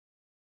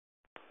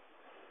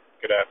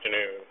good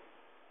afternoon,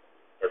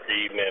 or good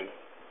evening,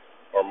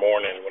 or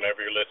morning,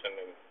 whenever you're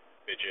listening,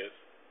 bitches.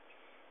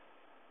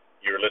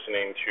 You're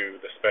listening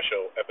to the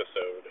special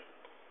episode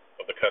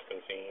of the Custom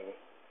Scene,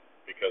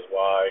 because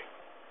why?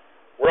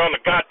 We're on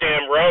the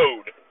goddamn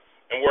road,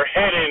 and we're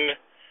heading,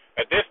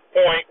 at this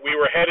point, we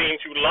were heading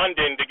to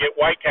London to get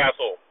White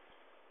Castle,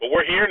 but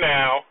we're here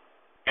now,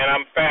 and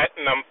I'm fat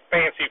and I'm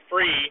fancy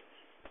free,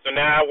 so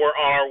now we're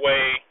on our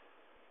way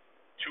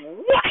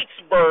to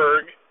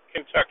Whitesburg,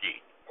 Kentucky.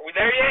 Are we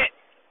there yet?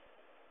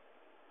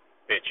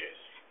 Bitches.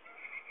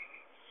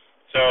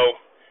 So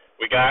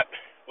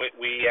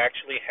we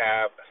actually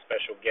have a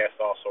special guest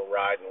also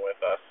riding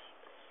with us.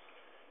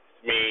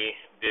 It's me,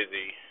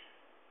 Dizzy,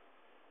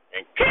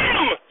 and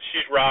Kim.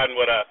 She's riding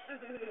with us.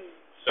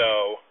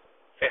 So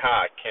say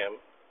hi, Kim.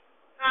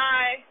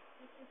 Hi.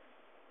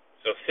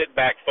 So sit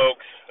back,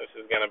 folks. This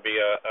is going to be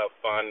a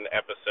fun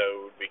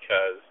episode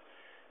because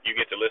you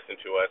get to listen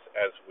to us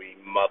as we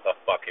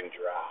motherfucking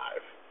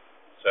drive.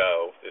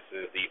 So this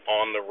is the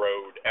on the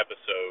road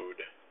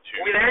episode to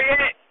Are we there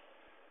yet?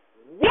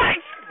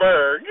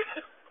 Whitesburg,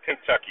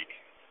 Kentucky.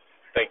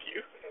 Thank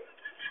you.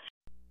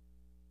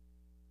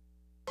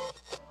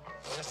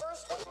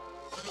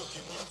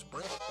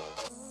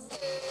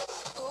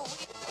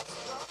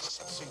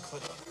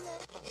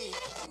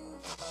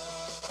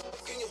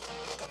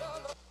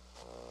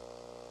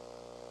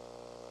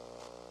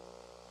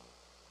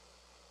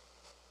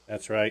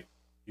 That's right.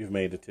 You've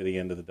made it to the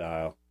end of the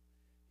dial.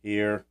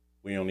 Here,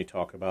 we only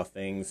talk about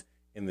things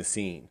in the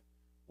scene.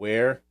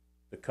 Where?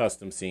 The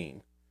custom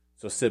scene.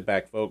 So sit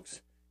back,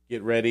 folks.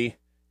 Get ready.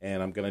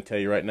 And I'm going to tell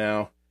you right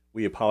now,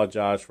 we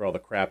apologize for all the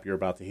crap you're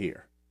about to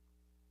hear.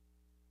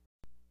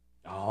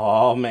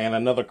 Oh, man,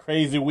 another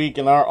crazy week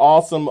in our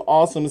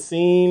awesome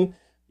scene.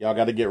 Y'all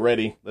got to get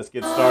ready. Let's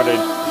get started.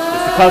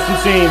 It's the custom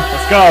scene.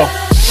 Let's go.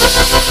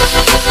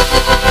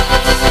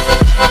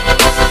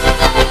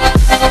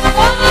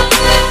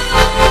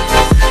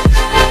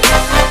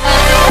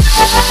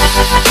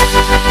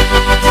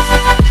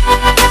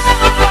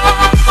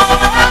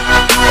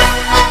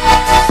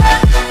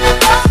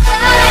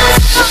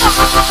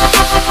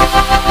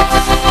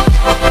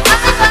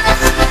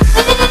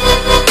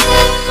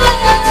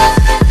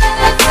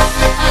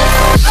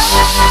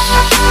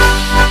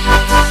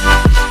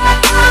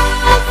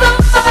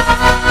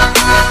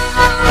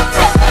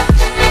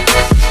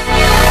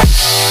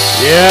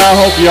 Yeah, I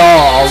hope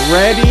y'all are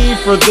ready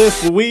for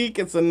this week.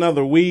 It's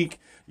another week.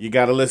 You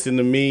got to listen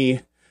to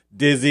me,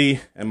 Dizzy,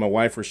 and my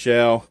wife,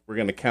 Rochelle. We're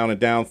going to count it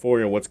down for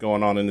you and what's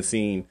going on in the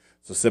scene.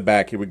 So sit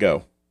back. Here we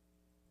go.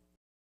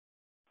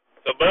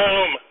 So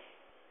boom.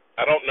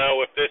 I don't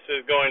know if this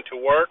is going to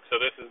work, so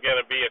this is going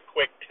to be a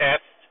quick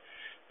test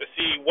to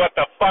see what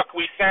the fuck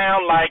we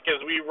sound like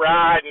as we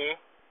riding.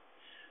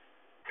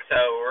 So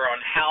we're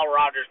on Hal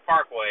Rogers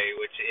Parkway,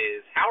 which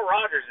is, Hal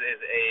Rogers is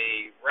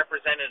a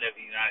representative of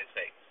the United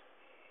States.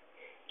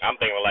 I'm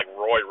thinking of like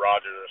Roy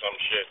Rogers or some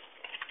shit.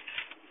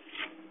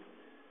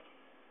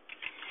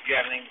 You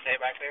have anything to say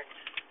back there?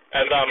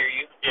 And we can hear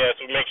you? Yeah,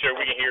 so make sure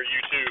we can hear you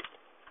too.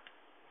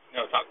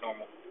 No, talk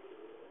normal.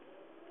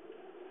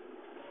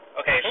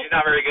 Okay, she's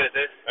not very good at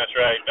this. That's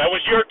right. That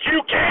was your cue,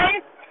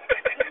 Kim.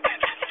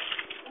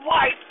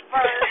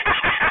 Whitesburg.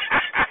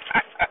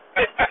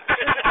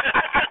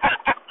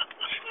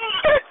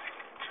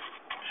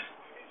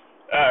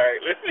 All right,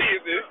 let's see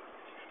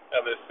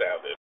how this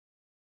sounded.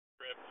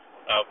 Trip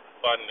of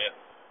funness.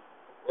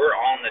 We're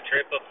on the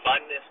trip of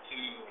funness to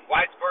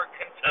Whitesburg,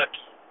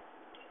 Kentucky.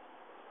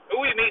 Who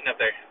are we meeting up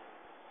there?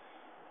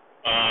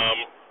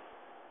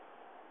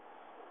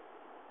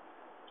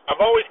 I've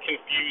always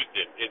confused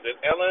it. Is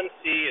it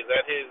LMC? Is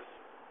that his,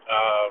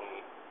 I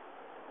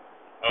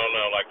don't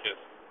know, like his...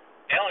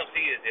 LMC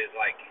is his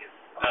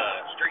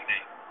street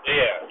name.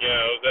 Yeah, you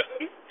know,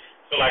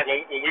 so like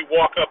when we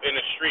walk up in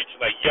the street,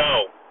 she's like,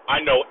 yo, I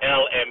know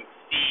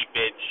LMC,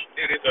 bitch.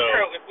 Dude,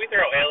 if we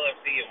throw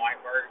LMC in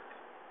Whitesburg,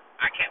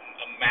 I can't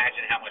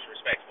imagine how much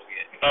respect we'll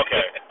get.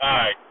 Okay, all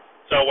right.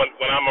 So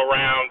when I'm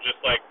around just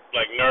like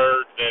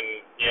nerds and,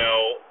 you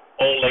know,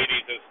 old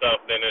ladies and stuff,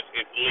 then it's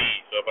Lee.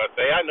 So if I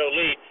say, I know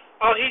Lee,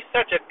 oh, he's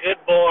such a good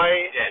boy.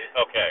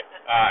 Yeah. Okay,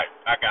 all right,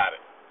 I got it.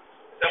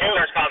 Someone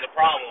starts causing a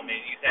problem, and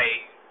you say,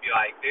 be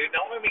like, dude,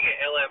 don't let me get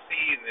LFC,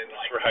 and then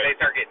right. They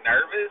start getting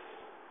nervous.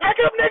 Back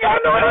up, nigga, I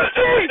know LFC.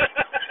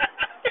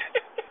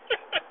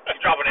 You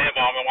drop an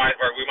N-bomb in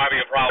Whitesburg, we might be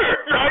a problem.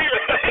 Right.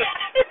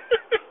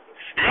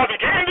 You got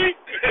some candy?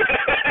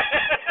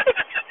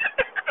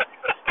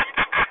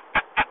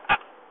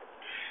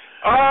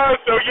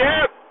 So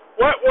yeah,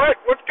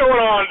 what's going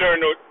on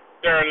during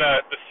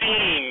the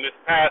scene this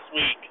past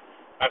week?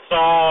 I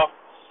saw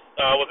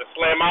was it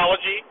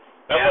Slamology?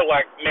 That looked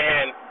like,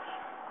 man,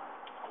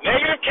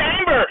 negative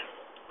camber.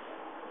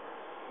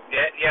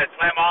 Yeah,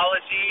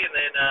 Slamology, and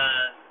then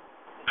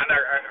I know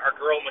our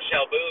girl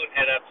Michelle Boone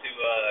head up to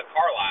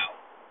Carlisle.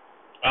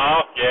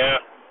 Oh yeah,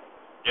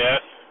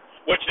 yes.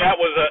 Which that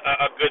was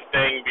a good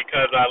thing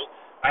because I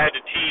had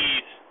to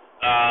tease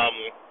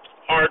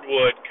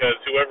Hardwood because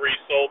whoever he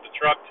sold the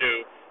truck to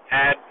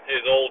had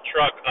his old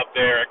truck up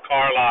there at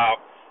Carlisle,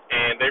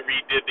 they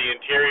redid the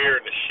interior,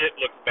 and the shit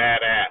looks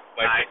badass.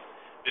 Like Nice.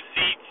 the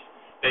seats,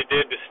 they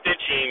did the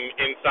stitching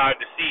inside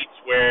the seats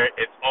where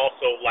it's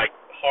also like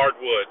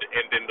hardwood,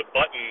 and then the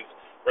buttons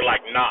were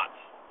like knots.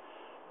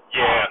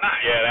 Yeah, Oh,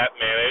 nice. yeah, that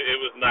man, it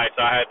was nice.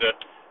 I had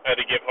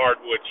to give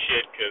hardwood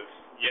shit because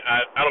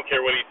I don't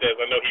care what he says.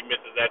 I know he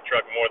misses that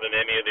truck more than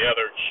any of the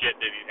other shit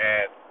that he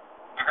had.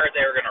 I heard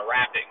they were going to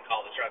wrap it and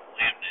call the truck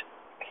laminate.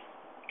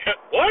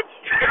 What?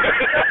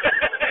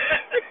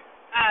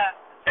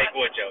 Fake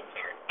wood joke,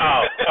 sorry.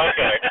 Oh,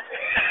 okay.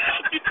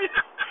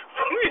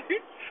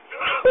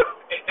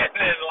 And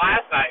then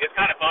last night, it's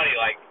kind of funny,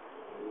 like,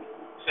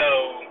 so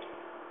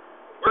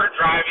we're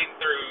driving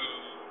through,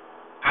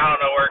 I don't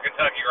know where,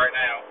 Kentucky right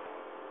now.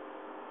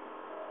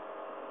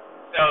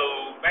 So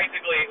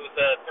basically, it was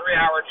a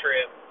 3-hour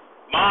trip.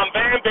 Mom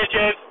van,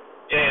 bitches.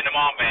 Yeah, in the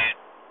mom van.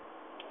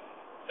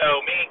 So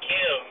me and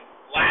Kim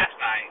last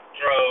night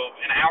drove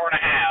an hour and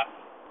a half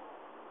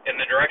in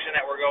the direction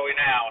that we're going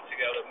now to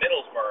go to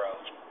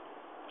Middlesboro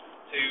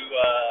to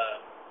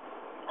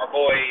our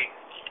boy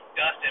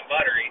Dustin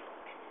Buttery.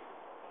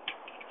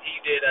 He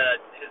did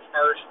his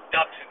first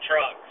Ducks and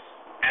Trucks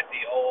at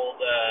the old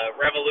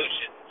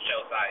Revolution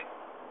show site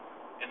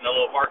in the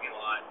little parking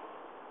lot.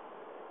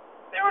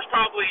 There was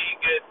probably a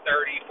good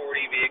 30,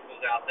 40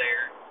 vehicles out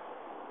there.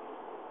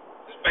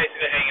 Just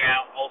basically hanging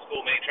out, old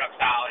school mini truck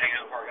style, hanging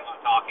out in the parking lot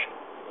talking.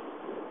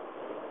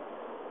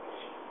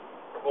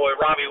 Our boy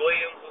Robbie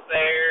Williams was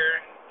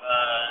there.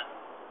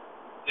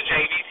 The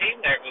JV team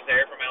there was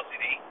there from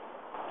LCD.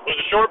 Was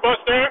the short bus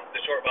there?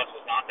 The short bus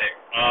was not there.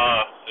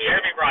 See.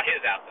 Jeremy brought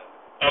his out though.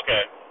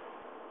 Okay.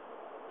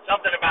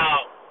 Something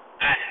about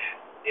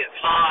it's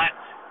hot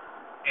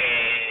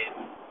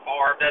and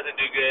farm doesn't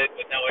do good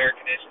with no air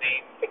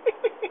conditioning.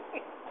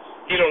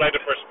 He don't like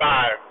to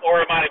perspire.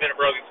 Or it might have been a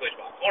broken switch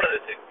box. One of the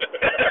two.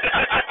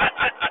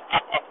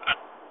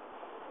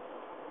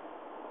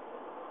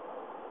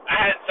 I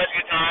had such a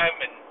good time,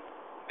 and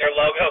their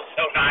logo's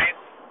so nice,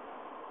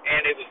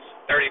 and it was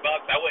 $30.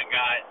 I went and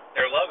got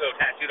their logo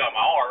tattooed on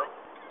my arm.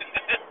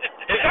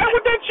 Is that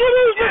what that shit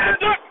is?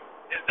 Yeah, Duck?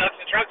 it's Ducks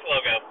and Trucks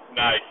logo.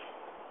 Nice.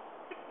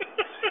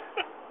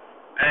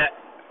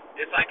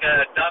 It's like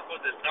a duck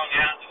with his tongue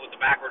out and with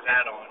the backwards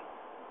hat on.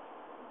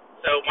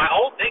 So my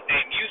old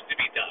nickname used to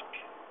be Duck,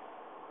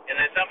 and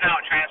then somehow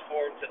it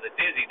transformed to the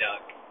Dizzy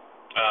Duck.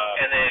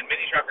 And then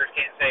mini truckers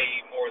can't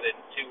say more than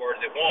 2 words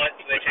at once,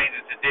 so they changed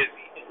it to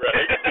Dizzy.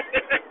 Right.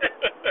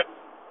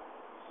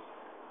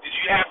 Did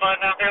you have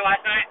fun out there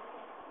last night?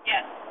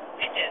 Yes,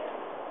 it did.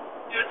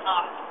 It was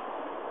hot.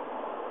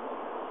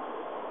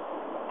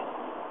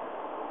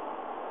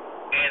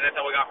 And that's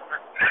all we got from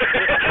her.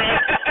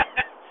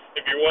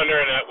 If you're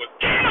wondering, that was.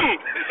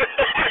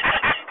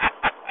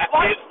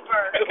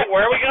 Whitesburg.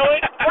 Where are we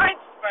going?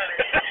 Whitesburg.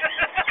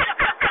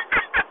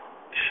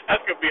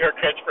 That's gonna be her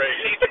catchphrase.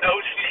 She's so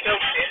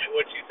shit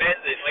when she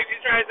says it. Like, she's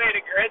trying to say it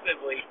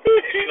aggressively.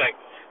 And she's like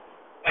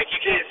you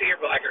can't see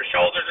her, but like her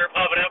shoulders are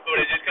puffing up, but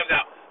it just comes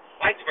out.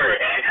 Whitesburg.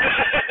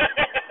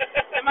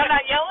 Am I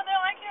not yelling it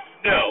like him?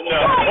 No.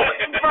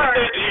 Whitesburg.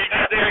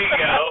 There you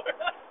go.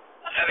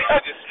 I think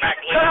you just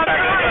smacked Liz But back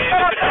in the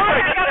head.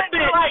 I gotta do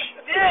like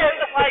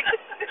this,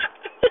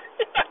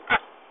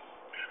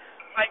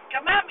 like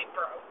come at me,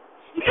 bro.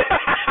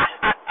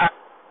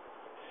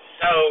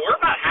 So we're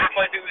about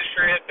halfway through this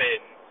trip,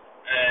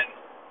 and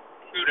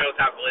who knows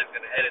how Glenn's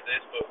gonna edit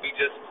this, but we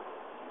just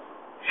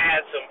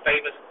had some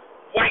famous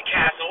White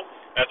Castle.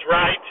 That's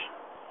right.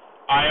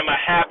 I am a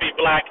happy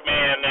black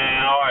man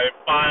now. I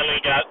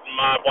finally got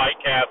my White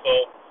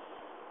Castle.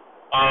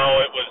 Oh,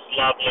 it was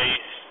lovely,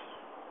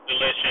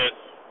 delicious.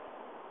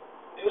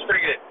 It was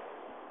pretty good.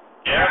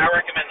 Yeah. I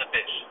recommend the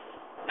fish.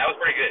 That was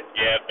pretty good.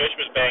 Yeah, fish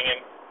was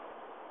banging.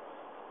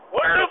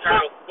 What Turtle, the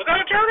fuck? Was that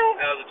a turtle?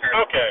 That was a turtle.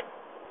 Okay.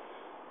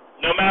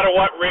 No matter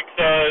what Rick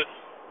says,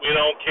 we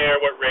don't care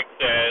what Rick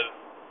says.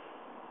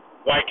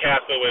 White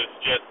Castle is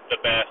just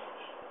the best.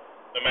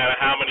 No matter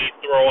how many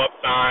throw-up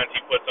signs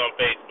he puts on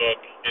Facebook,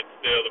 it's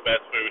still the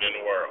best food in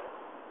the world.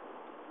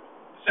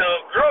 So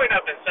growing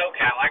up in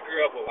SoCal, I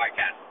grew up with White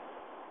Castle.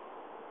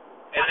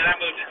 And then I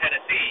moved to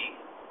Tennessee,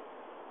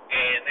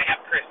 and they have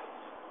crystals.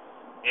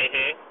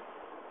 Mm-hmm.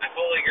 I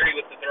fully agree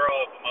with the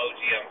throw-up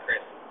emoji on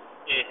crystals.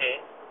 Mm-hmm.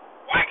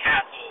 White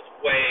Castle is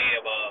way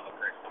above a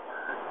crystal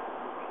burger.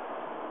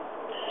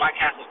 White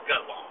Castle's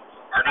gut bombs.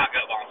 Or not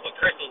gut bombs, but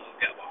crystals is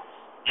gut bombs.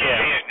 Yeah.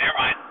 Never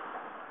mind.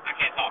 I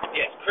can't talk.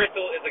 Yes,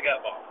 crystal is a gut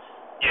bomb.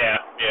 Yeah.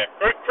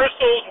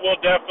 Crystals will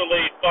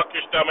definitely fuck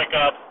your stomach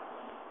up.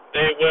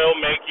 They will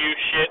make you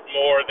shit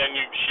more than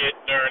you shit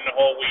during the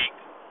whole week.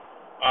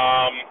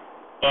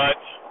 But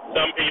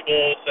some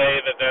people say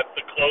that that's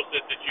the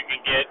closest that you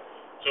can get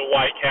to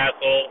White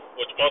Castle,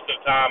 which most of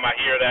the time I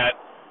hear that,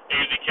 I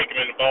usually kick them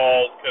in the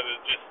balls because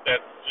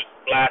that's just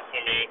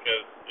blasphemy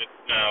because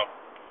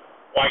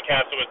White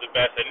Castle is the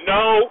best. And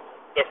no,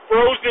 the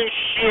frozen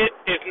shit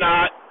is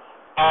not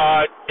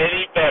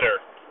any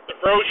better. The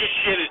frozen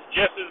shit is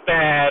just as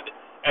bad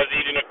as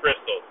eating a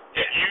crystal.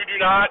 If you do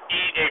not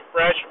eat a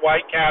fresh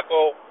White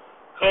Castle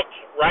cooked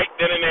right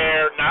then and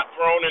there, not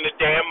thrown in the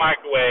damn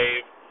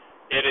microwave,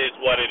 it is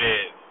what it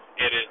is.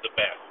 It is the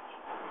best.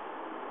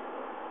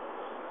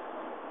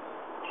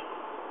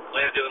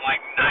 Glenn's doing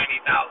like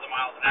 90,000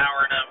 miles an hour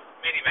in a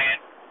minivan.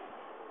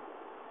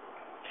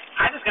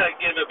 I just got to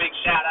give a big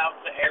shout out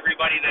to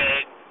everybody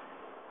that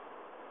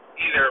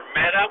either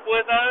met up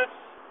with us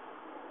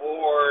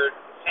or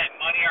sent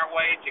money our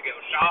way to go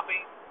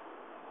shopping.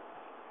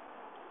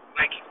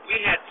 Like, we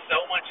had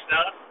so much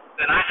stuff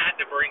that I had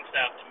to bring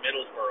stuff to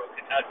Middlesboro,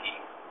 Kentucky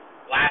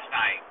last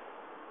night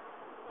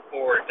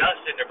for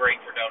Dustin to bring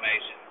for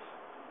donations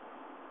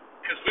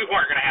because we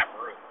weren't going to have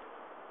room.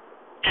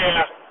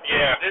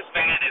 Yeah. This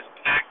van is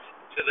packed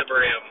to the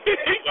brim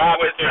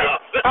with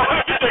stuff.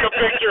 I have to take a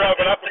picture of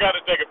it. I forgot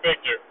to take a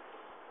picture.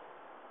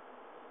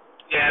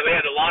 Yeah, we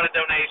had a lot of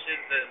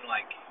donations, and,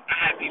 like, I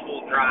had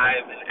people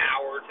drive an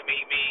hour to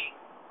meet me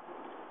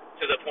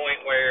to the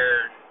point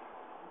where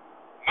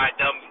my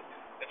dumb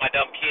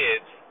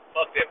kids,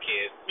 fuck them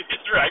kids,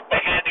 That's right.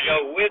 they had to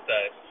go with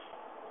us,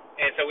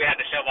 and so we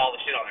had to shove all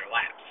the shit on their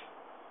laps.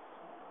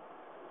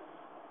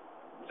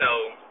 So,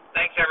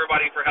 thanks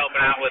everybody for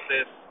helping out with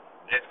this.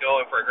 It's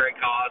going for a great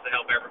cause to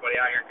help everybody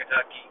out here in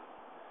Kentucky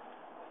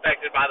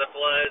affected by the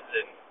floods,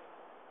 and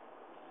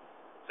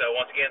so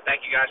once again,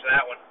 thank you guys for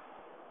that one.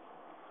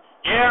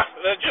 Yeah,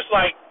 just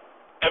like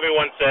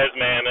everyone says,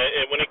 man,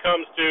 when it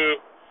comes to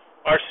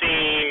our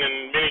scene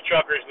and mini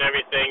truckers and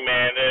everything,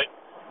 man,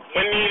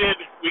 when needed,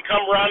 we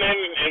come running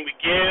and we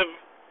give,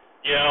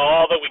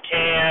 all that we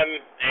can,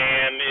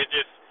 and it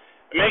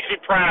makes me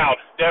proud.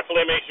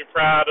 Definitely makes me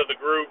proud of the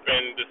group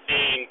and the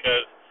scene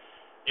because,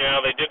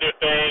 they did their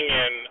thing,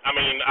 and,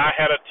 I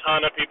had a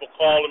ton of people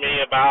calling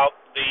me about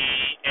the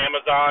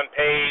Amazon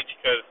page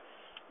because,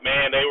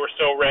 man, they were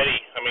so ready.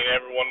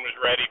 Everyone was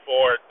ready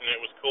for it, and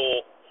it was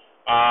cool.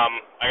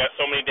 I got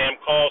so many damn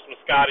calls from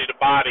Scotty the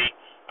Body.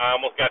 I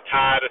almost got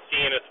tired of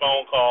seeing his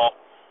phone call,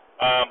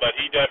 but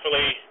he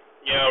definitely,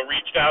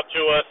 reached out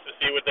to us to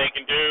see what they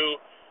can do,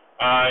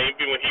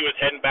 even when he was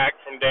heading back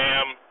from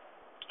damn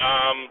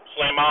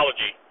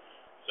Slamology.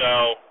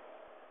 So,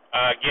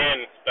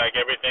 again, like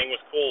everything was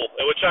cool.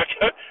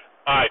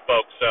 All right,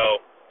 folks, so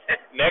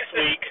next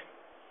week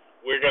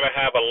we're going to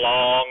have a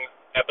long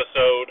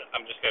episode.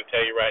 I'm just going to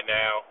tell you right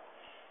now.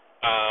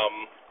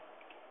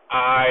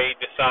 I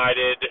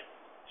decided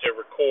to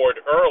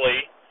record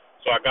early,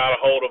 so I got a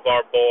hold of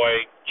our boy,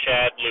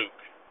 Chad Luke.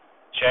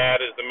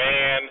 Chad is the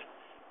man,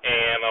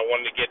 and I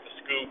wanted to get the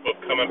scoop of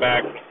coming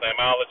back from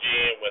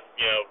Slamology and with,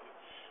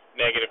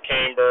 Negative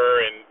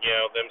Camber and,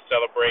 them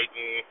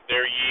celebrating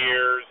their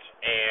years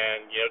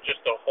and, just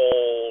the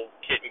whole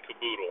kit and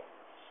caboodle.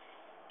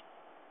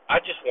 I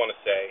just want to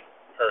say,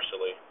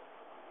 personally,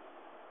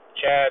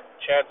 Chad's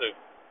a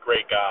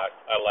great guy.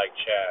 I like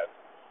Chad.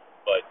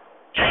 But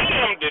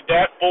damn, did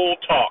that fool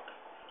talk.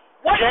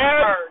 What?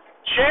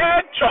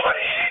 Chad talk.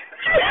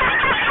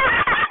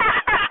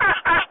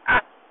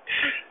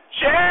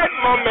 Chad,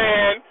 my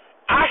man,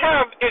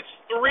 it's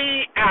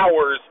 3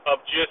 hours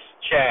of just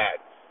Chad.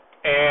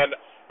 And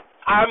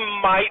I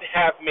might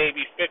have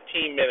maybe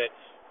 15 minutes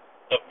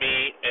of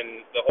me,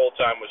 and the whole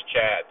time was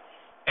Chad.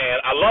 And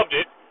I loved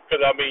it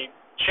because,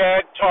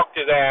 Chad talked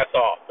his ass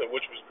off,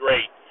 which was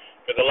great.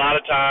 Because a lot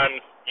of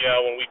times,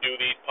 when we do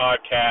these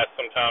podcasts,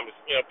 sometimes,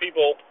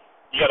 people,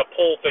 you got to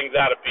pull things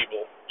out of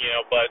people,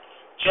 But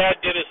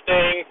Chad did his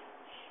thing.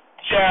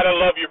 Chad, I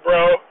love you,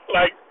 bro.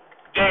 Like,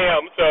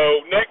 damn.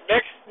 So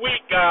next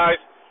week, guys,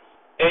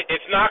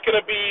 it's not going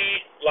to be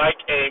like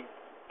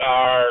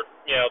our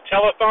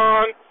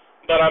telethon,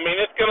 but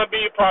it's going to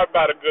be probably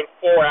about a good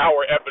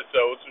 4-hour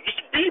episode. So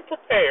just be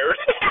prepared.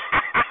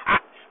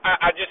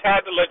 I just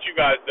had to let you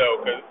guys know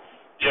because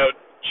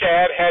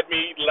Chad had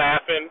me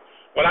laughing.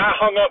 When I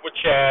hung up with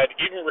Chad,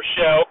 even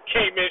Rochelle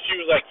came in. She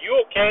was like, "You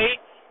okay?"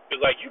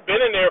 Because you've been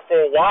in there for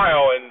a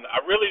while, and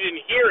I really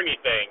didn't hear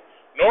anything.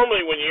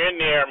 Normally, when you're in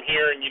there, I'm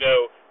hearing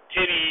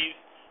titties,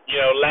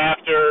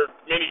 laughter,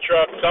 mini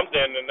truck,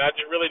 something, and I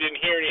just really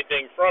didn't hear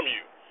anything from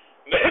you.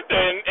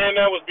 And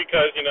that was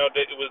because it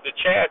was the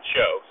Chad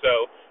show.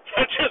 So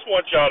I just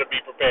want y'all to be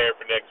prepared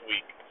for next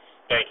week.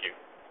 Thank you.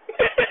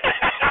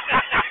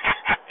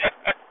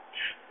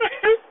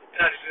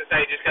 I was just going to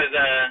say, just because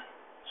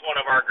it's one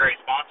of our great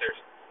sponsors,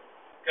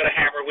 go to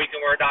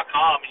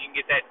hammerweekendwear.com and you can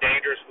get that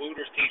Dangerous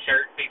Wooters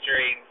t-shirt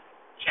featuring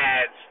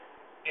Chad's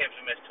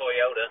infamous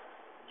Toyota.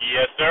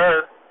 Yes,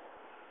 sir.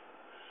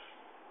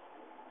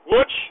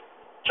 Which,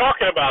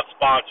 talking about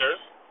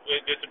sponsors,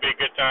 this would be a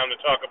good time to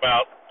talk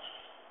about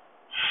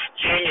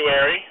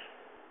January.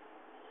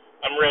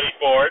 I'm ready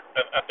for it.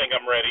 I think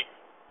I'm ready.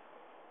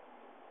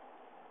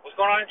 What's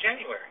going on in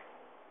January?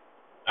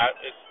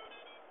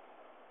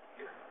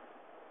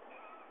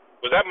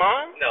 Was that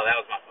mine? No, that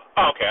was my phone.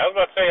 Oh, okay, I was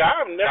about to say,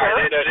 I've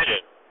never heard that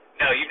shit.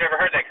 No, you've never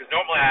heard that because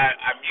normally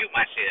I mute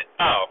my shit.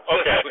 Oh,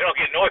 okay. So we don't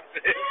get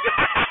noises.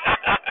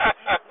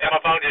 And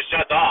my phone just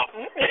shuts off.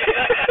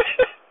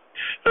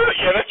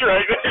 Yeah, that's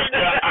right.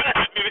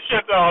 It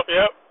shuts off,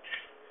 yep.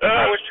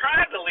 I was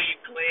trying to lead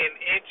Glenn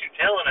into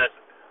telling us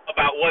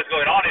about what's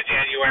going on in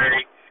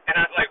January, and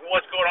I was like,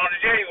 what's going on in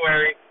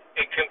January?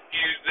 And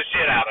confuse the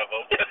shit out of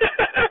him.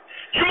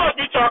 You must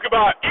be talking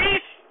about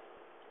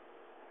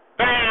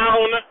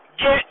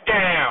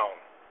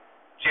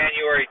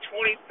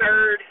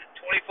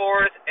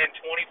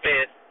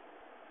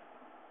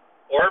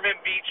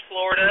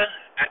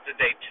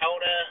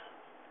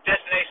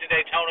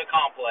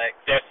Complex.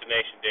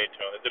 Destination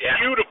Daytona. The Yeah.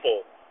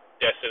 beautiful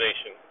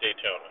Destination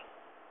Daytona.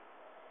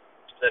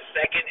 The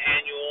second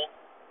annual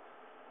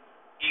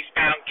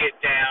Eastbound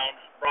Get Down,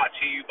 brought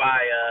to you by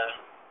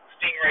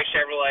Stingray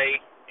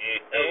Chevrolet.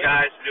 Those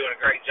guys are doing a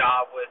great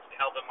job with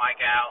helping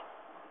Mike out.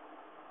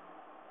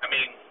 I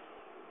mean,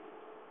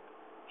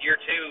 year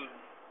 2,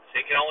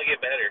 it can only get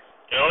better.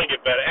 It can only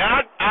get better.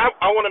 And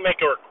I want to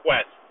make a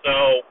request.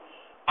 So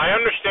I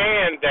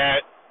understand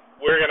that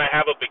we're going to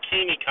have a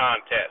bikini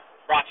contest.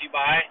 Brought to you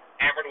by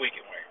Hammered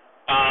Weekend Wear.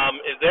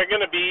 Is there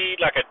going to be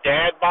like a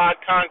dad bod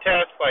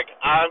contest? Like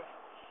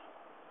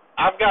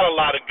I've got a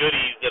lot of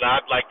goodies that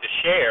I'd like to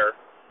share,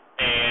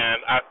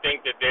 and I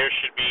think that there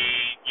should be,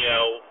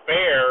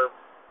 fair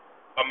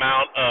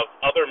amount of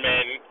other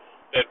men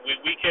that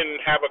we can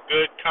have a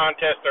good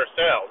contest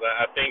ourselves.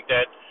 I think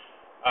that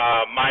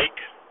Mike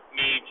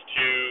needs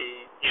to,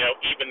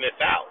 even this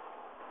out.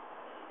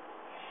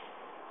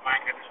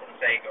 Mike, I just want to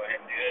say, go ahead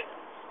and do it.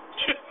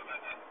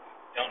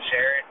 Don't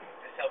share it.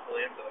 Just help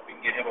Lynn so that we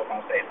can get him up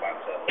on stage by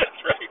himself.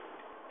 That's right.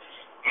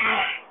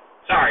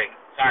 Sorry,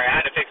 I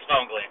had to fix the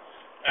phone, Glenn.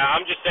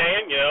 I'm just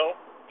saying,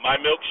 my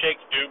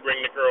milkshakes do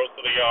bring the girls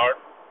to the yard.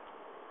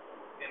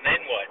 And then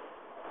what?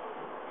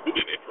 Who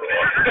did they throw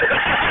up?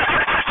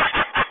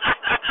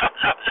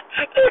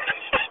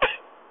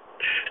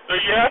 So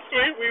yes,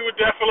 we would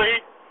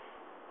definitely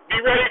be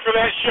ready for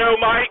that show,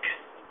 Mike.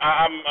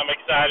 I'm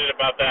excited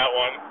about that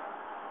one.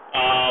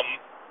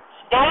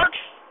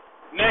 Sparks,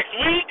 next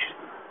week,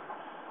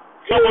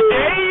 couple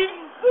days,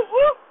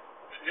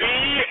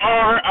 we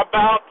are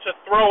about to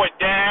throw it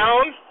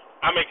down.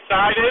 I'm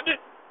excited.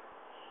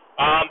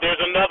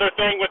 There's another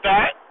thing with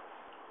that.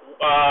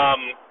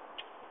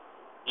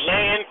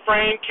 Land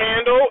Frame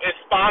Candle is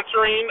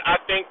sponsoring,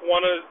 I think,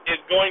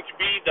 is going to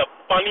be the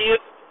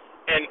funniest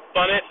and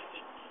funnest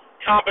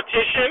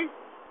competition.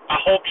 I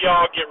hope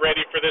y'all get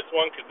ready for this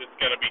one because it's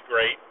going to be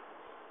great.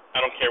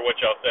 I don't care what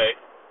y'all say.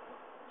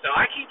 So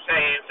I keep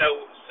saying,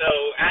 so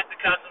at the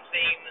Custom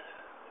Scene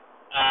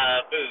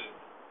booth,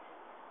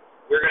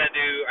 we're going to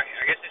do,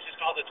 I guess it's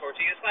just called the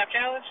Tortilla Slap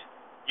Challenge?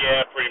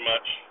 Yeah, pretty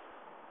much.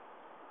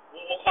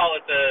 We'll call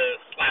it the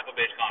Slap a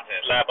Bitch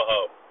Contest. Slap a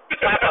hoe.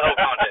 Slap a hoe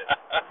contest.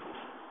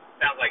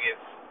 Sounds like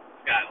it's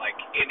got like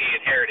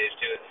Indian heritage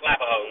to it. Slap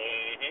a hoe.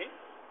 Mm-hmm.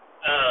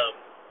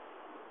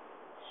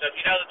 So if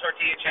you know the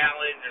Tortilla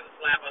Challenge or the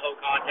Slap a Hoe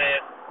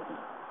contest,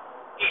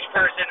 each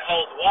person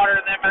holds water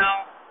in their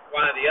mouth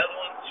while the other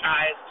one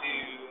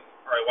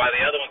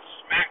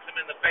smacks them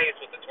in the face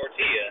with the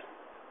tortilla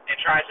and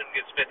tries them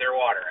to spit their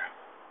water out.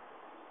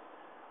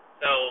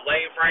 So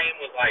Lane Frame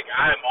was like,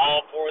 I'm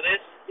all for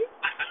this.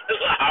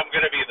 I'm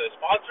going to be the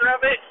sponsor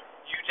of it.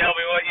 You tell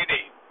me what you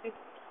need.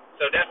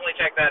 So definitely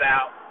check that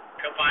out.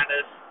 Come find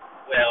us.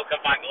 Well, come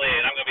find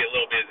Glenn. I'm going to be a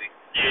little busy.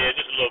 Yeah,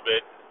 just a little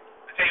bit.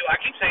 I tell you what,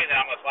 I keep saying that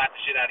I'm going to slap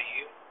the shit out of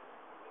you.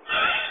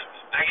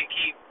 I can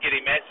keep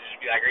getting messages and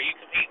be like, are you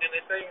competing in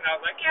this thing? And I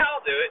was like, yeah, I'll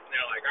do it. And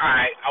they're like, all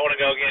right, I want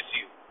to go against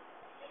you.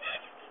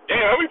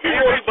 Damn, how many people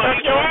want to slap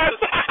your ass?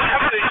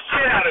 Slap the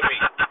shit out of me.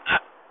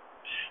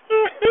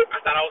 I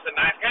thought I was a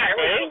nice guy.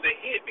 Everybody supposed to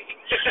hit me.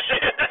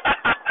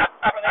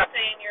 Are they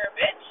saying you're a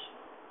bitch?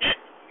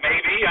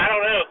 Maybe. I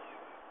don't know.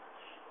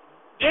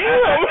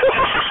 Damn.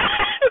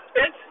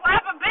 Then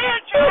slap a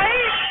bitch,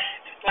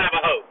 right? Slap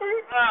a hoe.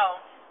 Oh.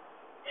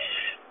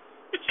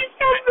 She's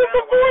so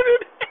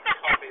disappointed.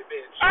 Call me a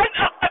bitch. I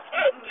know.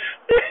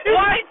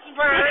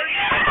 Whitesburg.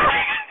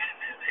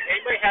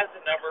 Anybody has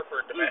the number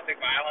for domestic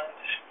violence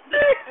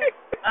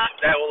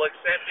that will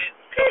accept it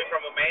coming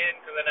from a man?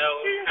 Because I know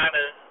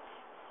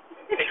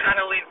it kind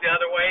of leans the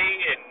other way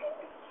and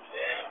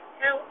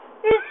help.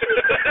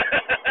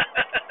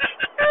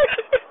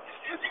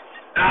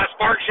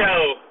 Spark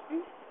Show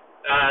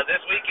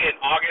this weekend,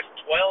 August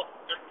 12th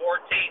through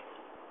 14th.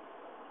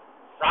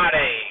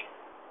 Friday,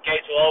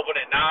 gates will open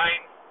at 9.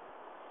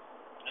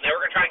 And then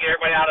we're going to try and get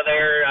everybody out of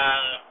there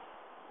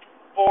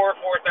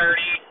 4:30.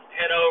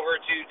 Head over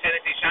to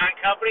Tennessee Shine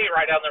Company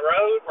right down the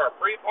road for our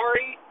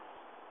pre-party.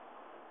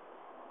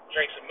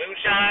 Drink some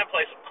moonshine,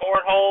 play some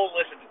cornhole,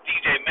 listen to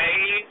DJ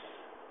Mays,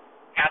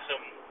 have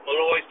some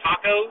Malloy's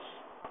tacos,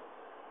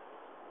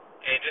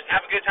 and just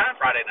have a good time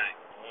Friday night.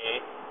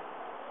 Mm-hmm.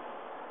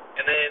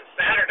 And then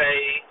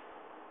Saturday,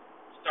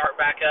 start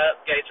back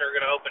up. Gates are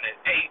going to open at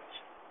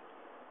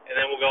 8. And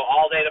then we'll go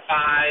all day to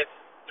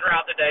 5.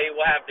 Throughout the day,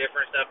 we'll have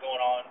different stuff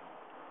going on.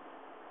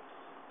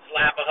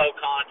 Slap a hoe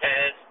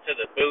contest, to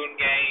the Boone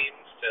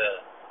games, to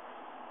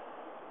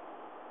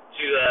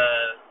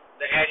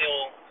the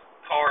annual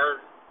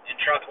car and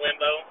truck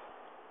limbo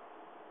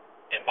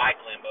and bike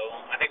limbo.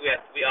 I think we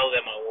owe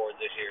them an award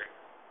this year.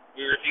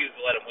 We refused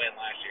to let them win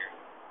last year.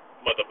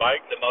 What, the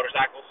bike? The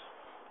motorcycles.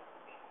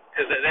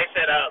 Because they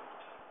set up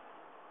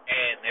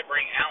and they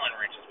bring Allen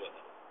wrenches with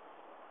them.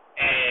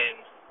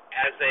 And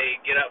as they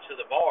get up to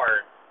the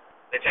bar,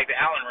 they take the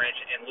Allen wrench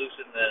and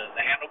loosen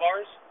the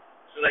handlebars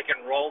so they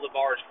can roll the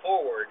bars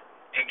forward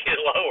and get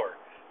lower.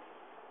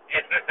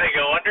 And then they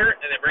go under,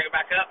 and they bring it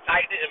back up,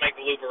 tighten it, and make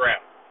the loop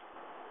around.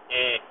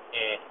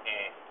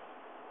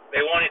 They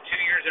won it 2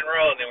 years in a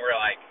row, and then we're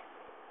like,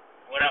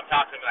 Went up and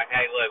talked to them like,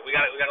 hey, look, we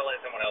gotta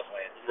let someone else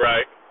win.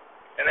 Right.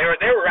 And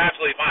they were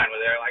absolutely fine with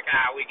it. They're like,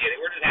 we get it.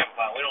 We're just having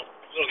fun. We don't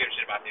give a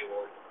shit about the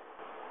award.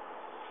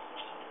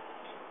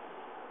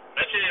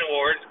 Mentioning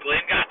awards,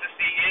 Glenn got to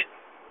see it.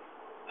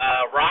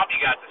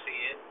 Robbie got to see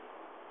it.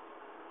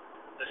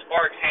 The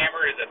Sparks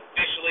Hammer is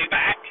officially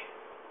back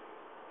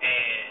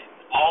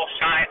and all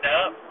shined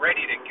up,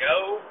 ready to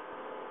go.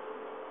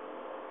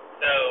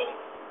 So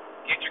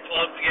get your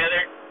clubs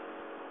together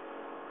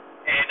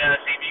and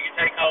see if you can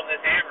take home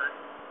this hammer.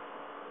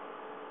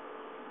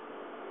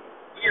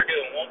 We are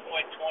doing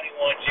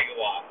 1.21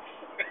 gigawatts.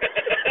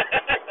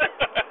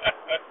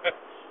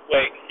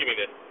 Wait, give me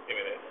this.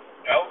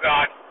 Oh,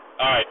 God.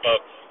 All right,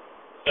 folks.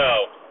 So,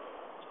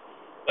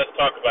 let's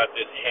talk about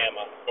this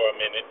hammer for a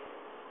minute.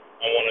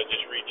 I want to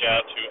just reach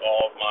out to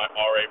all of my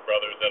RA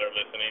brothers that are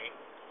listening.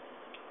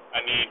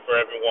 I need for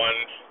everyone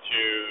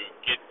to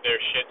get their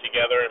shit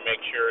together and make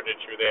sure that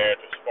you're there at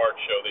the Spark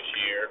Show this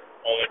year,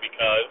 only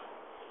because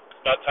it's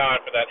about time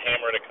for that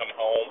hammer to come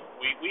home.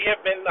 We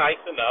have been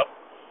nice enough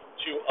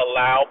to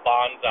allow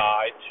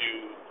Bonsai to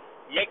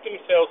make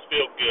themselves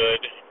feel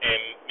good and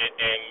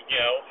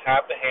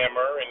have the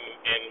hammer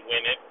and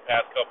win it the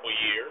past couple of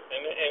years.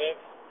 And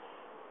it's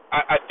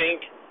I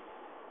think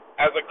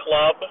as a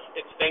club,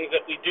 it's things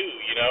that we do.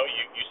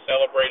 You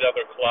celebrate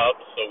other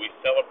clubs, so we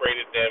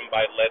celebrated them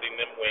by letting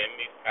them win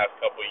these past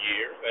couple of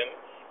years, and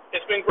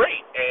it's been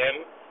great.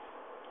 And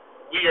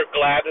we are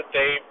glad that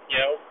they've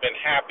been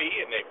happy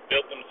and they've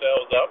built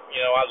themselves up.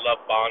 I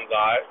love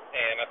Bonsai,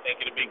 and I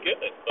think it'll be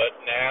good. But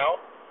now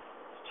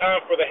it's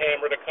time for the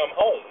hammer to come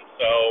home.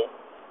 So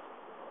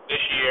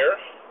this year,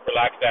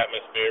 Relaxed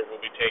Atmosphere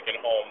will be taking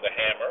home the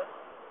hammer.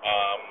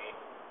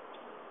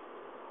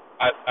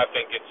 I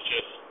think it's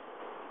just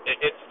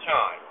it's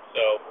time.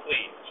 So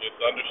please just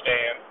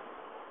understand,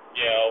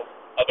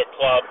 other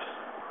clubs,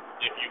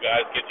 if you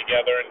guys get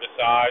together and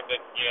decide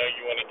that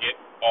you want to get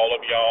all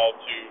of y'all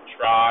to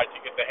try to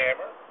get the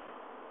hammer,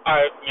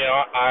 I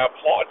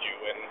applaud you,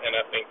 and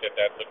I think that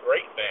that's a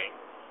great thing.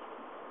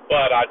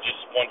 But I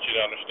just want you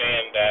to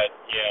understand that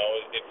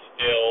it's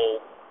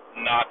still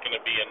not going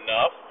to be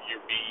enough.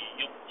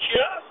 You'll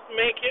just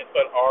make it,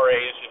 but RA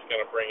is just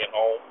going to bring it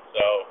home.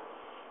 So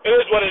it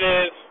is what it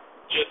is.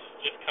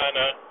 Just kind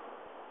of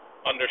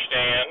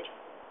understand.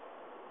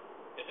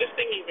 Is this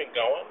thing even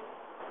going?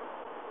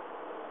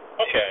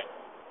 Okay.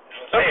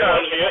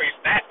 Sometimes before you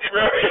snatched it.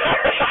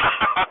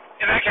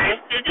 In that case,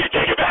 you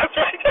take it back,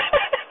 right?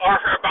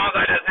 Our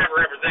Bonsai doesn't have a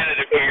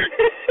representative here,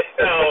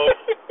 so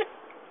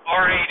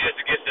RA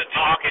just gets to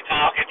talk and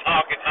talk and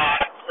talk and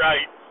talk.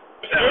 Right.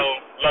 So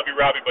love you,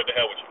 Robbie, but the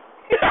hell with you.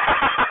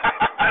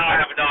 I don't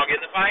have a dog in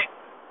the fight,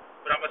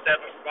 but I'm gonna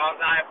step up for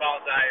Bonsai.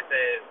 Bonsai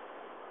says,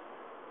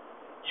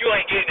 "You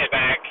ain't getting it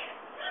back.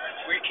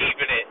 We're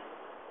keeping it.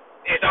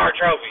 It's our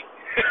trophy."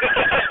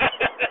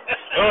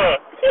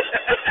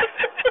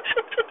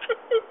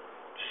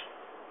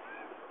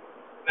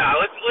 Now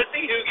let's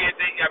see who gets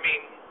it. I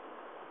mean,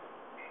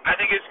 I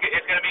think it's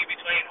gonna be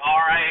between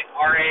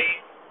RA,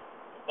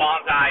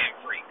 Bonsai, and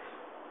Freaks.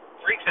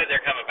 Freaks said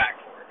they're coming back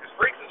for it because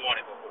Freaks has won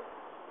it before.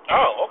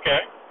 Oh,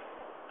 okay.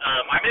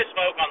 I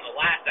misspoke on the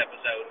last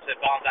episode and said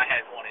Bonsai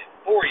has won it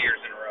 4 years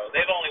in a row.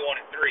 They've only won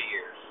it 3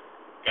 years.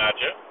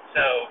 Gotcha.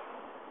 So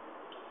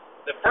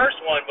the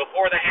first one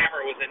before the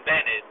hammer was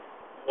invented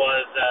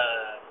was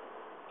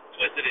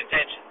Twisted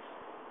Intentions,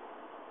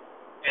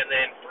 and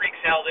then Freaks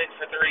held it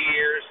for 3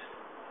 years.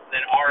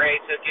 Then RA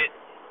took it,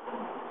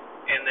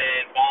 and then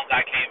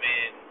Bonsai came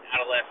in out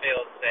of left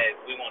field and said,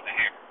 "We want the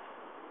hammer,"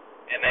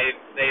 and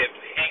they have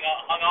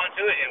hung on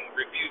to it and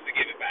refused to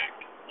give it back.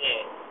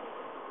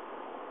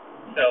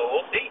 So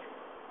we'll see.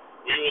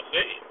 We will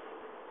see.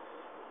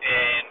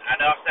 And I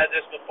know I've said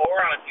this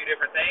before on a few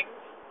different things.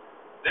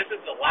 This is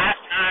the last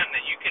time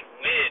that you can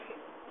win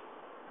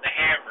the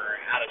hammer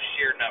out of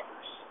sheer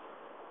numbers.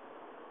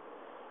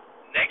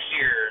 Next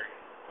year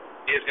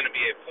is going to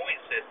be a point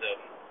system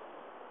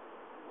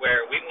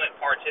where we win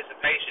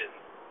participation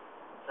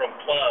from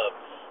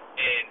clubs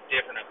in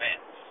different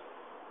events.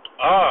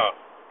 Ah,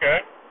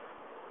 okay.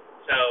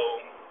 So,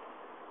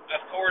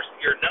 of course,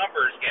 your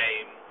numbers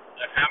game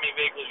of how many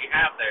vehicles you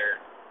have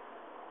there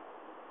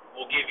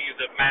will give you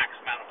the max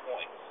amount of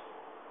points.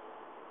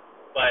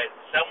 But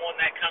someone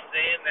that comes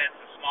in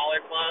that's a smaller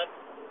club,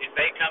 if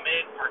they come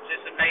in,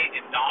 participate,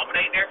 and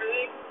dominate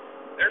everything,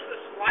 there's a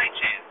slight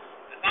chance.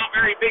 It's not a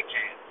very big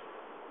chance,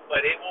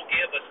 but it will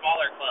give a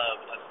smaller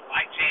club a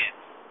slight chance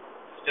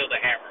to steal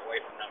the hammer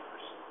away from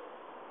numbers.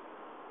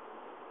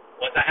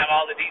 Once I have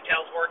all the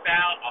details worked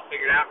out, I'll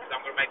figure it out because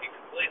I'm going to make it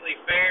completely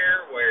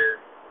fair where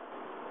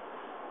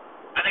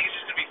I think it's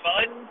just going to be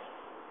fun,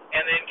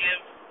 and then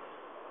give,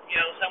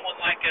 someone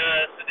like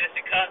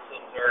Sadistic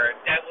Customs or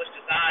Devilish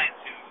Designs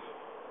who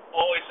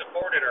always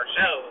supported our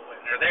show and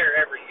they're there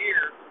every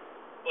year,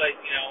 but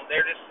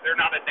they're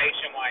not a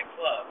nationwide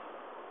club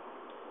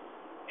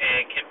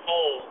and can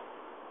pull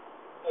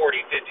 40,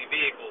 50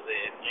 vehicles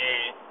in.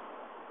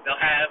 They'll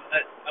have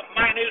a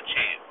minute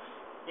chance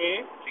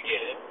to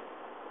get it,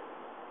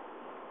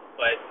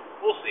 but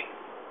we'll see.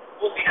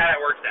 We'll see how that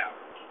works out.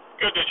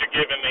 good that you're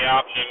giving the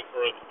option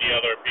for the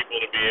other people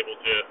to be able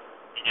to,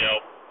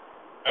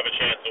 have a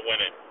chance to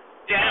win it.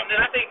 Yeah, and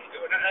I think,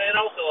 and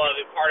also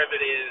part of it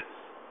is,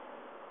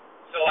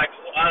 so like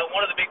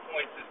one of the big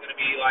points is going to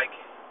be like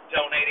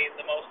donating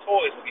the most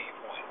toys will get you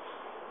points.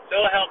 So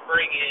it'll help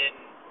bring in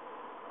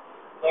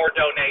more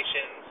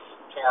donations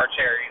to our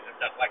charities and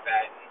stuff like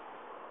that,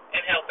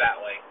 and help that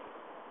way.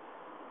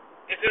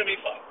 It's going to be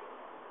fun.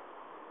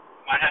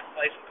 Might have to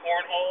play some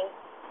cornhole.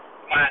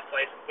 Might have to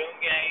play some boom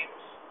games.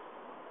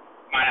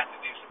 Might have to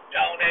do some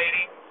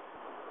donating.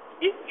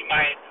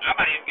 I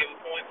might even give a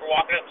point for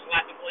walking up and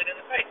slapping Glenn in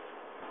the face.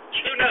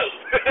 Who knows?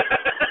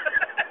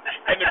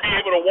 And to be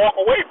able to walk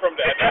away from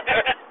that.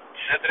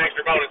 That's an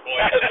extra bonus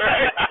point. That's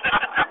right.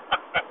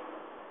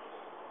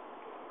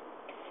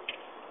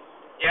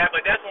 Yeah,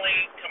 but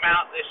definitely come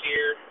out this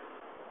year.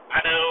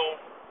 I know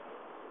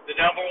the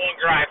number one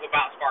gripe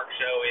about Spark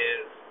Show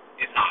is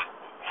it's hot.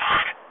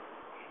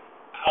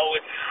 Oh,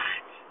 it's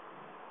hot.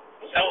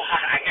 So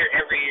hot. I hear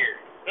every year.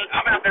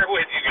 I'm out there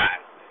with you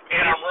guys,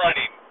 and I'm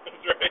running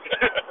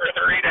for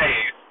 3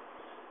 days.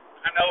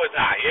 I know it's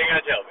hot. You ain't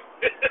got to tell me.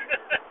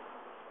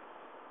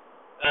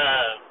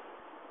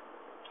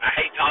 I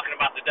hate talking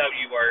about the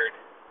W word,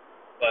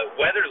 but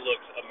weather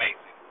looks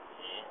amazing.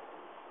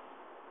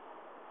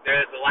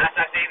 The last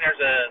I seen, there's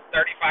a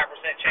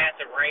 35% chance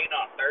of rain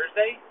on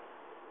Thursday,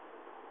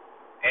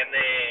 and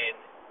then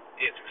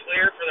it's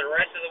clear for the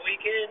rest of the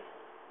weekend,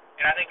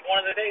 and I think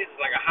one of the days is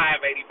like a high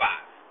of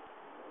 85.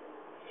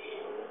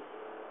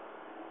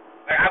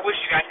 I wish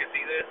you guys could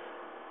see this.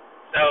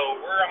 So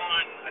we're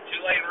on a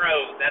 2-lane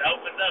road that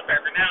opens up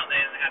every now and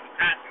then and has a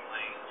passing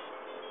lane.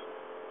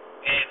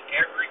 And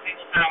every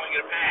single time we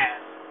get a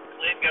pass,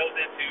 Clint goes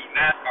into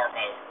NASCAR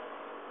mode.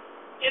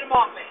 In a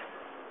mom van.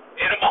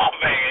 In a mom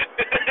van.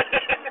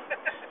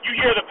 You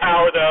hear the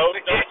power, though.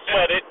 Don't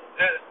sweat it.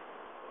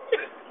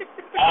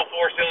 All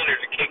 4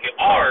 cylinders are kicking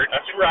hard.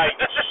 That's right.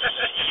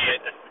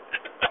 Shit.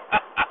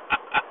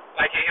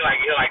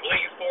 He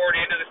leans forward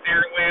into the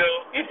steering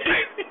wheel.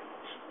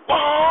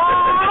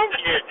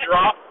 Yeah,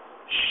 drop.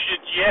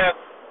 Shit, yes.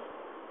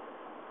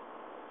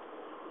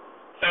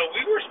 So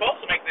we were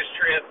supposed to make this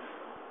trip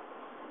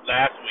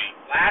last week.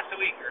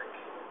 Or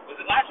was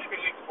it last week or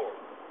the week before?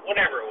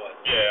 Whatever it was.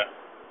 Yeah.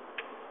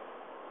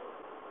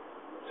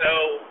 So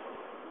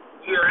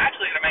we were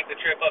actually going to make the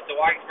trip up to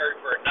Whitesburg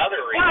for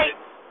another reason.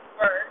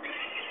 Whitesburg.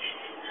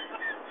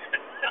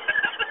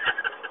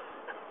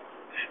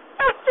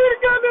 I swear to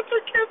God, that's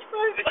her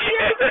catchphrase.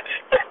 Yeah.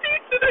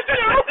 To the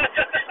show.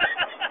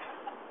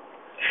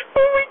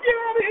 When we get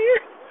out of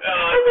here.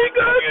 Oh, my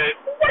God. Good.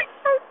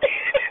 Whitesburg.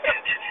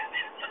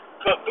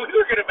 But we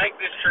were going to make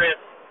this trip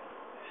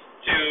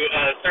to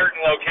a certain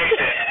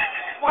location.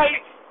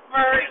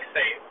 Whitesburg.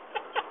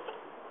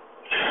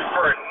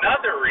 For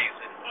another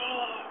reason.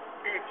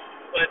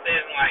 But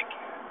then,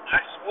 I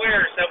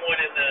swear someone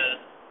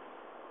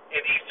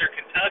in Eastern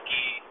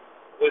Kentucky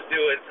was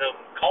doing some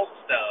cult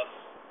stuff.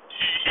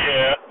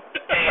 Yeah.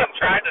 And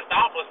tried to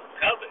stop us from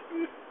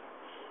coming.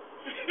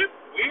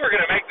 We were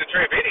going to make the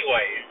trip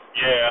anyways.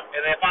 Yeah.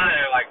 And then finally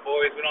they're like,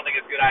 boys, we don't think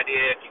it's a good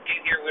idea. If you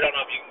get here, we don't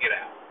know if you can get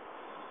out.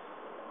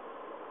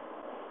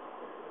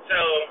 So,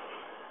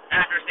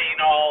 after seeing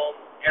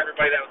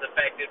everybody that was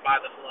affected by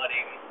the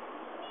flooding,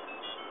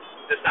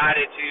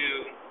 decided to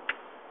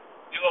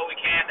do what we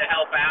can to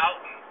help out.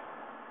 And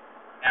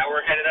now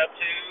we're headed up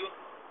to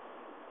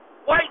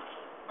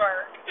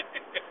Whitesburg.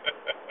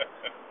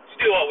 to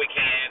do what we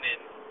can and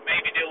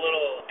maybe do a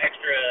little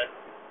extra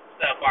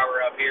stuff while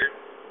we're up here.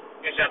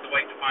 Just have to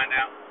wait to find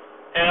out.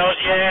 Hell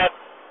yes.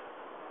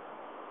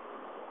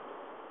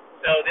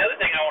 So the other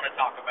thing I want to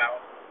talk about,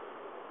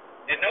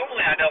 and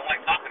normally I don't like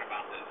talking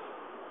about this,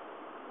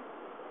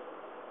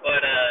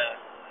 but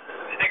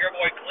I think our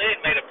boy Clint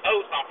made a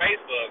post on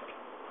Facebook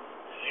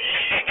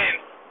and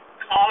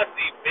caused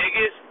the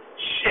biggest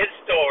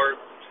shitstorm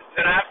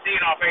that I've seen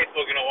on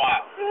Facebook in a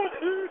while.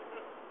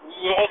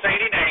 We won't say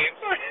any names.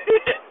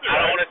 I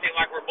don't want to seem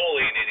like we're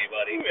bullying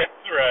anybody.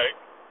 That's right.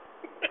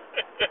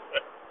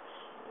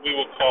 We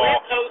will call.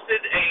 We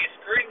posted a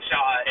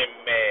screenshot and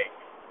Meg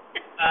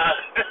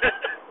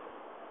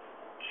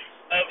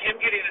of him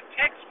getting a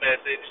text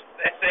message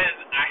that says,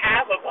 "I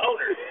have a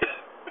boner."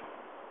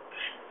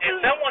 And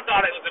someone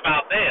thought it was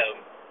about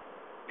them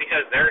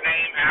because their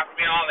name happened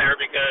to be on there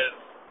because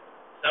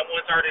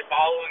someone started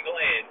following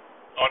Glenn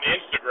on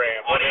Instagram.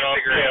 On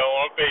Instagram.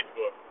 On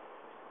Facebook.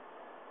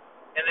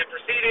 And then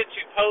proceeded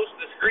to post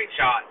the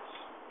screenshots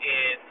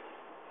in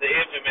the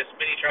infamous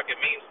Mini Truck and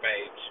Memes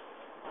page.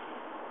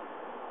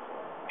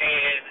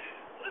 And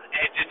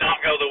it did not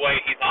go the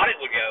way he thought it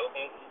would go.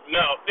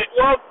 No.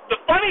 Well, the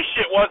funny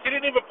shit was he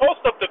didn't even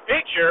post up the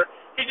picture.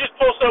 He just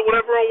posted up what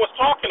everyone was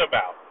talking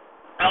about.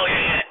 Oh,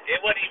 yeah.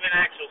 It wasn't even an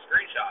actual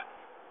screenshot.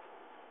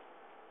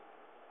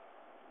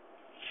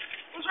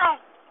 What's wrong?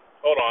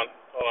 Hold on.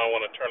 I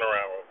want to turn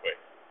around real quick.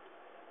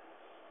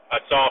 I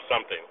saw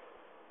something.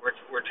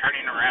 We're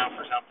turning around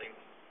for something.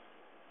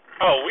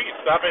 Oh, we can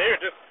stop it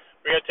here.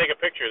 We got to take a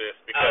picture of this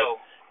because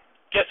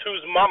guess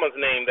whose mama's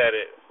name that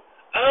is?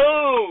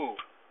 Oh.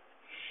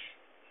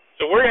 So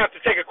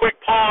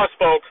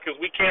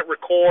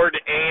record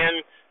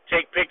and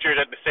take pictures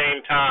at the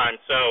same time.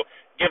 So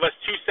give us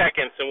 2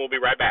 seconds and we'll be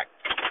right back.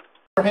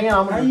 Hang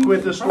on, I'm going to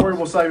quit this story.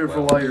 We'll save it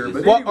for later.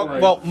 But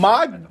anyway,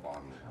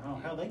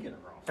 How they get it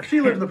wrong? she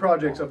lived in the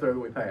projects up there that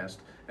we passed,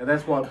 and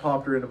that's what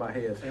popped her into my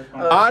head.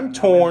 I'm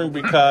torn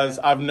because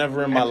I've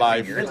never in my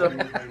life.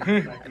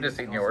 I'm just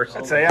eating yours.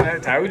 Say I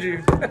told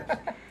you.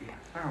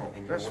 Oh,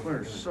 that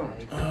sweater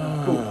sucks.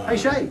 Cool. Hey,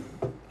 Shay.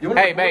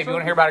 Hey, babe, you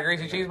want to hear about a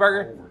greasy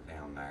cheeseburger?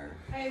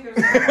 Hey,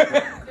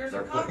 there's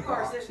a cop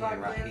car sitting by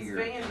Glenn's van. Do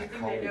you think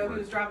they know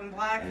who's driving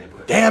black?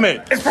 Damn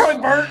it! It's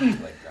probably Burton.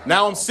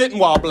 Now I'm sitting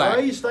while Are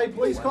black. you state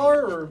police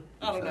car or?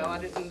 I don't know. I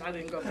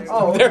didn't go there.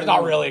 Oh, There's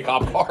not really a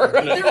cop car.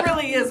 There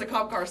really is a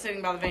cop car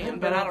sitting by the van,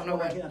 but I don't know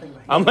what.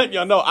 I'm letting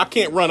y'all know I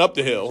can't run up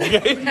the hill.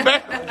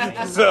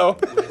 Okay? So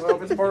well,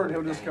 if it's Bird,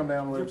 he'll just come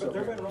down and live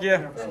somewhere.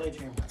 Yeah.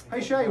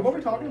 Hey, Shay, what are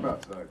we talking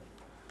about today?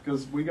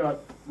 Because we got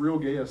real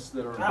guests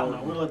that are. I don't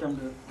know. We'll let them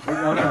do it.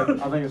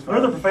 Okay, I think it's fine.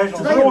 They're the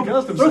professionals. Today in the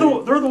custom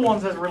scene. They're the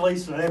ones that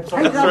released an episode.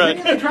 Hey, did I tell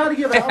you they tried to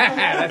give alcohol?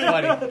 That's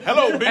funny.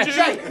 hello,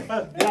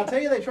 bitches. Did I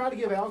tell you they tried to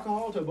give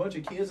alcohol to a bunch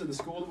of kids at the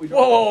school that we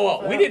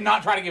Whoa. We did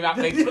not try to give out.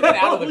 They took it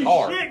out of the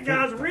car. Holy shit,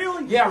 guys,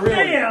 really? Yeah, really.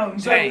 Damn.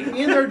 So Hey.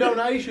 in their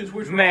donations,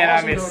 which were Man, I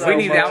awesome miss donations,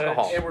 We need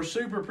alcohol. and we're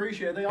super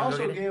appreciative. They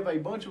also gave a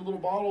bunch of little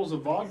bottles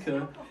of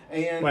vodka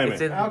and Wait a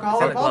minute.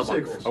 alcoholic It's in the glove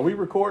popsicles. Are we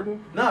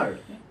recording? No,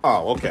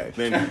 Oh, okay.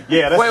 Then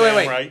yeah, that's damn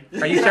Wait. right.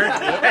 Are you sure?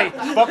 Hey,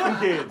 Fuck them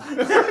kids.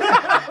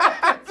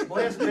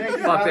 Bless Becky.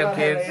 Fuck I them had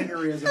kids. an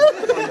aneurysm.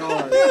 Oh my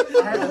god!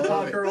 I had to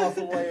talk her off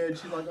the ledge.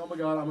 She's like, "Oh my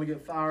god, I'm gonna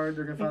get fired.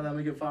 They're gonna find out I'm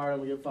gonna get fired. I'm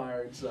gonna get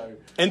fired." So,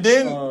 And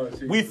then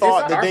geez. we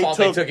thought that our they fault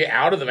took they took it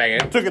out of the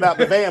van. took it out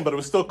the van, but it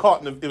was still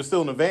caught in the, it was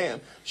still in the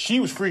van. She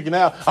was freaking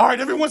out. All right,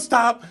 everyone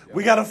stop.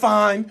 We gotta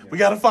find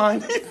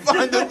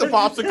the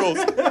popsicles.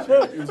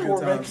 it was a Poor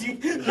good time.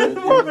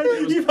 Becky. Poor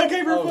Becky. You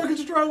gave her a fucking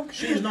stroke.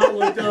 She's not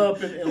looked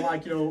up in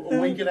like a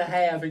week and a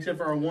half, except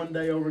for our 1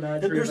 day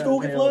overnight Did trip. their school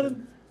out of get town.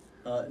 flooded?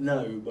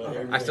 No, but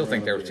I still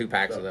think there was 2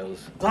 packs of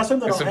those. I assume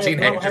they There's don't some have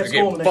teenagers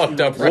school getting the next fucked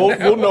few up weeks. right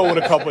now. We'll know in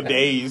a couple of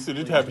days.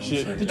 This type of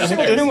shit. Did you see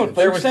what they're doing with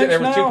There food was stamps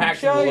 2 now?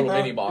 packs of little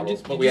Shelly? mini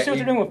bottles. Did you see what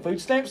they're doing with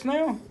food stamps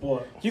now?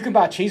 What? You can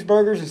buy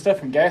cheeseburgers and stuff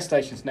from gas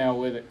stations now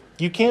with it.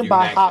 You can't You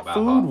buy can hot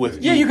actually buy food hot with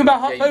food. Yeah, you can buy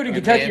hot Yeah, food in you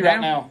Kentucky can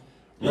right now.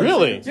 now.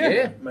 Really?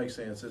 Yeah. Makes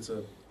sense. It's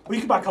a. Well,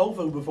 you could buy cold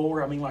food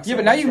before. I mean, like. Yeah,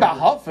 but now you can buy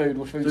hot food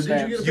with food So did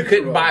you stamps. get You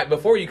couldn't buy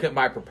before. You couldn't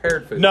buy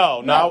prepared food.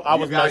 No, I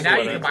was Now messing you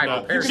with can it. buy No.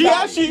 prepared She food.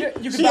 asked, You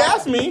can she buy-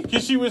 asked me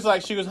because she was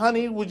like,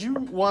 honey, would you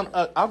want?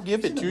 I'll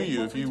give it to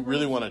you if you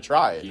really want to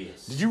try it.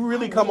 Yes. Did you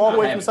really come all the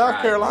way from haven't South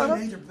tried. Carolina?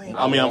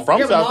 I mean, I'm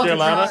from Yeah, but South not to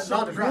Carolina. try-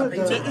 not to try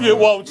pizza. Yeah,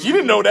 well, she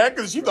didn't know that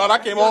because she thought I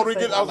came all the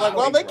way. I was like,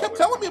 well, they kept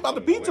telling me about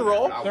the pizza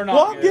roll. They're not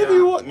Well, I'll good. give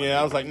you one. Yeah,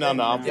 I was like, no, I'm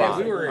Yeah,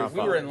 fine. we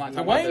were in line. The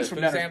talking about wings the from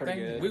food that is stamp pretty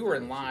thing. good. We were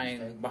in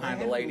line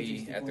behind the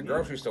lady at the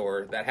grocery store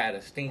that had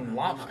a steamed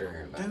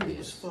lobster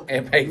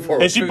and paid for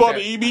it. And she bought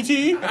the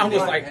EBT. I was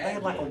like, They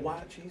had like a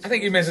white cheese. I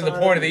think you're missing the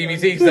point of the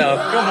EBT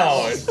stuff. Come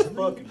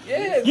on. Fucking.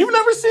 Yeah, You've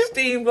never seen.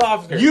 steamed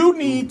lobster. You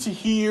need to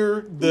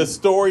hear the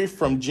story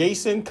from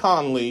Jason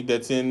Conley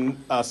that's in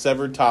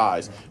Severed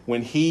Ties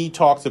when he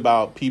talks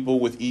about people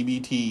with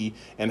EBT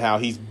and how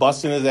he's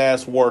busting his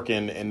ass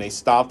working and they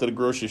stopped at a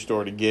grocery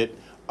store to get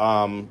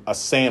a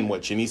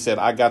sandwich, and he said,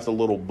 I got the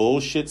little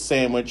bullshit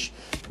sandwich,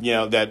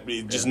 that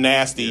just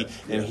nasty,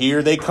 and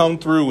here they come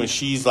through and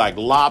she's like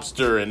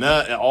lobster and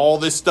all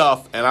this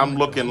stuff, and I'm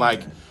looking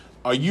like,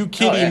 are you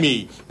kidding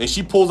me? And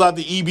she pulls out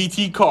the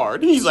EBT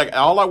card. He's like,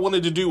 all I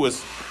wanted to do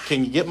was,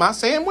 can you get my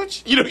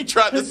sandwich? He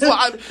tried to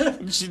slide.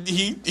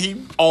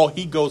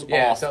 He goes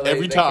off so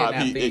every they time.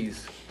 kidnap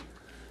these.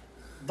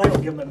 They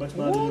don't give them that much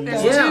money.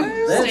 That's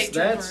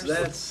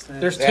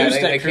There's Yeah, two they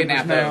state troopers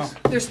kidnap now. those.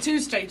 There's 2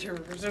 state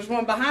troopers. There's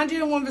one behind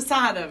you and one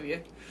beside of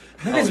you.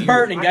 It's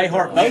Burton and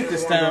Gayheart both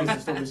this time. I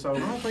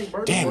don't think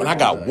Bird Damn, and I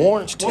got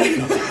warrants too.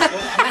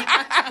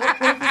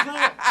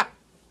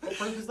 What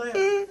proof is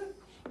that?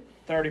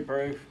 30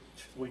 proof.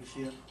 Sweet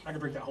shit. I could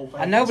drink that whole thing.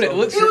 I know, but it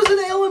looks. It was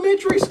an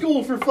elementary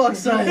school, for fuck's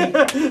sake.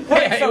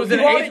 Yeah, it was an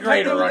you already 8th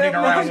grader told me running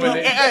that around with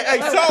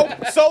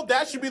it. So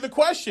that should be the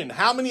question.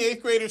 How many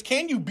 8th graders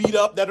can you beat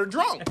up that are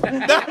drunk?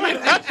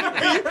 That should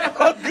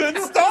be a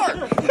good start.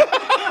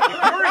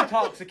 If you're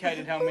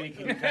intoxicated, how many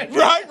can you take?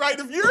 Right.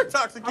 If you're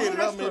intoxicated,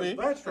 how many?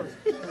 That's true.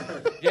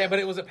 Yeah, but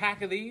it was a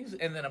pack of these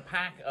and then a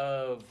pack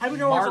of Have you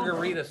know what's on-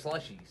 margarita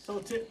slushies. So,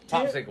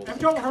 Popsicles.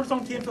 have you ever heard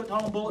some 10-foot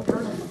tall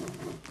bulletproof?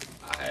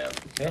 I have.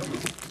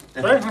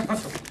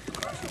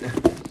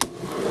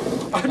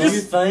 Do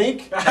you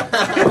think?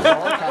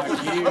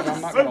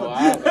 I'm not gonna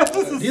lie.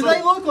 Do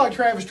they look like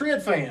Travis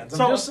Tritt fans?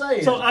 I'm just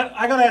saying. So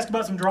I got to ask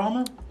about some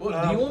drama. What,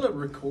 do you want to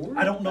record?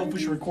 I don't know if we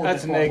should record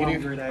That's this a while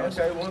negative. Margaret asks.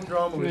 Okay, what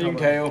drama we You talking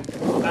can about?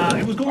 tell.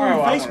 It was going Oh, on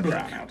I wanna Facebook.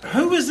 try now.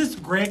 Who is this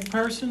Greg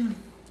person?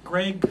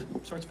 Greg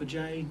starts with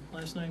J,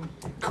 last name.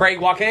 Craig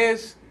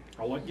Jaquez?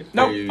 I'll let you.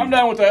 Nope, I'm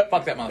done with that.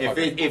 Fuck that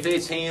motherfucker. If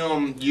it's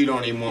him, you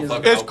don't even want to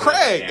fucking It's open up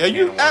Craig. that Are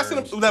you can of asking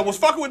worms. him that was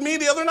fucking with me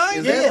the other night?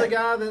 Is that the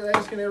guy that's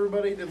asking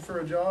everybody for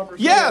a job or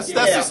something? Yes,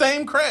 that's Yeah. the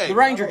same The Craig.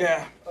 Ranger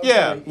guy.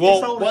 Yeah,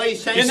 well, he he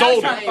changed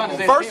sold trying to find it.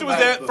 his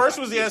First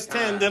was the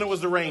S10, then it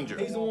was the Ranger.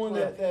 He's the one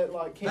that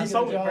like can't get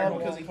a job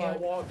because he can't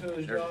walk to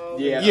his job.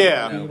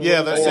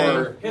 Yeah, that's same.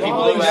 Or he blew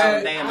out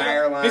the damn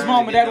airline. His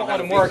mom and dad don't let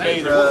him work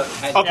either.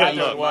 Okay,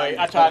 look. look.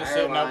 I tried to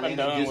sit him up and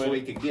done just so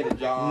with he could get a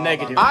job.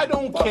 Negative. I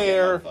don't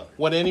care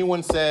what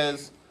anyone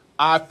says.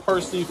 I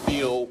personally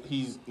feel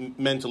he's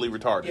mentally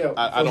retarded. Yeah,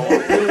 I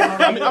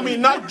don't. I mean,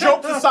 not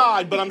jokes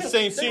aside, but I'm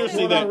saying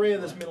seriously What I that.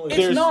 read this middle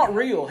It's not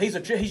real. He's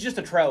just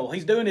a troll.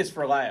 He's doing this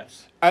for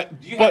laughs. But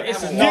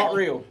This is not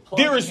real.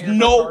 there is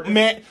no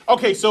man.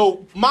 Okay,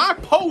 so my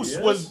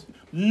post was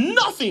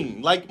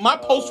nothing. Like my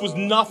post was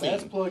nothing.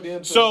 That's plugged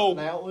into So,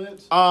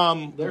 outlets.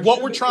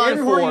 what we're trying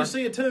everywhere for you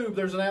see a tube,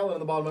 there's an outlet at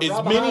the bottom. is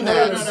Right mini behind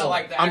there, nats. there's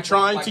like the I'm actual-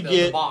 trying like to the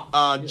get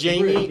box.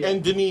 Jamie Yeah.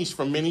 and Denise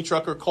from Mini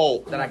Trucker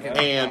Colt That I can-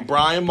 and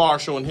Brian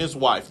Marshall and his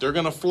wife. They're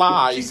gonna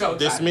fly She's so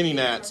this excited. mini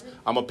nats.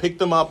 I'm gonna pick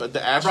them up at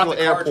the Asheville the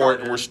car airport,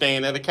 charger. and we're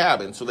staying at a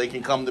cabin so they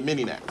can come to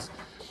mini nats.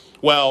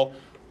 Well,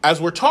 as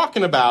we're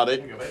talking about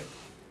it,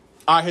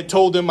 I had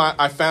told him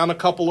I found a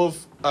couple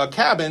of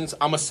cabins.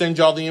 I'm going to send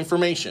y'all the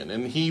information.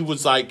 And he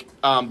was like,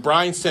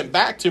 Brian sent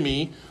back to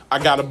me, I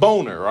got a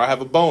boner, or I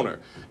have a boner.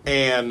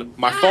 And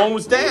my phone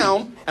was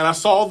down, and I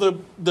saw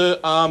the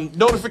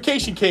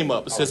notification came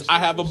up. It says, I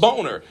have a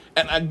boner.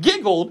 And I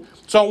giggled,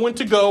 so I went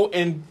to go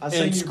and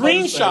seen you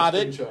screenshot post that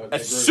it. screenshot. As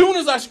Great. soon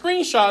as I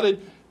screenshotted,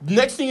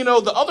 next thing you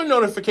know, the other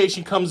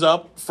notification comes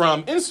up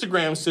from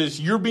Instagram, says,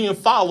 you're being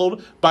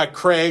followed by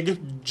Craig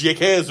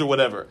Jaquez or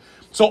whatever.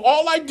 So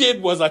all I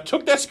did was I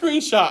took that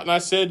screenshot and I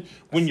said,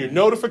 when your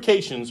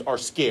notifications are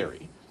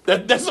scary.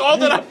 That's all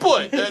that I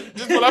put.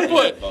 That's what I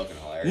put. Fucking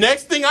hilarious.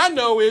 Next thing I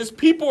know is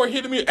people are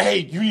hitting me. Hey,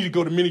 you need to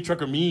go to Mini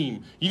Trucker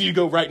Meme. You need to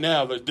go right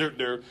now.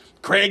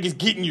 Craig is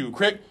getting you.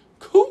 Craig,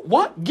 who?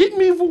 What? Getting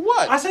me for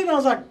what? I seen. I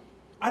was like,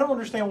 I don't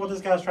understand what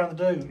this guy's trying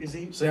to do. Is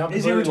he? See, I'm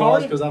is he completely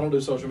lost retarded? because I don't do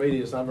social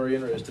media, so I'm very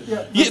interested.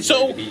 Yeah. Yeah,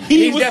 so He's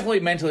he was.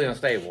 definitely mentally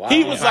unstable.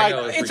 He was like,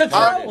 It's a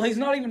troll. He's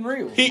not even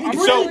real. He, It so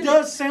really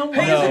does sound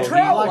like He's a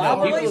troll. like I how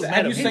believe people it.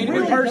 Have you met seen him. him He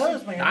in really person?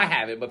 does, man. I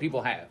haven't, but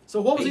people have.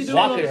 So what was he doing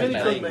Walked on in the his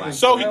mini belly, truck? man.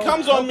 So he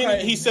comes on Okay.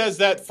 Mini. He says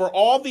that for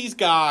all these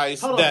guys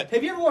Hold on. that.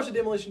 Have you ever watched a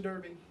demolition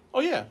derby? Oh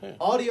yeah.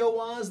 Audio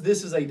wise,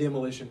 this is a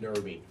demolition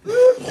derby.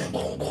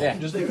 Yeah.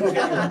 Just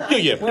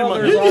okay. Yeah, pretty Well,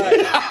 much.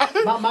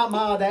 there's My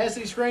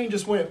Audacity screen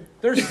just went.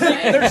 there's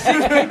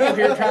six people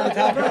here trying to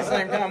talk at the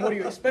same time. What do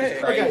you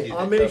expect? Okay,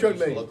 on Mini Truck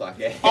Me. Look like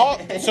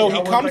that. So he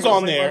I comes think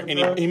on it's there like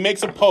and he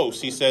makes a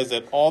post. He says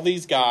that all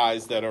these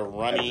guys that are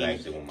running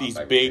actually one of my these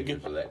favorite big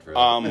pictures of that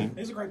truck.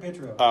 He's a great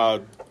picture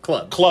of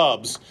it.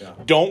 clubs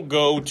don't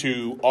go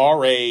to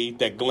RA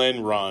that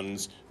Glenn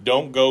runs.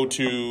 Don't go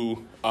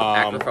to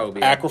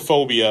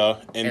Acrophobia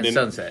And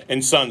Sunset.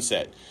 and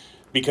Sunset,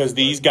 because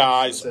these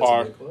guys That's a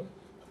are big club.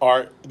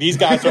 these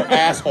guys are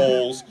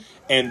assholes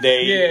and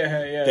they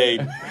Yeah. they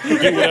do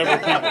whatever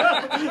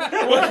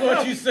people. What's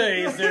what you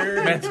say,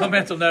 sir?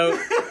 Mental note.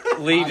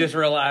 Lee just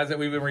realized that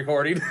we've been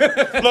recording.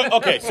 Look,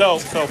 okay, so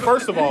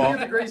first of all.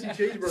 The greasy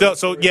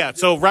cheeseburger.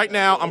 So right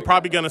now I'm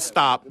probably gonna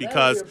stop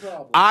because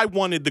I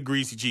wanted the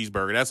greasy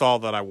cheeseburger. That's all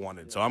that I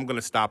wanted. So I'm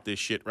gonna stop this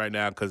shit right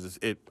now because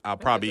I'll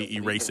probably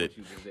erase it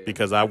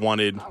because I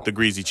wanted the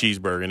greasy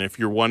cheeseburger. And if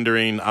you're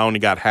wondering, I only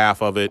got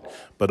half of it,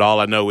 but all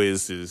I know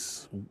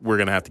is we're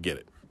gonna have to get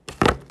it.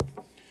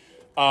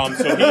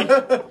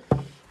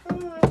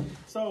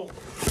 So,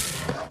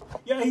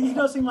 yeah, he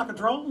does seem like a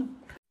drone.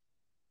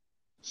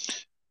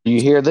 You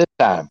hear this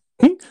time?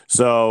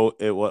 So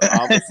it would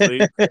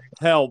obviously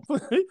help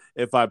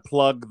if I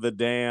plug the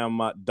damn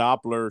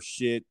Doppler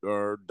shit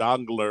or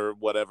dongler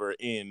whatever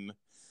in.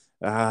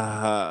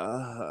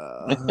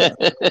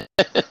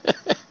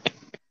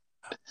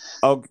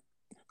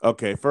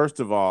 Okay, first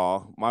of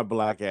all, my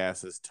black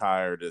ass is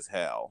tired as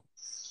hell.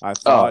 I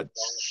thought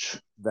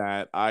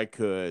that I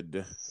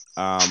could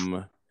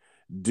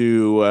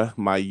do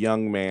my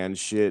young man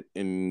shit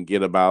and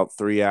get about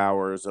 3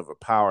 hours of a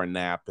power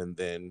nap and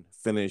then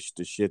finish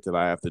the shit that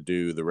I have to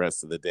do the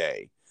rest of the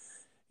day.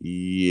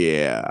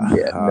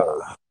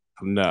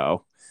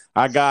 No.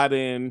 I got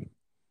in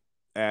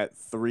at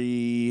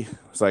 3,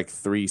 it's like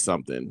 3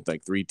 something,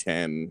 like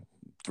 3:10,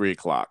 3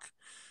 o'clock.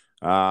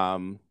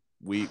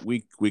 We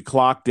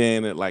clocked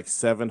in at like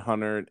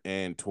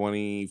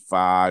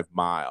 725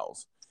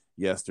 miles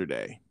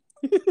yesterday.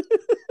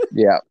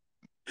 Yeah.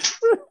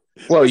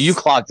 Well, you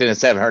clocked in at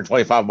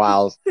 725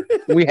 miles.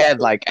 We had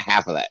like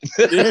half of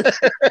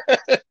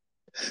that.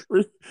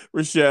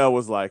 Rochelle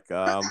was like,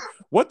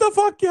 what the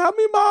fuck? How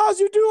many miles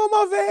you do on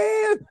my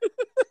van?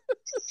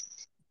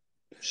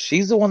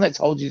 She's the one that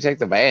told you to take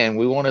the van.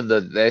 We wanted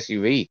the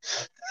SUV.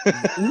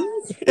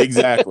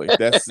 Exactly.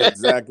 That's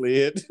exactly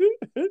it.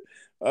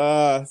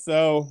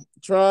 So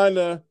trying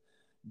to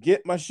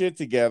get my shit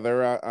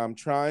together. I'm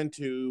trying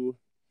to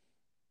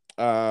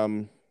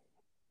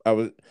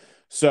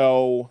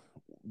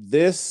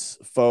this,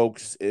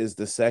 folks, is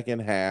the second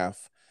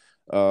half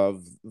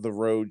of the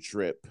road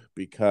trip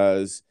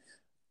because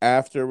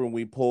after when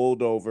we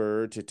pulled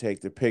over to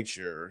take the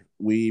picture,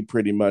 we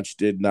pretty much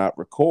did not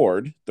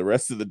record the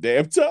rest of the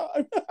damn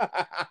time.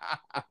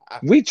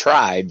 We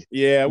tried.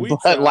 Yeah, we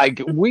but tried.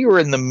 like we were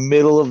in the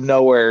middle of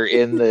nowhere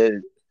in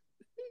the,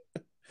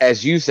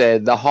 as you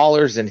said, the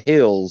hollers and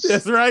hills.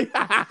 That's right.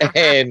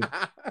 And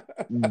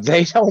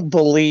they don't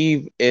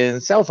believe in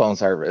cell phone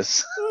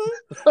service.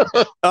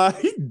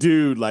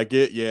 Dude, like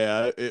it,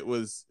 yeah, it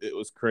was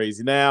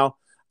crazy. Now,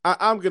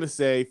 I'm gonna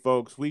say,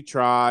 folks, we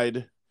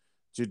tried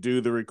to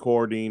do the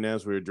recording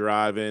as we were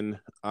driving.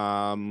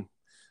 I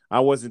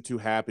wasn't too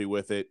happy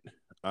with it.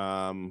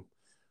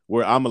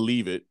 Where I'm gonna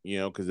leave it,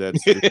 because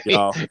that's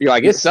y'all. You're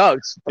like, it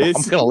sucks. I'm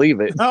gonna leave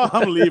it. No,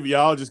 I'm gonna leave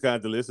y'all. Just gonna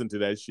have to listen to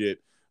that shit.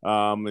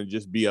 And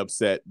just be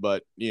upset.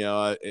 But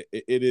it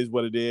is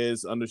what it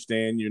is.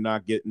 Understand you're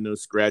not getting no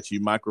scratchy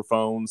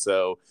microphone,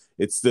 so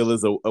it still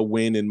is a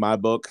win in my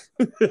book.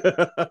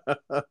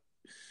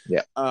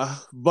 Yeah.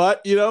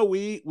 But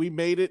we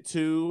made it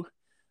to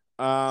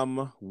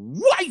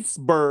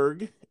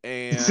Whitesburg,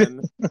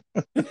 and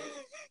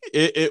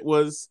it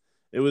was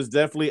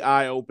definitely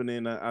eye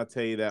opening. I'll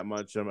tell you that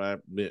much.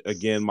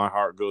 Again, my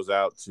heart goes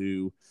out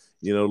to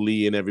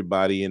Lee and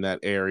everybody in that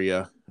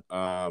area.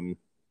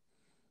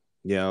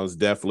 It was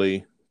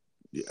definitely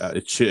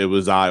it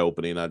was eye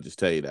opening. I'll just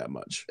tell you that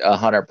much.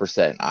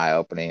 100% eye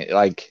opening.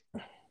 Like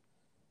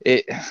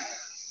it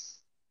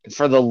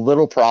for the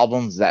little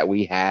problems that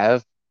we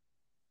have.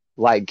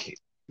 Like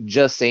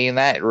just seeing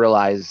that,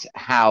 realize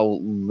how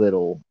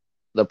little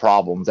the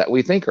problems that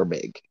we think are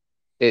big.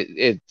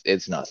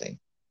 It's nothing.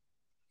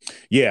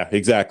 Yeah,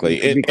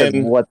 exactly. Because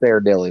what they're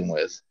dealing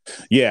with.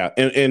 Yeah,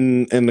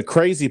 and the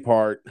crazy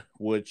part,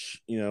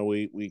 which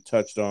we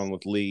touched on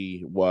with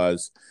Lee,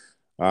 was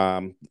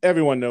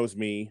everyone knows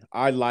me.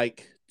 I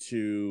like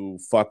to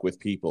fuck with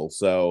people.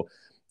 So,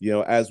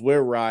 as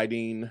we're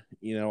riding,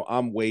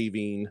 I'm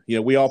waving.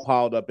 We all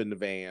piled up in the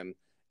van,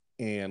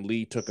 and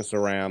Lee took us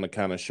around to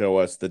kind of show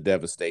us the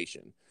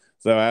devastation.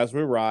 So as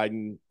we're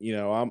riding,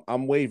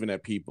 I'm waving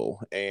at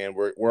people, and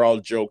we're all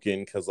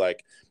joking because,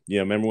 like,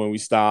 remember when we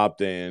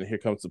stopped and here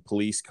comes the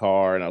police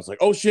car, and I was like,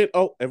 oh shit,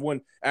 oh,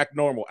 everyone act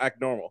normal.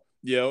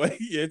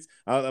 It's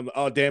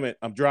oh damn it,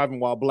 I'm driving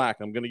while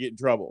black, I'm gonna get in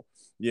trouble.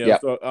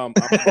 Yep. So I'm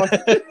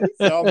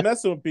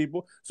messing with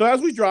people. So as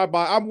we drive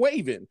by, I'm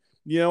waving,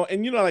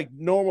 and like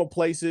normal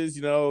places,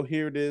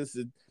 here it is.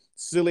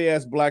 Silly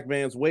ass black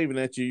man's waving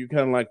at you. You're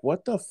kind of like,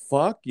 what the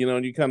fuck?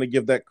 And you kind of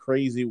give that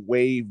crazy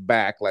wave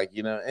back, like,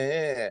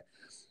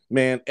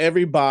 man,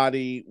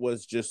 everybody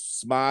was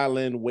just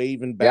smiling,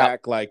 waving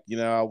back. Yep. Like,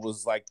 I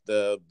was like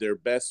their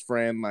best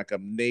friend, like a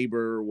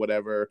neighbor or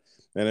whatever.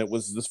 And it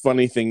was this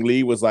funny thing.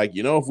 Lee was like,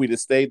 if we'd have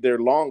stayed there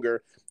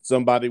longer,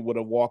 somebody would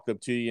have walked up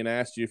to you and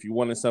asked you if you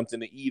wanted something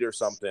to eat or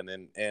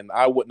something. And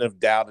I wouldn't have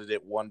doubted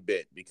it one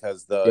bit,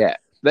 because the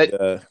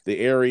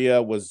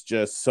area was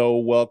just so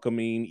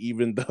welcoming,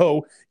 even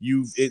though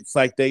it's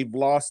like they've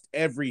lost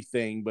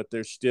everything, but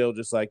they're still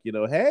just like,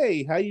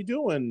 hey, how you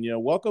doing?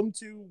 Welcome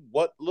to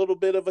what little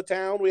bit of a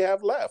town we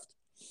have left.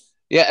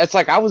 Yeah, it's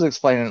like I was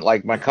explaining,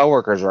 like my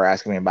coworkers were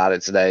asking me about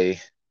it today.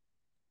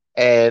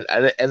 And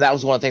that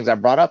was one of the things I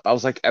brought up. I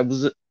was like,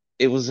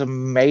 it was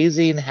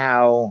amazing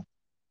how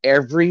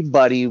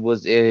everybody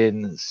was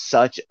in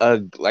such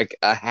a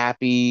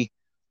happy,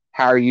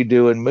 how are you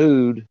doing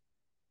mood,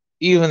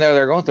 even though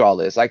they're going through all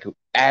this. Like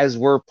as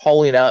we're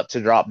pulling up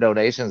to drop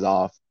donations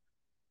off,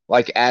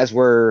 like as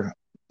we're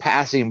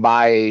passing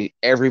by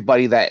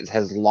everybody that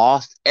has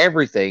lost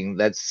everything,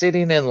 that's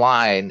sitting in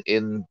line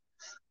in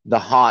the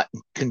hot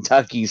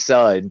Kentucky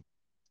sun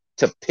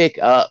to pick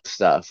up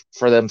stuff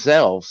for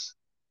themselves.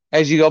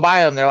 As you go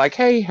by them, they're like,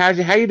 "Hey, how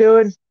you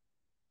doing?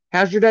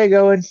 How's your day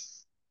going?"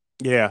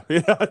 Yeah.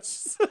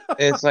 It's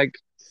like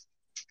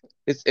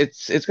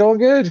it's going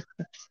good.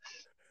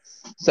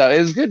 So it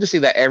was good to see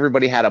that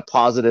everybody had a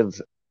positive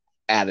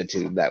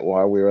attitude that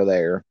while we were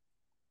there.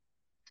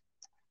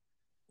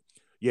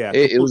 Yeah,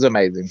 it was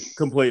amazing.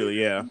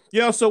 Completely, yeah.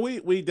 So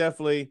we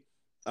definitely,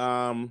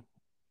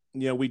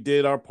 we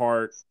did our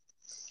part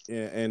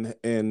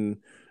and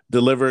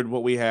delivered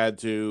what we had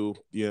to.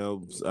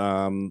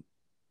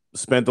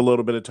 Spent a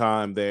little bit of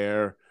time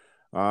there.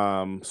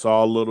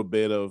 Saw a little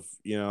bit of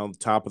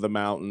top of the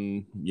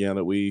mountain.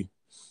 That we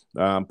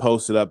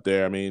posted up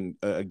there. I mean,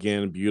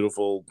 again,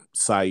 beautiful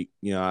sight.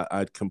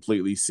 I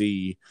completely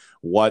see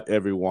what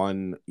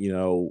everyone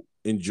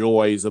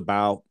enjoys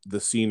about the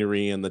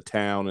scenery and the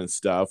town and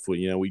stuff.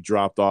 We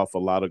dropped off a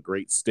lot of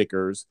great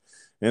stickers,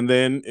 and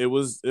then it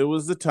was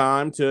the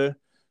time to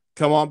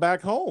come on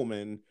back home.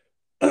 And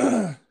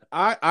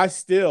I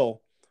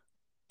still,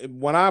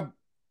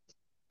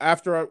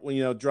 after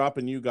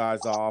dropping you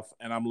guys off,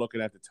 and I'm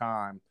looking at the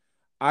time,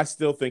 I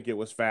still think it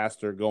was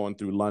faster going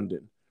through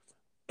London.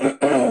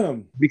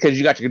 Because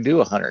you got to do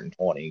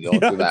 120 going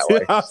through that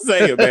way. I'm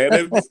saying,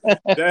 man,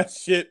 that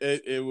shit.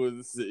 It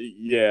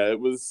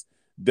was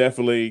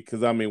definitely,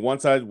 because I mean,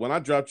 when I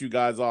dropped you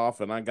guys off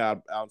and I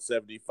got out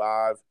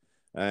 75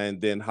 and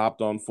then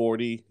hopped on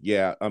 40,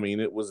 yeah, I mean,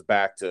 it was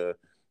back to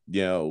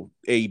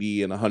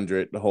 80 and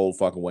 100 the whole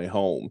fucking way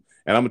home.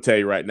 And I'm gonna tell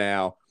you right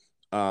now,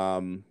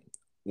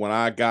 when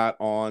I got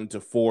on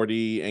to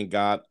 40 and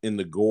got in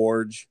the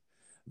gorge,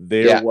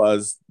 there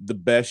was the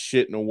best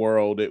shit in the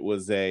world. It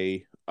was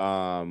a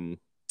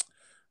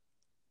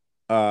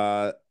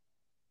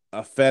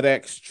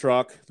FedEx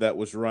truck that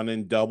was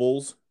running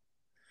doubles,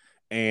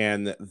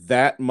 and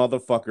that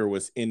motherfucker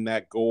was in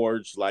that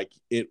gorge like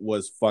it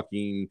was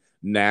fucking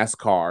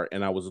NASCAR,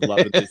 and I was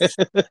loving this.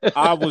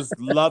 I was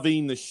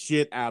loving the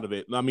shit out of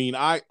it. I mean,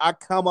 I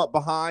come up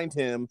behind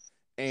him,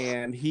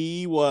 and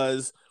he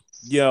was,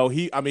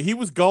 he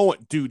was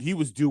going, dude, he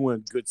was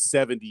doing good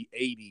 70,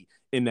 80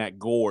 in that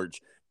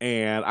gorge.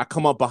 And I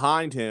come up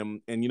behind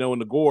him, and in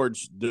the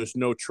gorge, there's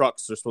no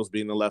trucks. They're supposed to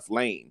be in the left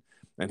lane.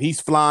 And he's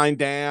flying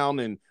down,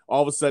 and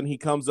all of a sudden he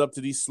comes up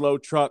to these slow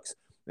trucks,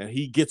 and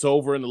he gets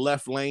over in the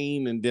left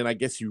lane, and then I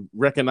guess he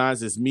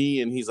recognizes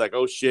me, and he's like,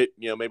 oh shit,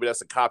 maybe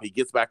that's a cop. He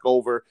gets back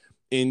over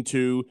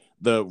into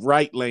the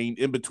right lane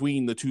in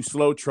between the two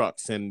slow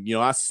trucks, and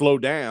I slow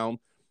down,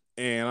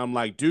 and I'm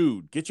like,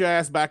 dude, get your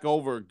ass back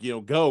over,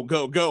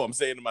 go. I'm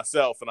saying to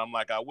myself, and I'm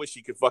like, I wish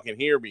he could fucking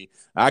hear me.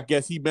 I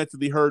guess he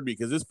mentally heard me,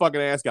 because this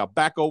fucking ass got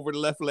back over the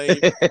left lane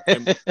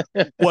and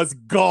was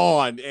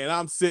gone, and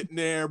I'm sitting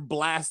there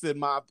blasting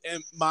my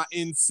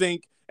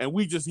NSYNC, and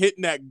we just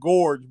hitting that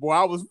gorge, boy.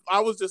 I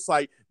was just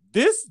like,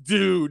 this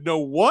dude, no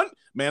one,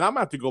 man, I'm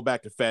gonna have to go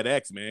back to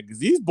FedEx, man, because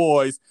these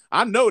boys,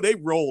 I know they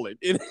rolling.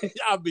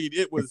 I mean,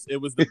 it was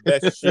the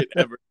best shit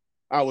ever.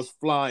 I was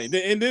flying,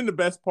 and then the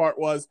best part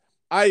was,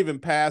 I even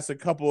passed a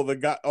couple of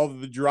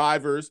the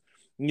drivers,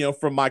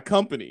 from my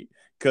company,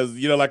 because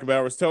like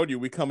I was told you,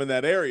 we come in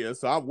that area,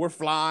 so we're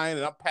flying,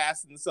 and I'm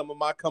passing some of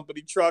my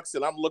company trucks,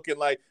 and I'm looking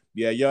like,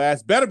 yeah, your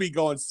ass better be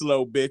going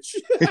slow, bitch.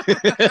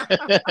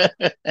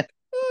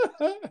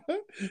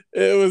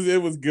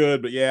 It was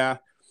good, but yeah,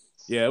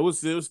 it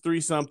was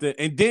 3-something,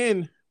 and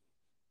then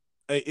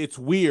it's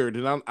weird,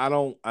 and I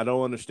don't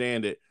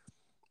understand it.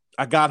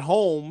 I got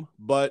home,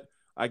 but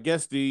I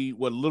guess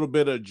what little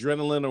bit of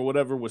adrenaline or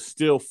whatever was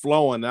still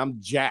flowing.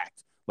 I'm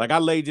jacked. Like, I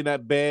laid in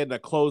that bed and I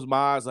closed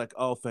my eyes like,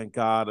 oh, thank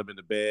God I'm in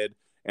the bed.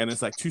 And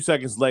it's like 2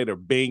 seconds later,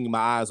 bing, my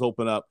eyes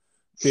open up.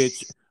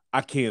 Bitch,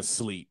 I can't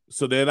sleep.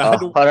 So then I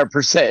had to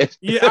 100%.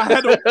 Yeah,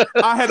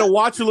 I had to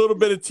watch a little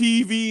bit of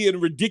TV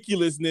and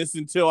ridiculousness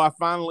until I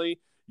finally,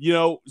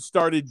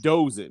 started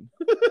dozing.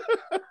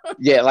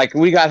 Yeah, like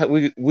we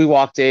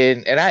walked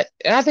in, and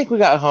I think we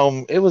got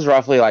home. It was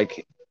roughly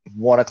like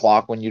 1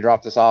 o'clock when you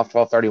dropped us off,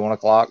 12:30, 1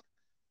 o'clock.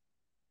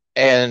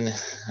 And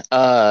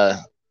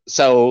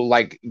so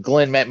like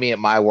Glenn met me at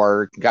my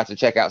work, got to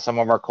check out some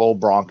of our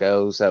cold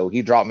Broncos. So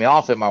he dropped me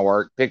off at my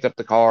work, picked up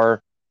the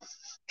car,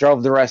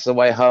 drove the rest of the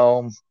way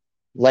home,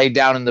 laid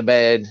down in the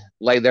bed,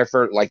 laid there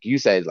for, like you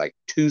said, like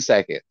 2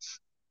 seconds.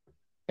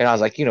 And I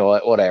was like, you know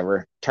what,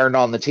 whatever. Turned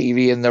on the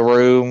TV in the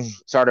room,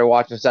 started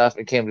watching stuff,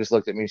 and Kim just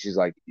looked at me. She's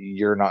like,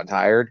 you're not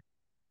tired?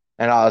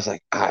 And I was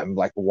like, I'm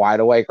like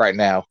wide awake right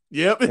now.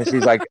 Yep. And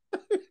she's like,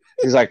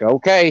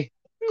 okay.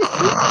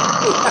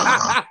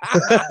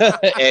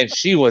 And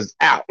she was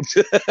out.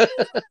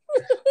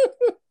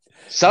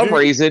 Some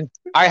reason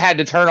I had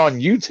to turn on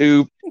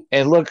YouTube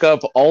and look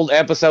up old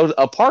episodes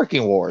of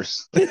Parking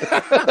Wars. Thanks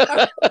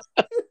for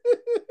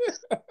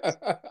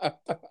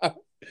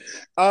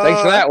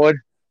that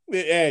one.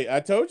 Hey,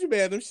 I told you,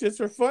 man, them shits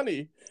are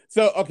funny.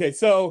 So, okay,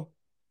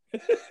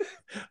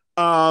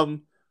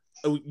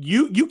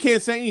 you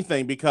can't say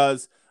anything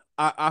because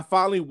I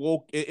finally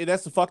woke.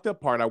 That's the fucked up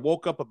part. I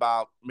woke up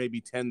about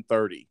maybe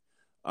 10:30,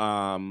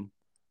 and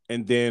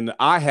then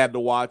I had to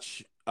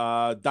watch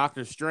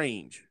Doctor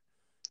Strange.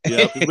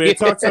 Yeah, we had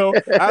talked. So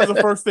that was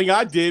the first thing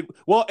I did.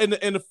 Well, and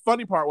the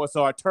funny part was,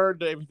 so I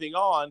turned everything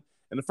on,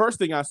 and the first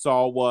thing I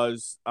saw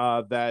was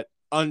that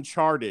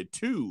Uncharted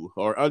 2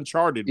 or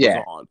Uncharted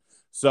was on.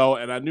 So,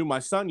 and I knew my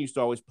son used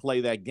to always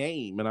play that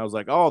game, and I was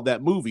like, oh,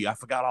 that movie, I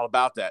forgot all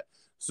about that.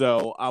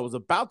 So I was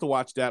about to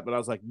watch that, but I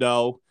was like,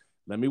 no,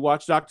 let me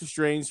watch Doctor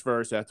Strange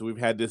first. After we've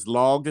had this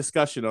long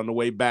discussion on the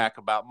way back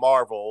about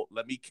Marvel,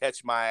 let me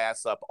catch my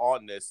ass up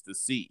on this to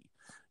see.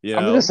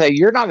 I'm going to say,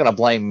 you're not going to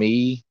blame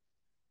me.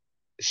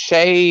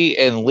 Shay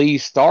and Lee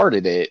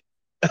started it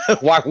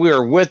while we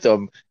were with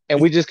them, and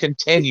we just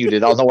continued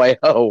it on the way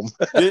home.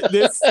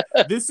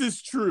 This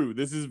is true.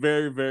 This is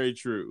very, very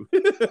true.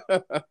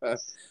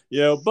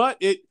 But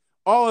it,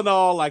 all in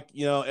all, like,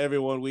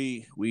 everyone,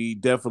 we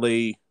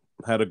definitely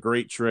had a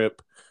great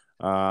trip.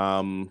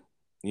 Again,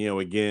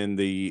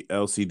 the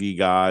LCD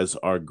guys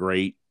are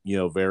great,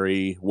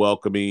 very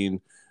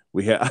welcoming.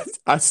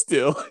 I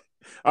still,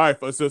 all right,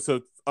 folks.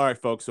 All right,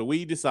 folks. So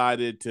we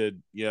decided to,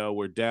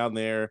 we're down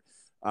there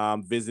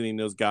visiting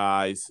those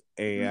guys,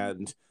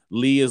 and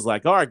Lee is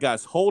like, all right,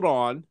 guys, hold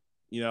on.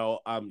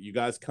 You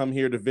guys come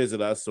here to visit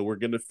us, so we're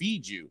going to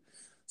feed you.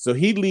 So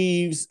he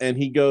leaves and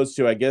he goes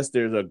to, I guess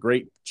there's a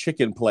great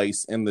chicken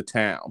place in the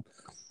town.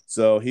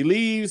 So he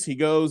leaves, he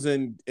goes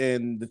and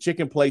the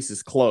chicken place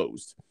is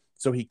closed.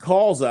 So he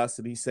calls us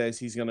and he says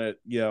he's going to,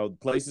 the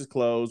place is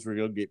closed. We're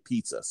going to get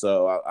pizza.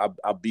 So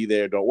I'll be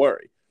there. Don't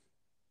worry.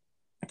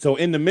 So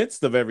in the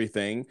midst of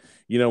everything,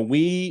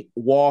 we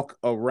walk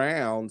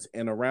around,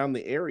 and around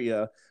the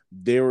area,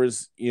 there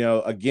was,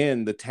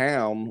 again, the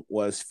town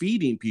was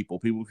feeding people.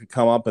 People could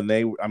come up and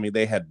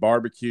they had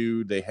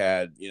barbecue. They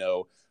had,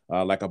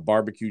 like a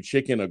barbecue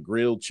chicken, a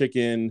grilled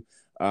chicken,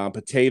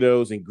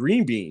 potatoes, and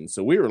green beans.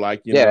 So we were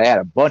like, they had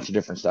a bunch of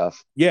different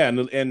stuff. Yeah,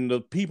 and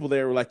the people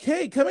there were like,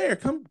 "Hey, come here,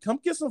 come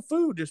get some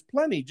food. There's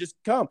plenty. Just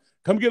come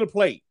get a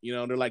plate."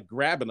 They're like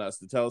grabbing us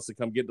to tell us to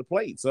come get the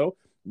plate. So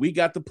we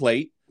got the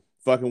plate,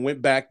 fucking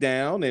went back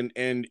down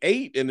and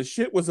ate, and the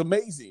shit was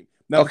amazing.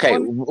 Now, okay,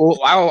 I'm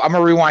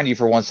gonna rewind you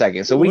for 1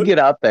 second. So we get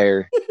up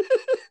there,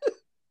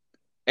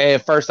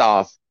 and first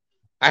off,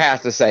 I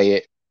have to say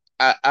it.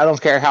 I don't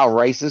care how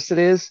racist it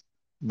is,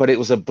 but it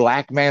was a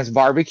black man's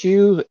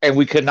barbecue, and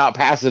we could not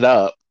pass it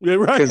up. Yeah,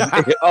 right.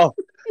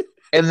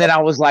 And then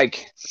I was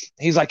like,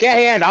 he's like,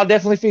 yeah, I'll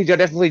definitely feed you. I'll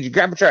definitely feed you.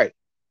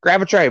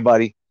 Grab a tray,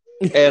 buddy.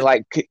 And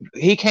like,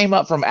 he came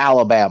up from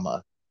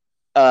Alabama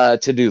to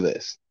do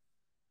this.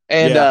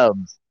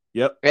 And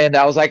yep. And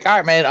I was like, all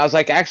right, man. I was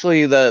like,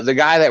 actually, the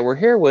guy that we're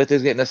here with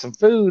is getting us some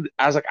food.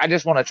 I was like, I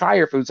just want to try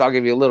your food, so I'll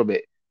give you a little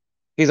bit.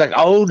 He's like,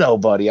 oh no,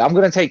 buddy, I'm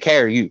gonna take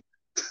care of you.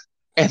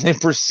 And then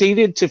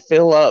proceeded to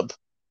fill up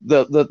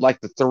the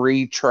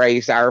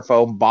 3-tray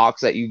styrofoam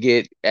box that you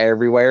get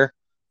everywhere.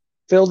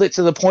 Filled it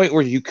to the point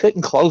where you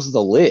couldn't close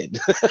the lid.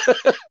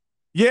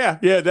 Yeah.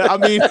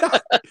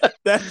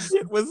 That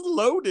shit was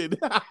loaded.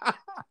 I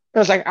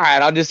was like, all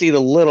right, I'll just eat a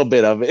little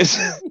bit of it.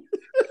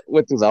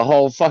 Went through the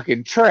whole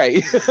fucking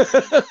tray.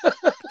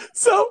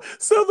 So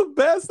the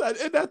best,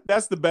 and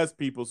that's the best,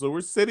 people. So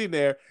we're sitting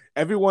there,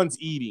 everyone's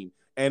eating,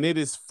 and it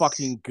is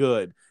fucking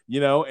good.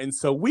 And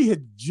so we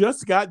had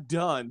just got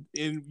done,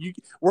 and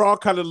we're all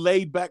kind of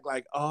laid back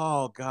like,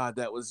 oh, God,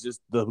 that was just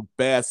the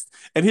best.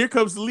 And here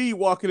comes Lee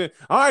walking in.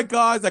 All right,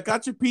 guys, I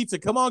got your pizza.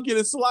 Come on, get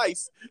a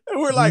slice.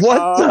 And we're like,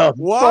 what the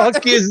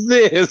fuck is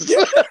this?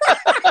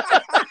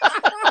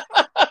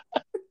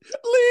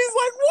 Lee's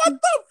like, what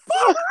the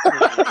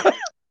fuck?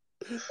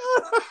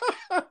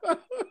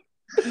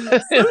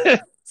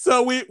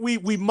 So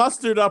we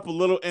mustered up a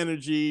little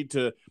energy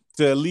to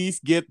at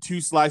least get 2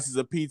 slices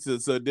of pizza,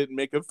 so it didn't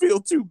make him feel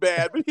too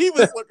bad. But he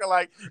was looking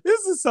like,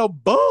 this is some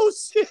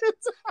bullshit.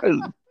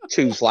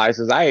 2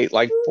 slices. I ate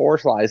like 4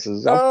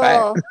 slices.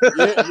 I'm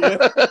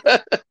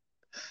fat.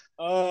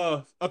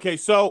 Yeah. Okay,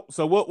 so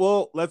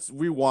we'll let's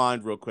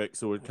rewind real quick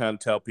so we kind of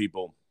tell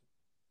people.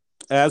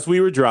 As we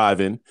were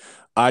driving,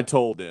 I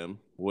told him,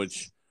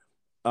 which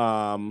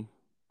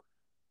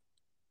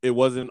it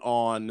wasn't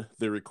on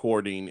the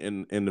recording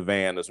in the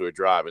van as we were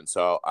driving.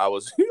 So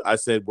I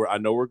said, I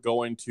know we're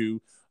going to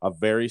a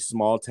very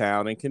small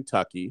town in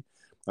Kentucky.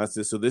 I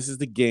said, so this is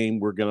the game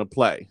we're going to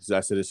play. So I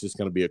said, it's just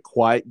going to be a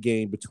quiet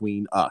game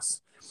between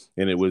us.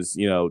 And it was,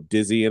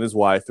 Dizzy and his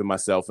wife and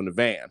myself in the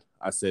van.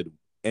 I said,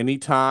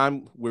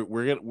 anytime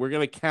we're going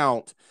to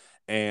count,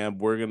 and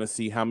we're going to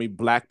see how many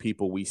black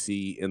people we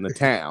see in the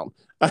town.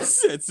 I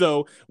said,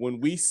 so when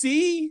we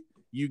see,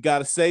 you got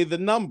to say the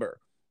number.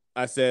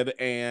 I said,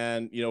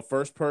 and,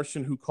 first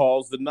person who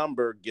calls the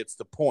number gets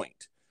the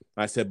point.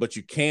 I said, but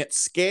you can't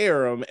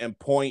scare them and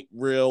point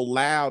real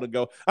loud and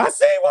go, I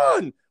see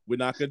one. We're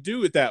not going to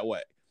do it that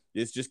way.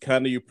 It's just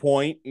kind of you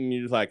point and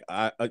you're like,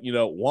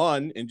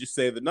 one, and just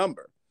say the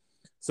number.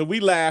 So we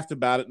laughed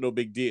about it. No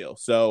big deal.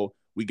 So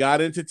we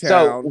got into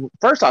town. So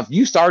first off,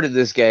 you started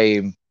this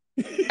game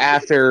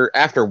after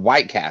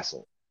White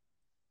Castle.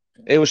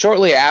 It was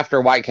shortly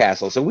after White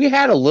Castle. So we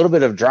had a little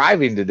bit of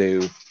driving to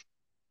do.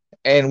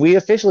 And we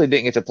officially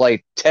didn't get to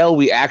play till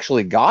we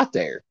actually got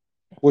there,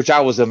 which I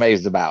was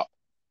amazed about.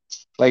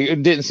 Like,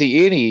 didn't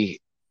see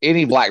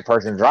any black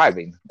person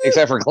driving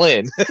except for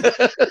Glenn.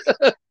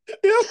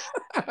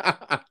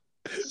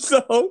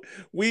 So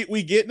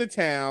we get into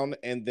town,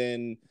 and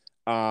then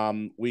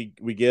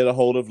we get a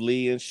hold of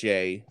Lee and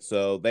Shay.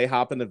 So they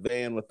hop in the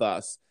van with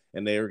us,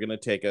 and they were going to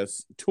take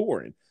us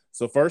touring.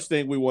 So first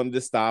thing, we wanted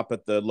to stop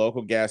at the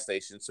local gas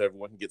station so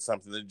everyone can get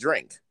something to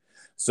drink.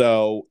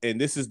 So, and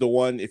this is the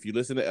one, if you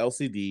listen to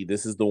LCD,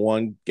 this is the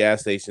one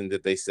gas station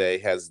that they say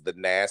has the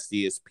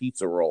nastiest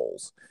pizza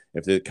rolls,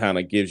 if it kind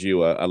of gives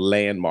you a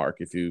landmark,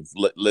 if you've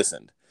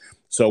listened.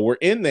 So we're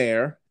in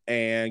there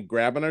and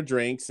grabbing our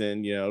drinks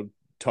and,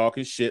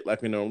 talking shit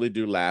like we normally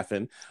do,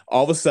 laughing.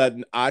 All of a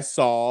sudden, I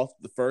saw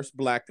the first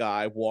black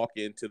guy walk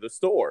into the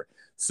store.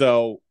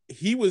 So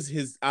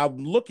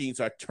I'm looking,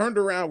 so I turned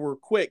around real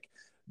quick.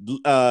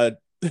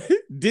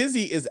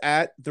 Dizzy is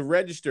at the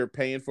register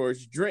paying for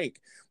his drink,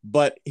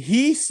 but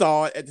he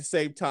saw it at the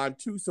same time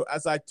too. So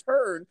as I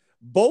turn,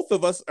 both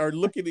of us are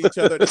looking at each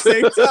other at the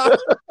same time,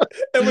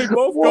 and we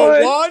both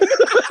go one.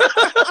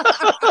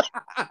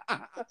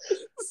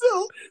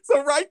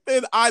 So right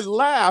then I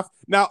laugh.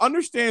 Now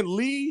understand,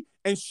 Lee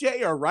and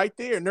Shay are right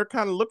there, and they're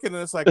kind of looking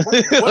at us like,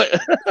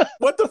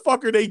 what the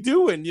fuck are they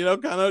doing?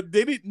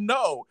 They didn't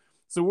know.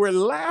 So we're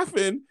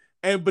laughing.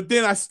 But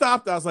then I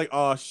stopped. I was like,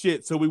 oh,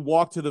 shit. So we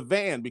walked to the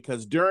van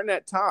because during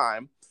that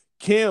time,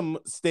 Kim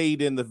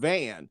stayed in the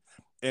van.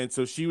 And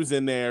so she was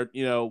in there,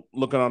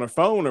 looking on her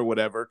phone or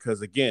whatever,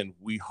 because again,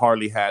 we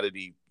hardly had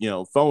any,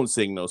 phone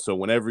signal. So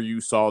whenever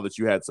you saw that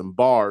you had some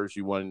bars,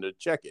 you wanted to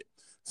check it.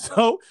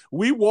 So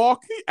we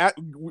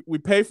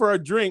pay for our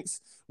drinks.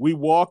 We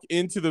walk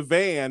into the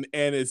van,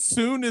 and as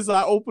soon as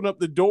I open up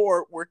the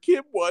door where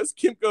Kim was,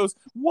 Kim goes,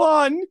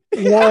 one.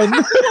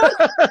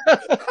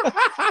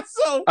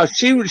 So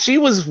she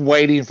was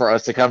waiting for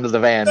us to come to the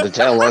van to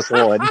tell us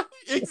one.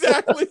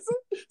 Exactly.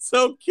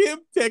 So Kim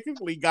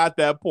technically got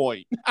that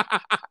point.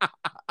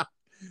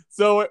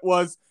 So it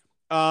was,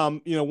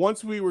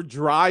 once we were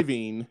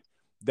driving,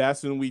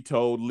 that's when we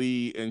told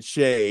Lee and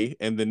Shay,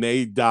 and then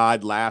they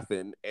died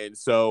laughing. And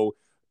so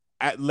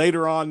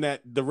later on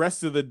the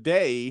rest of the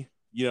day,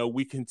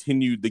 we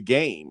continued the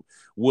game,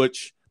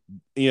 which,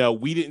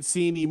 we didn't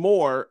see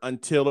anymore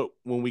until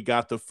when we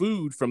got the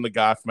food from the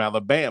guy from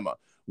Alabama,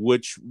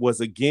 which was,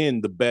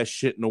 again, the best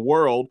shit in the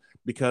world,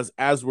 because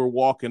as we're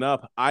walking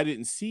up, I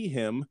didn't see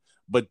him,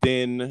 but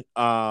then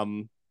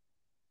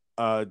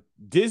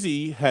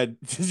Dizzy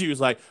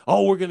was like,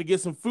 oh, we're going to get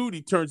some food.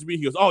 He turns to me.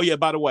 He goes, oh, yeah,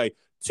 by the way,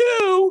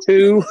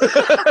 two.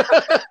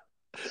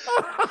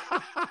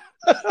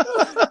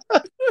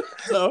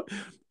 So,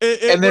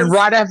 and then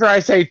right after I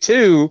say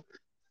two,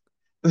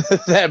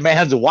 that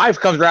man's wife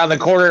comes around the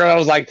corner, and I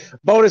was like,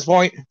 bonus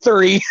point,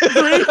 three.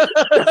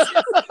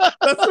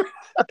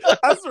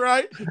 That's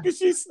right, because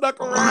she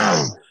snuck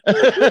around.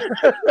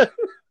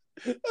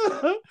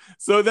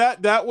 So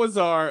that was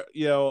our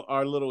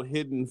little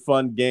hidden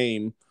fun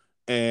game,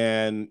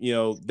 and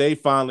they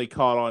finally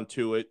caught on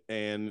to it,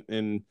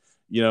 and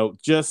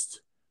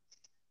just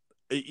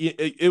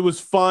it was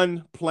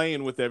fun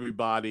playing with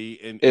everybody,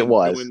 and it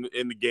was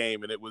in the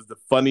game, and it was the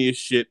funniest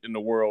shit in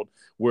the world.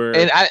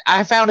 And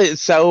I found it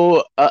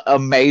so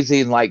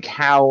amazing, like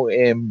how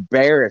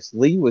embarrassed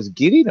Lee was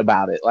getting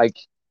about it. Like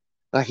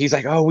he's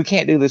like, oh, we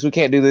can't do this,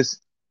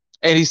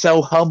 and he's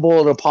so humble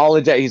and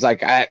apologetic. He's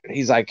like,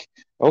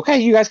 okay,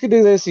 you guys can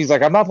do this. He's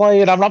like, I'm not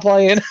playing.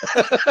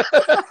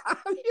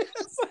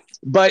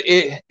 But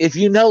if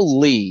you know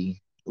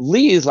Lee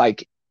is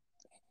like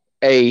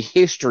a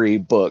history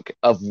book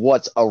of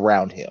what's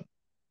around him.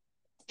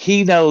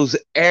 He knows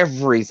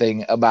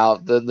everything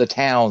about the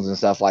towns and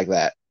stuff like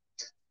that.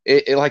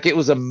 It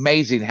was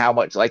amazing how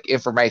much like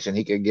information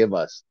he could give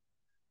us.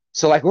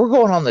 So like we're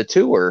going on the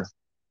tour,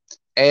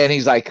 and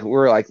he's like,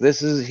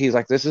 this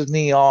is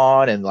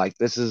Neon, and like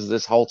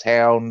this whole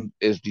town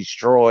is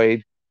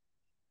destroyed.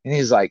 And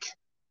he's like,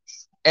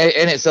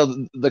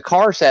 so the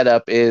car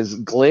setup is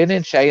Glenn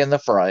and Shay in the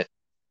front.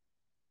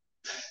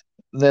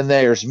 Then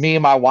there's me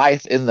and my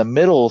wife in the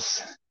middle,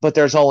 but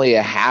there's only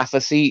a half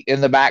a seat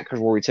in the back because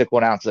where we took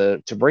one out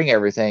to bring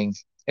everything.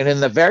 And in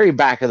the very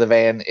back of the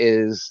van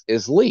is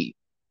Lee.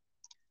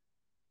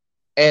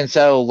 And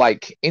so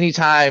like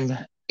anytime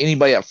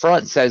anybody up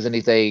front says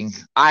anything,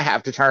 I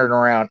have to turn it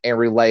around and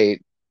relay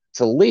it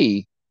to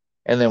Lee.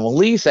 And then when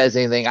Lee says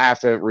anything, I have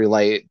to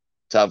relay it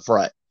to up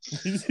front.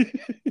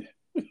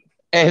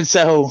 And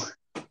so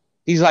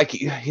he's like,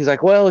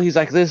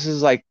 this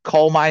is like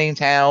coal mining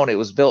town. It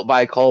was built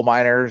by coal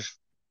miners,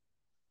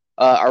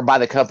 or by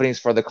the companies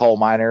for the coal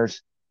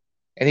miners.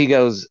 And he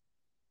goes,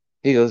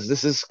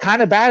 this is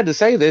kind of bad to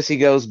say this. He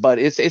goes, but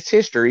it's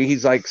history.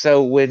 He's like,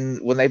 so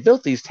when they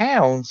built these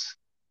towns,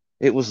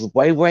 it was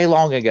way, way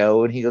long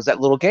ago. And he goes,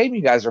 that little game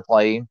you guys are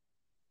playing,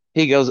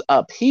 he goes,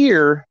 up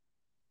here,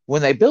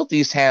 when they built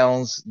these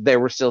towns, there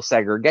was still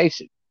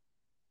segregation.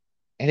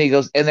 And he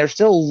goes, and there's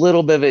still a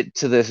little bit of it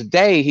to this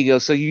day. He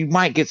goes, so you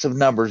might get some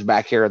numbers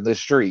back here on the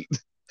street.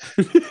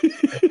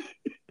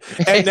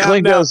 And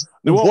Clint goes,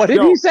 what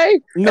did he say?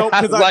 No,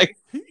 because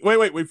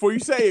wait, before you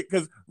say it,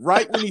 because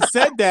right when he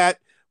said that,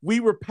 we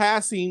were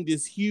passing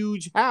this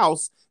huge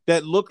house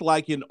that looked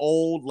like an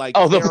old, like,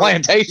 the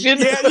plantation?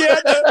 Yeah,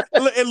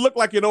 it looked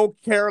like an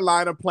old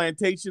Carolina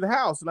plantation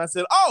house. And I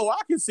said, oh,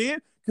 I can see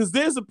it, because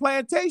there's a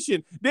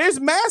plantation. There's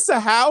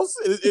Massa House,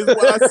 is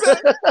what I said.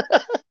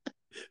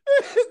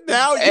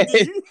 Now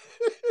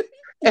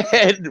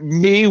and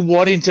me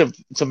wanting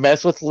to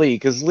mess with Lee,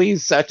 because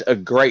Lee's such a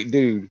great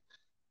dude.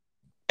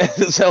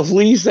 So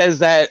Lee says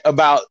that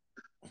about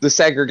the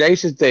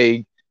segregation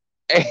thing,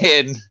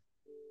 and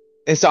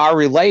so I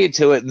relate it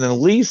to it, and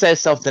then Lee says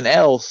something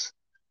else,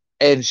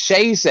 and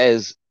Shay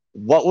says,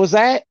 what was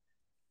that?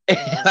 And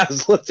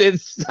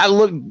I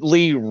looked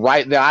Lee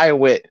right in the eye and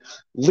went,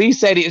 Lee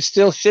said it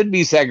still should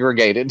be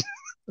segregated.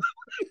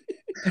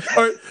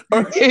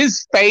 Or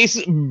his face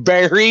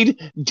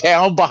buried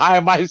down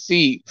behind my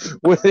seat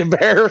with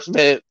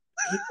embarrassment.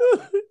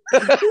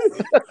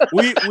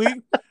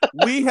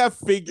 we have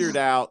figured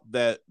out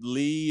that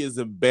Lee is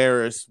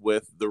embarrassed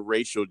with the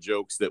racial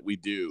jokes that we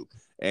do,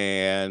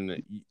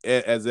 and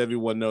as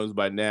everyone knows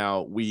by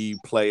now, we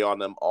play on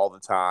them all the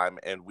time,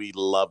 and we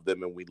love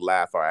them, and we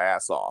laugh our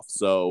ass off.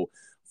 So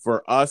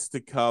for us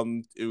to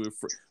come,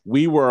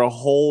 we were a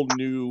whole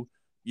new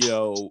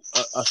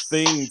a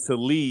thing to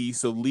Lee,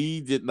 so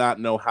Lee did not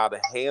know how to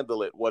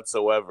handle it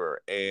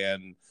whatsoever,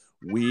 and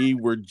we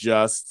were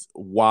just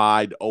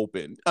wide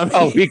open. I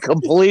mean,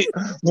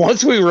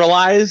 once we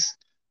realized,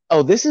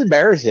 this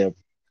embarrassed him.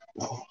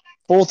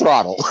 full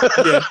throttle.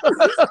 Yeah,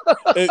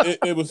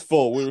 it was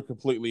full. We were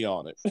completely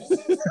on it.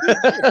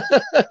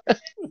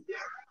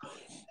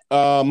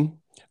 All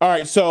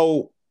right,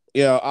 so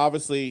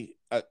obviously,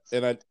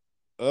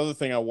 another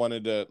thing I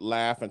wanted to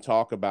laugh and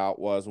talk about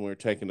was when we were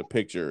taking the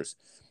pictures.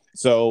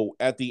 So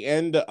at the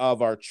end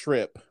of our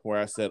trip, where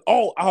I said,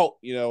 "Oh,"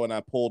 and I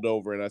pulled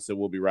over and I said,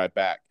 "We'll be right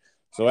back."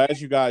 So as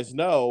you guys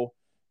know,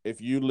 if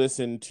you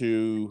listen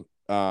to,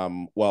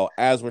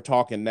 as we're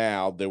talking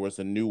now, there was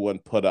a new one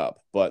put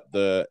up, but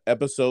the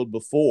episode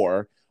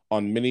before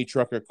on Mini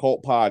Trucker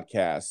Cult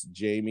Podcast,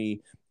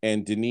 Jamie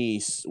and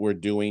Denise were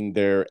doing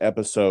their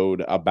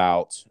episode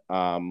about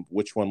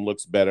which one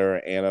looks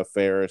better, Anna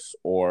Faris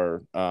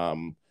or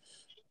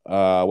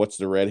what's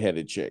the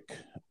redheaded chick?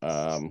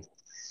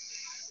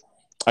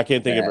 I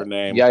can't think of her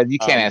name. Yeah, you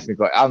can't ask me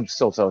questions. I'm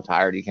still so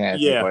tired. You can't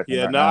ask me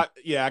questions.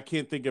 I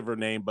can't think of her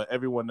name, but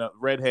everyone knows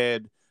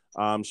redhead.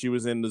 She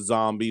was in the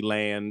Zombie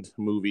Land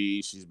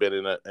movie. She's been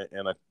in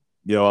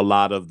a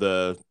lot of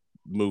the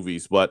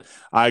movies, but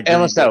I agree.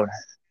 Emma Stone.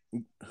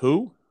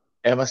 Who?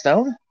 Emma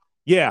Stone?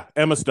 Yeah,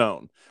 Emma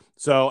Stone.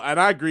 So, and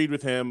I agreed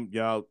with him.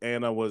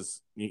 Anna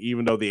was,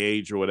 even though the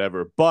age or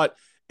whatever, but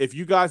if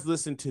you guys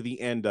listen to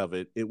the end of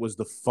it, it was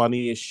the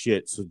funniest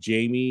shit. So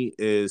Jamie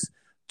is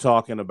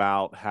talking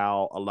about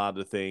how a lot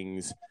of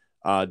things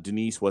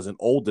Denise wasn't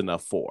old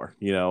enough for,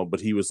 but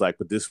he was like,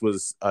 but this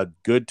was a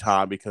good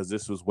time because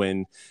this was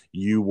when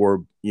you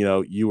were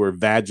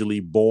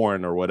vaginally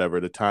born or whatever,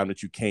 the time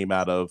that you came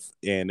out of,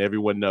 and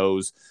everyone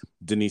knows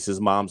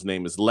Denise's mom's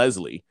name is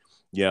Leslie,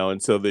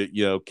 and so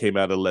that, came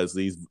out of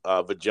Leslie's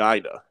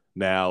vagina.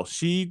 Now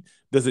she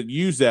doesn't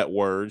use that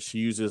word. She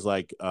uses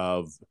like,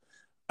 and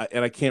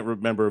I can't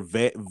remember.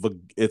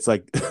 It's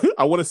like,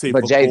 I want to say,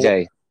 but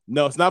JJ.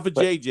 No, it's not for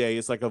JJ.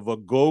 It's like a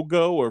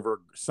Vagogo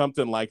or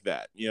something like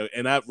that,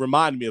 and that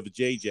reminded me of a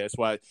JJ. That's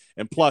why,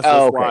 and plus,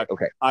 that's why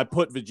I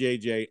put the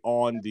JJ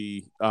on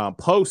the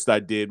post I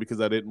did because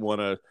I didn't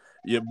want to.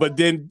 Yeah, but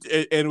then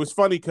it was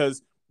funny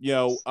because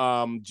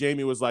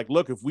Jamie was like,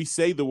 "Look, if we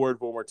say the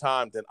word one more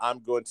time, then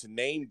I'm going to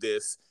name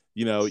this,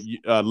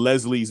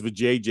 Leslie's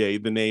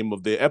vajayjay, the name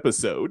of the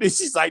episode." And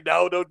she's like,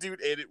 "No,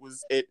 dude," and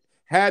it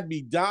had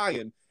me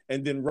dying.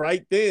 And then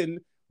right then,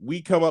 we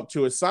come up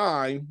to a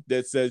sign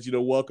that says,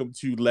 "Welcome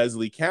to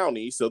Leslie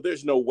County." So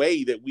there's no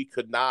way that we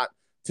could not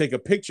take a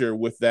picture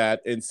with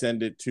that and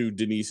send it to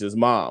Denise's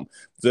mom.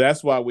 So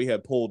that's why we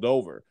had pulled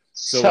over.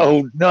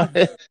 So no,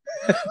 it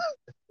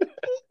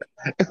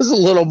was a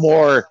little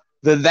more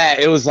than that.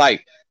 It was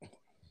like,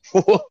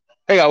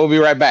 hang on, we'll be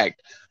right back.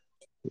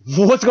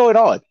 What's going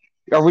on?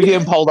 Are we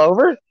getting pulled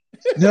over?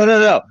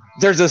 No.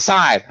 There's a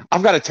sign.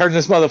 I've got to turn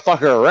this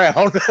motherfucker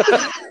around.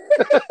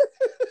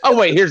 Oh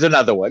wait, here's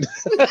another one.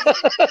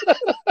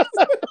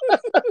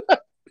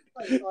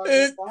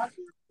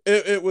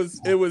 It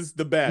was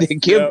the best.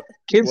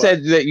 Kim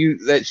said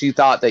that she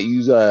thought that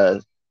you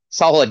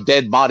saw a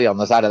dead body on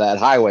the side of that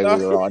highway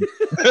we were on.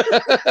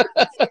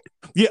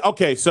 Yeah.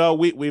 Okay. So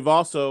we've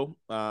also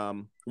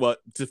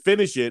to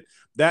finish it,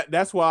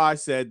 that's why I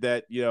said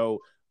that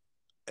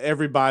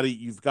everybody,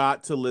 you've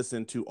got to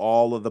listen to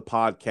all of the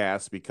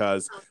podcasts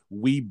because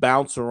we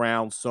bounce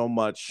around so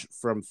much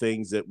from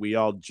things that we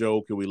all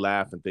joke and we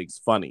laugh and think's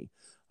funny.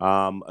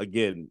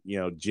 Again,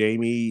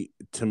 Jamie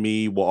to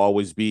me will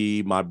always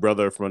be my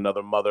brother from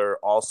another mother,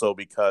 also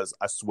because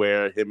I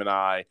swear him and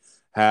I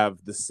have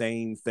the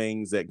same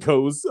things that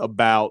goes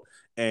about.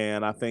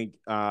 And I think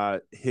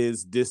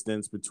his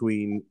distance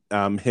between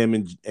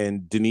him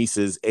and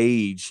Denise's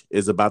age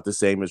is about the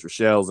same as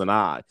Rochelle's and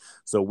I.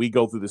 So we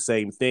go through the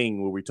same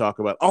thing where we talk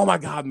about, "Oh my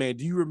God, man,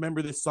 do you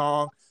remember this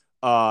song?"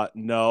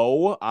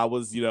 No, I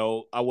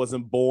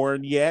wasn't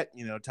born yet,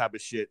 type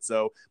of shit.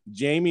 So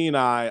Jamie and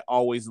I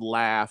always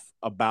laugh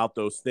about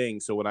those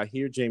things. So when I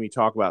hear Jamie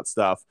talk about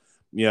stuff,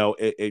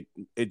 it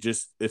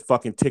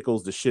fucking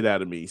tickles the shit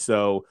out of me.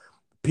 So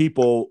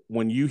people,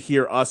 when you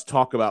hear us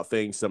talk about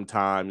things,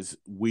 sometimes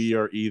we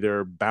are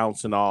either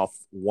bouncing off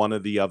one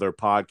of the other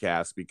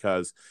podcasts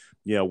because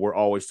we're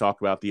always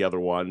talking about the other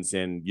ones,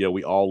 and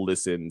we all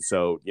listen.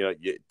 So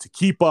to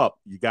keep up,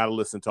 you got to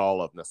listen to all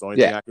of them. That's the only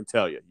thing I can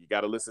tell you. You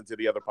got to listen to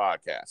the other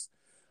podcasts.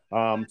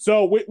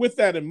 So with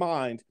that in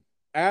mind,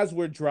 as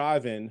we're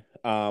driving,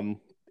 and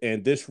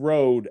this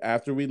road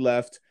after we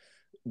left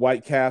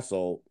White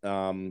Castle,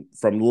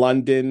 from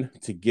London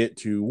to get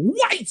to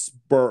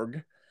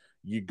Whitesburg,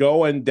 you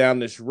going down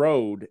this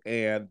road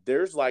and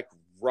there's like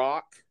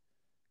rock,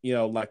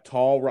 like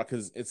tall rock,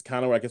 because it's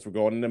kind of, I guess we're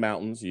going in the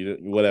mountains,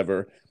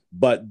 whatever.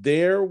 But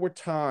there were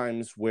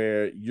times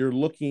where you're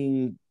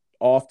looking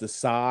off the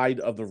side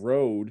of the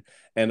road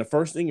and the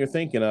first thing you're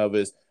thinking of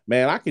is,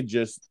 man, I could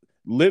just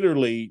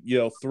literally,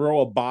 throw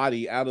a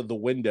body out of the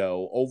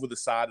window over the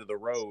side of the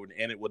road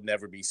and it would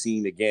never be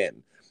seen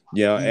again.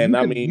 And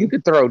I mean, you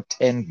could throw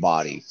 10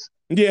 bodies.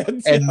 Yeah,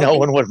 and no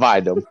one would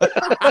find them.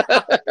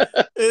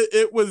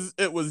 it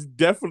was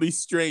definitely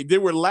strange. They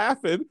were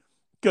laughing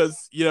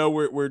because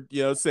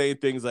we're saying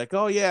things like,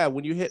 "Oh yeah,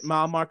 when you hit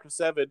mile marker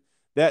 7,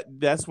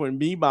 that's when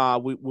Mima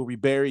when we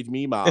buried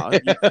Mima.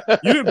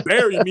 You didn't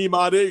bury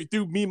Mima there. You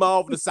threw Mima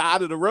off the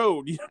side of the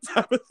road,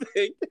 type of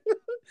thing.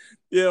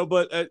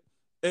 But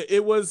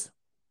it was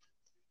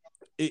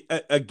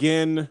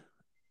again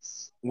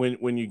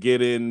when you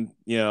get in,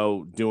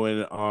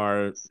 doing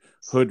our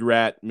hood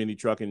rat mini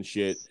trucking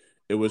shit.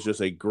 It was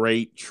just a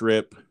great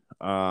trip.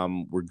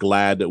 We're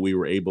glad that we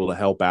were able to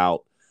help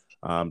out,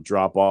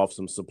 drop off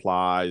some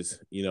supplies.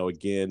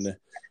 Again,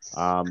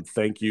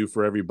 thank you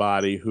for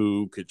everybody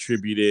who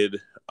contributed.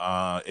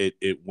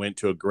 It went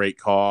to a great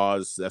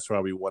cause. That's why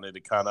we wanted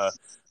to kind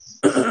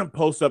of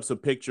post up some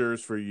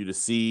pictures for you to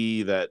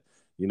see that,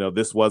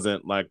 this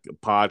wasn't like a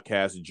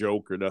podcast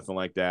joke or nothing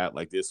like that.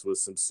 Like, this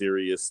was some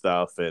serious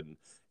stuff, and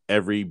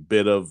every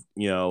bit of,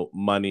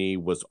 money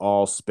was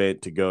all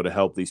spent to go to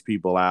help these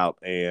people out.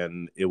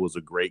 And it was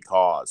a great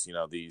cause.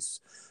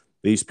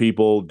 These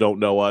people don't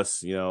know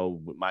us,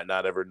 might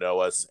not ever know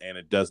us, and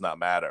it does not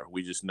matter.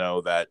 We just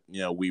know that,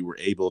 we were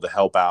able to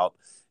help out,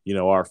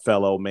 our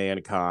fellow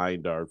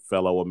mankind, our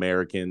fellow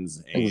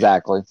Americans. And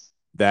exactly.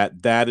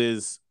 That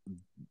is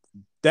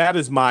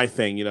my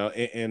thing,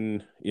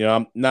 and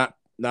I'm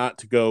not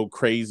to go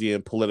crazy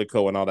and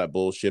political and all that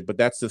bullshit, but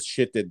that's the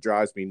shit that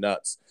drives me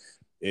nuts.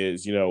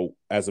 Is,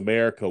 as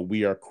America,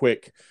 we are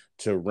quick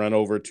to run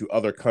over to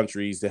other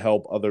countries to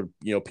help other,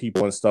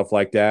 people and stuff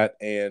like that.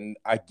 And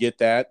I get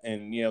that.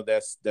 And,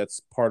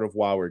 that's part of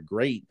why we're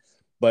great.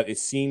 But it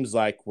seems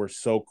like we're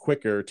so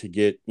quicker to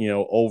get,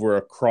 over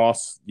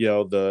across,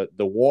 the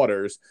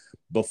waters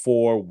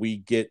before we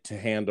get to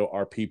handle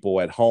our people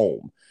at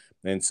home.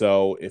 And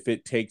so if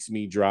it takes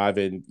me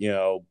driving,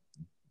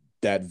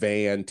 that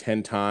van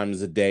 10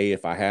 times a day,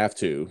 if I have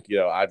to,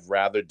 I'd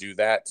rather do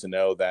that to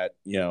know that,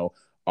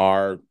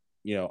 our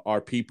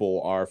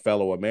people, our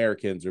fellow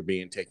Americans, are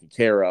being taken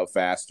care of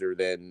faster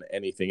than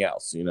anything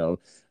else.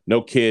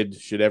 No kid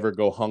should ever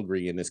go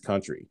hungry in this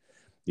country.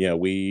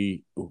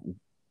 We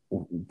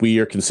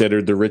are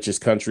considered the richest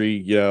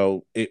country.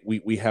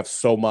 We have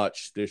so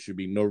much. There should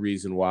be no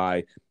reason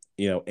why,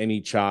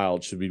 any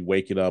child should be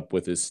waking up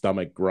with his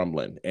stomach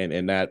grumbling.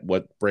 And that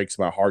what breaks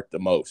my heart the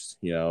most.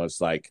 It's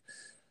like,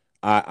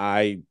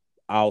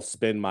 I'll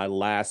spend my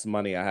last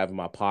money I have in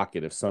my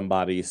pocket if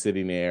somebody is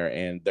sitting there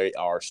and they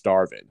are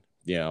starving,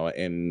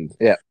 and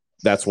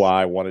that's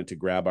why I wanted to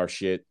grab our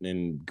shit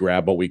and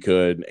grab what we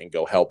could and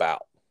go help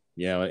out,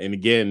 and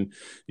again,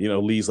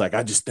 Lee's like,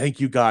 I just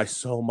thank you guys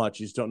so much.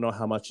 You just don't know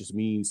how much this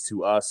means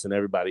to us and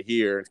everybody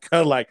here. It's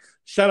kind of like,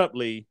 shut up,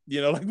 Lee,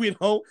 like we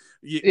don't,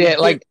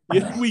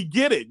 we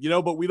get it,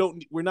 but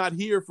we're not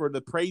here for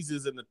the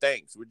praises and the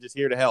thanks. We're just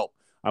here to help.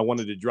 I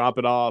wanted to drop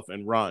it off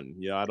and run.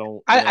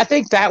 I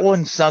think that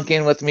one sunk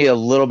in with me a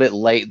little bit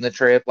late in the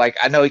trip. Like,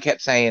 I know he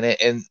kept saying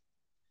it, and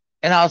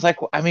I was like,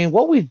 I mean,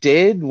 what we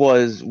did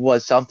was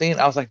something.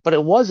 I was like, but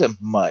it wasn't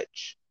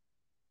much.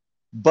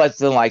 But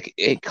then, like,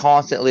 it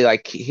constantly,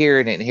 like,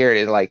 hearing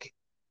it, like,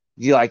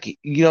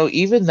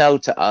 even though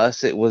to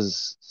us it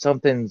was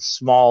something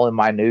small and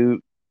minute,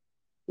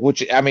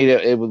 which, I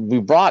mean, we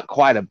brought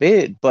quite a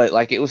bit, but,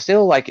 like, it was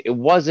still, like, it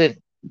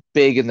wasn't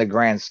big in the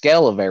grand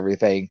scale of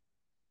everything.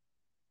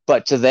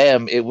 But to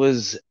them, it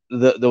was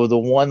the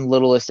one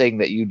littlest thing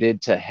that you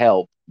did to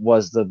help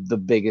was the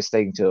biggest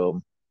thing to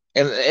them.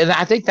 And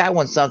I think that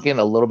one sunk in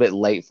a little bit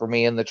late for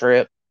me in the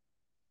trip.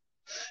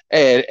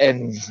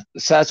 And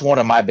so that's one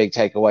of my big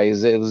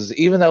takeaways. It was,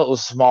 even though it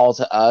was small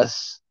to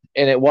us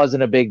and it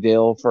wasn't a big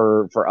deal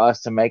for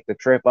us to make the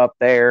trip up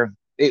there,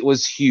 it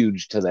was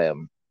huge to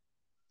them.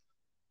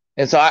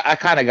 And so I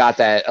kind of got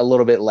that a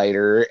little bit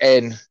later.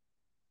 And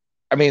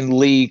I mean,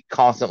 Lee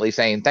constantly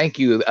saying thank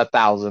you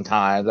 1,000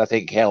 times, I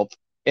think helped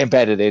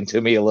embed it into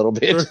me a little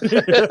bit.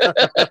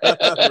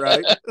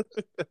 Right.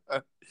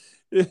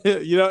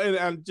 And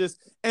I'm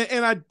just,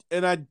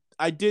 and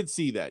I did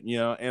see that,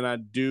 and I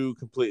do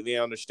completely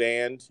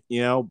understand,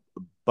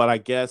 but I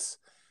guess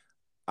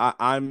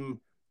I don't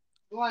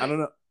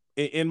know.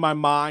 In my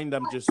mind,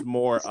 I'm just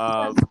more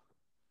of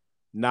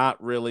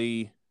not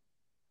really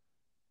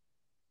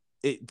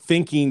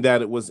thinking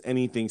that it was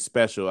anything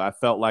special. I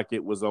felt like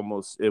it was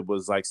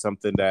like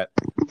something that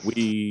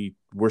we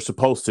were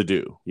supposed to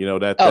do.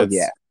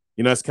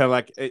 It's kind of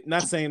like,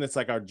 not saying it's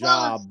like our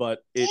job,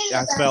 but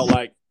I felt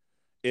like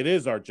it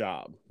is our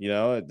job.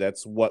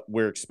 That's what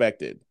we're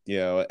expected.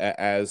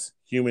 As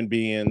human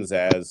beings,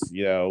 as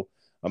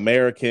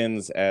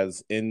Americans,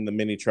 as in the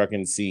mini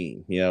trucking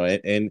scene.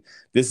 And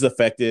this has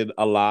affected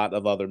a lot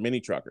of other mini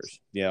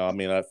truckers.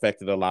 It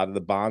affected a lot of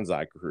the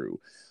Bonsai crew.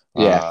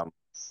 Yeah.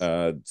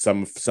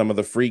 Some of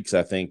the freaks,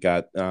 I think,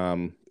 got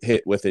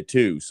hit with it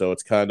too. So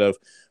it's kind of,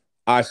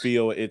 I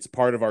feel it's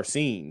part of our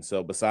scene.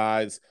 So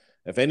besides,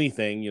 if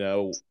anything,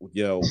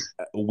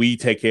 we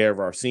take care of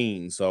our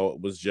scene. So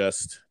it was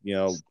just,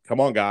 come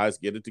on, guys,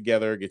 get it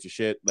together, get your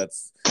shit.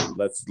 Let's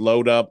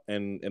load up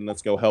and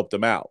let's go help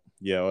them out.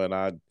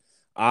 And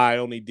I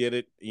only did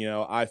it.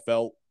 I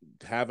felt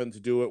having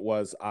to do it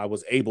was I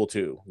was able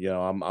to.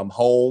 I'm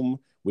home.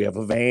 We have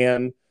a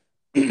van.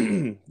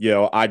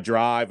 I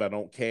drive. I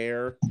don't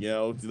care.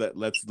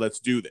 Let's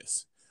do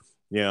this.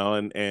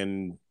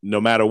 and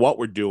no matter what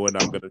we're doing,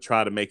 I'm going to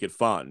try to make it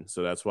fun.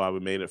 So that's why we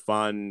made it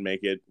fun,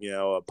 make it,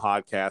 a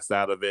podcast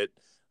out of it,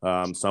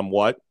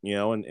 somewhat,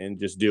 and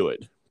just do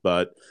it.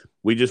 But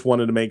we just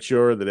wanted to make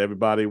sure that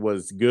everybody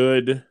was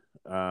good.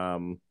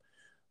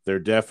 They're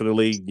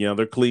definitely,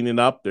 they're cleaning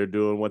up. They're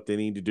doing what they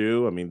need to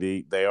do. I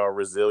mean, they are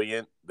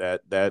resilient.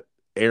 That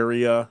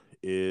area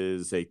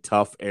is a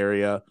tough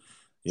area.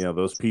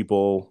 Those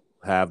people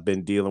have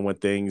been dealing with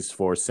things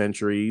for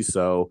centuries,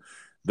 so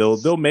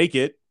they'll make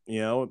it.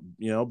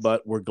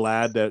 But we're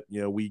glad that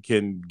we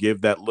can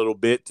give that little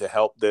bit to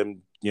help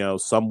them,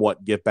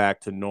 somewhat get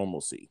back to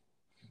normalcy.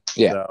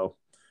 Yeah.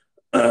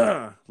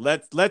 So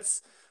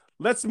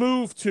let's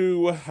move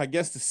to, I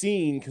guess, the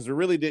scene, because we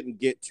really didn't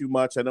get too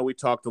much. I know we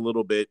talked a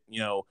little bit,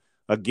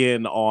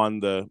 again on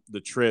the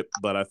trip,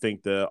 but I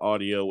think the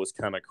audio was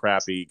kind of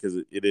crappy because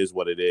it is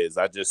what it is.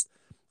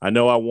 I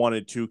know I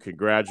wanted to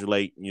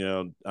congratulate,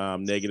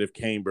 Negative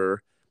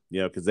Camber,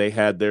 because they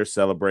had their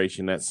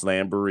celebration at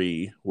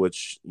Slamboree,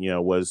 which,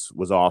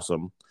 was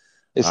awesome.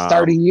 It's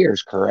 30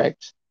 years,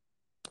 correct?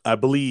 I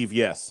believe,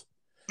 yes.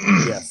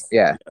 Yes.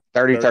 Yeah,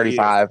 30,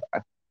 35.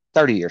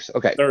 30 years.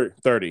 Okay.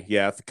 30,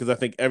 yeah, because I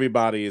think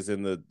everybody is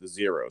in the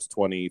zeros,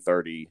 20,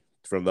 30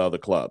 from the other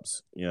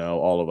clubs,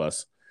 all of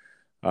us.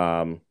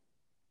 I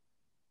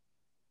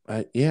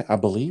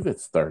believe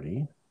it's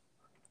 30.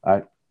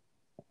 I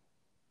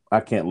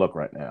can't look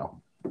right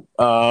now.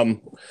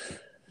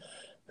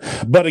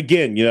 But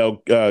again,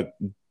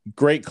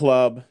 great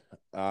club.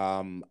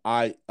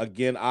 I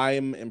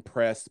am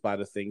impressed by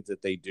the things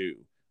that they do,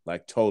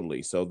 like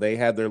totally. So they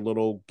had their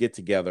little get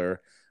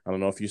together. I don't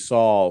know if you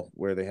saw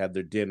where they had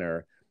their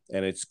dinner,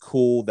 and it's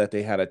cool that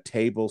they had a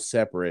table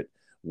separate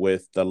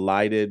with the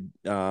lighted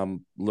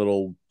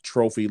little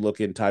trophy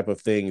looking type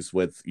of things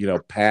with,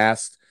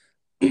 past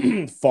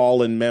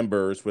fallen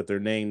members with their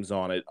names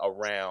on it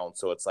around.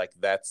 So it's like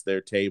that's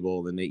their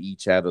table, and they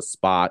each had a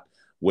spot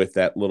with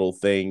that little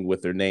thing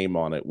with their name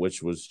on it,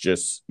 which was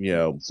just,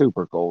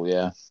 super cool.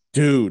 Yeah.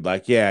 Dude,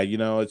 like, yeah,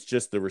 it's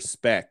just the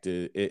respect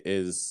it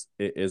is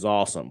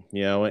awesome,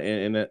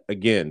 and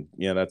again,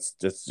 that's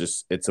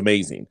just it's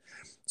amazing.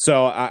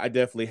 So I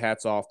definitely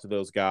hats off to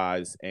those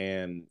guys,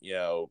 and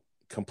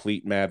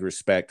complete mad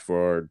respect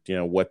for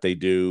what they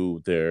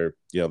do, their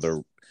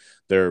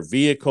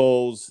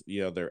vehicles,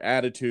 their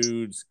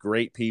attitudes,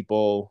 great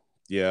people.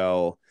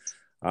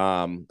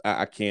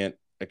 I can't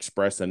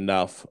express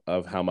enough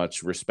of how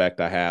much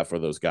respect I have for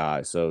those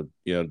guys. So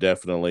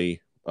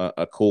definitely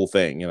a cool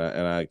thing,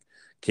 and I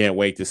can't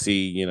wait to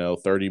see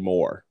 30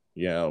 more.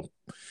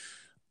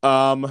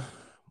 I've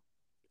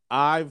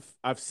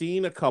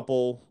seen a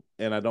couple,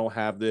 and I don't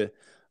have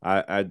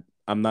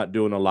I'm not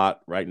doing a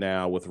lot right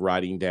now with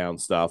writing down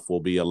stuff. We'll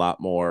be a lot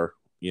more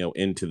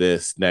into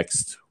this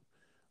next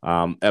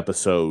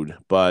episode,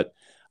 but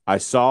I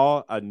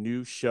saw a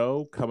new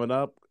show coming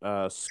up,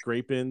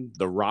 Scraping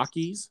the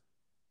Rockies.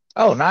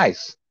 Oh,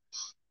 nice.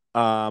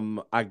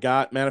 I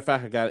got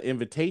an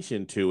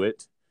invitation to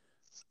it,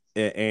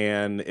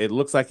 and it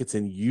looks like it's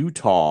in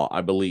Utah,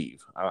 I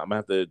believe. I'm gonna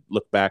have to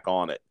look back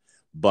on it.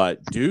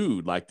 But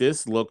dude, like,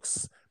 this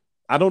looks,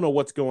 I don't know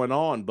what's going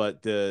on,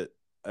 but they're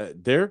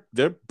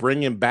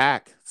bringing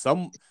back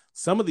some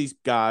of these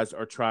guys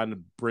are trying to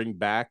bring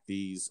back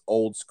these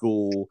old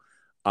school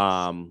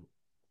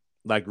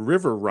like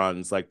river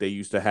runs like they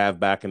used to have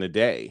back in the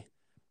day.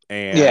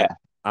 And yeah,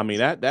 I mean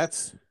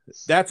that's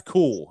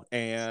cool.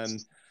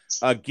 And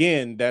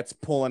again, that's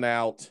pulling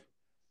out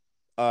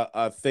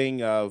a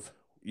thing of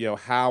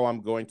how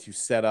I'm going to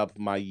set up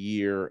my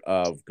year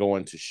of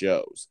going to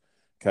shows.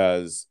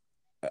 Because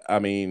I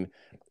mean,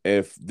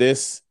 if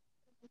this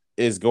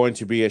is going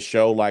to be a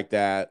show like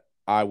that,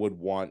 I would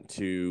want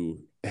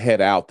to head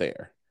out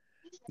there.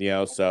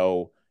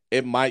 So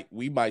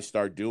we might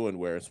start doing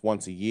where it's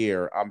once a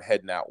year I'm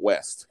heading out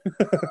west.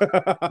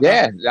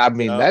 Yeah, I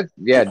mean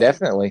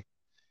definitely.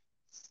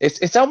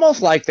 It's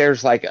almost like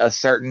there's like a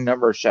certain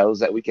number of shows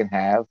that we can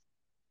have,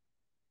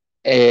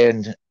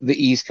 and the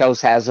East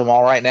Coast has them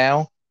all right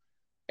now.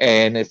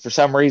 And if for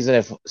some reason,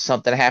 if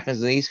something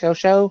happens in the East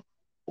Coast show,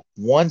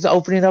 one's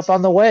opening up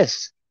on the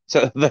West.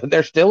 So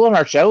they're still on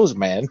our shows,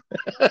 man.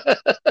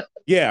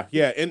 Yeah.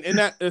 And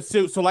that,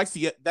 so like,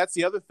 that's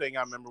the other thing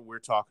I remember we were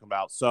talking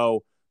about.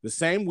 So the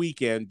same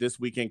weekend, this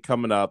weekend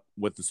coming up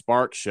with the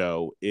Spark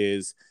show,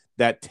 is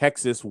that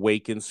Texas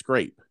Wake and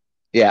Scrape.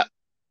 Yeah.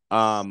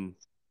 I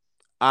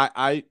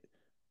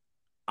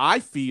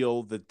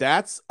feel that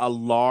that's a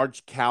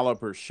large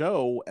caliber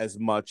show as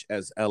much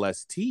as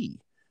LST.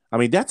 I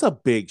mean, that's a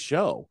big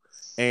show.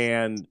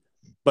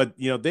 But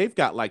they've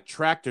got like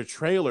tractor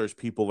trailers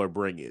people are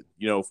bringing,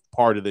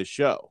 part of this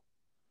show.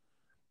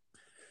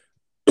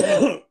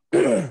 And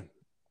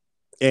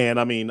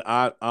I mean,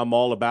 I'm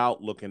all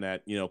about looking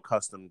at,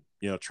 custom,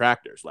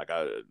 tractors. Like,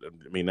 I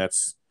mean,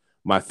 that's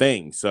my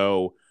thing.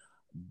 So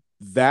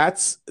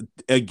that's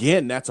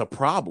a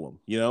problem,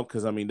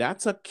 because I mean,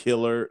 that's a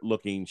killer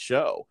looking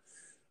show.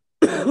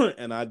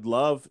 And I'd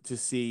love to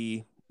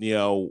see,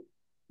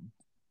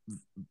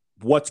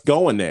 what's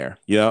going there.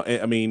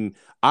 I mean,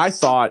 I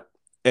thought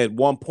at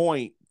one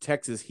point,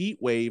 Texas Heat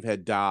Wave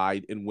had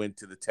died and went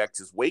to the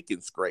Texas Wake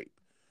and Scrape.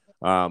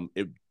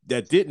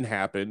 That didn't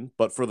happen,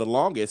 but for the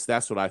longest,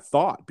 that's what I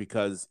thought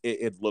because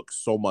it looked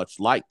so much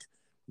like,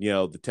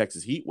 the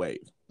Texas Heat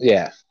Wave.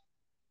 Yeah.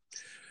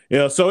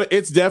 So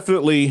it's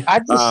definitely. I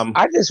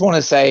just want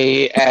to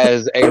say,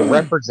 as a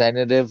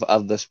representative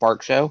of the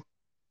Spark Show,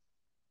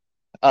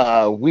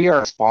 we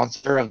are a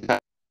sponsor of the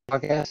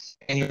podcast,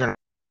 and you're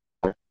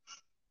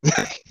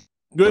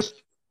good.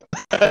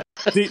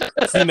 see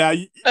now,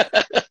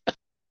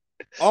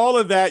 all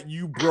of that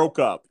you broke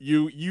up.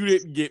 You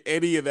didn't get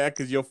any of that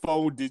because your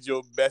phone did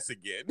your mess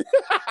again.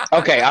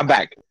 Okay, I'm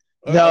back.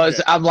 No, okay.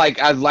 I'm like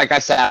I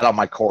sat on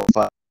my core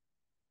phone.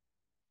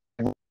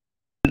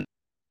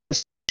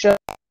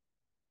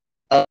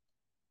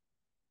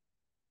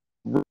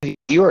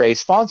 You are a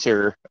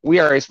sponsor. We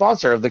are a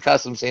sponsor of the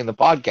Custom Scene, the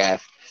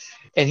podcast,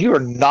 and you are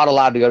not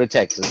allowed to go to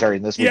Texas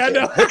during this weekend.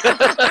 No.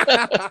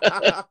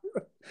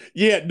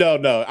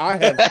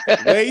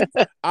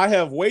 I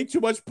have way too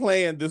much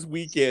planned this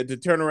weekend to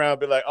turn around and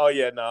be like, oh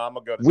yeah, no, I'm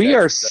gonna go to We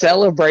Texas. are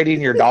celebrating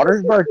your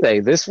daughter's birthday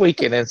this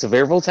weekend in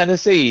Sevierville,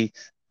 Tennessee.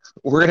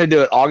 We're gonna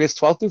do it August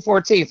 12th through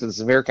 14th at the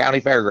Sevier County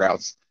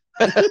Fairgrounds.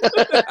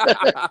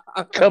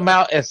 Come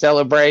out and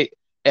celebrate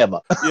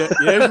Emma.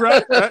 Yeah,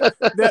 right.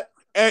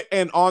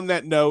 And on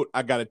that note,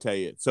 I got to tell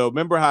you. So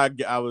remember how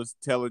I was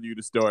telling you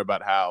the story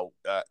about how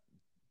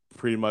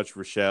pretty much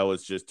Rochelle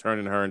is just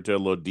turning her into a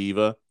little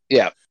diva?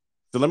 Yeah.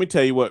 So let me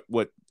tell you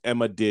what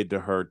Emma did to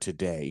her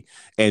today.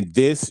 And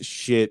this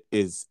shit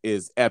is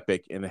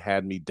epic and it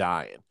had me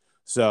dying.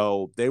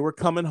 So they were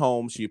coming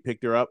home. She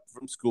picked her up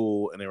from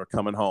school and they were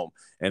coming home.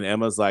 And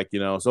Emma's like,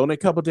 it's only a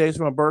couple of days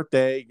from my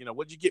birthday.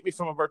 What'd you get me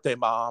for my birthday,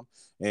 Mom?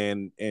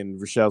 And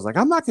Rochelle's like,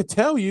 I'm not gonna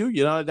tell you,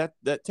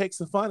 that takes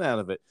the fun out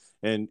of it.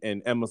 And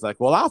Emma's like,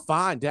 well, I'll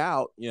find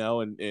out,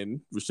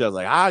 and Rochelle's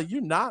like,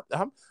 you're not,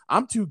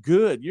 I'm too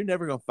good. You're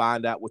never gonna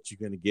find out what you're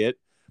gonna get.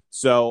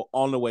 So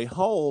on the way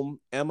home,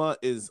 Emma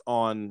is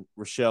on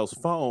Rochelle's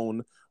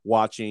phone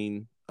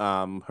watching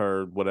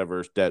her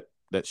whatever that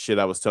shit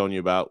I was telling you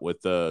about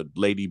with the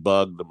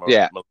ladybug, the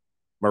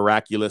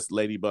miraculous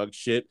ladybug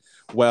shit.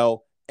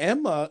 Well,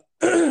 Emma,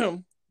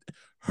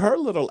 her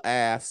little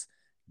ass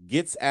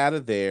gets out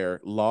of there,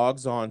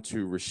 logs on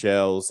to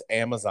Rochelle's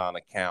Amazon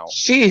account.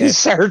 She's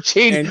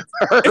searching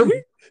her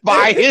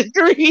buy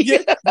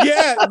history.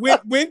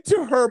 Went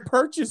to her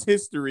purchase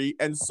history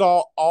and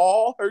saw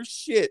all her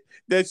shit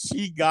that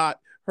she got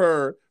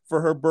her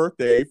for her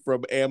birthday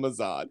from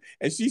Amazon.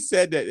 And she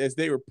said that as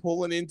they were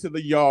pulling into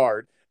the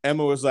yard,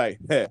 Emma was like,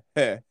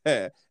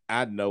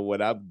 I know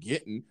what I'm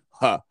getting.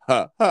 Ha,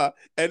 ha, ha.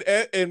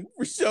 And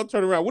Rochelle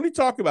turned around. What are you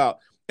talking about?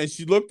 And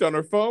she looked on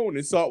her phone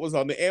and saw it was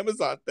on the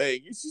Amazon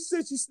thing. And she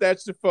said she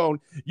snatched the phone.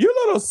 You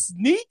little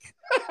sneak.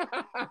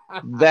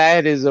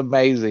 That is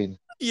amazing.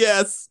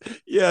 Yes.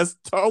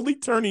 Totally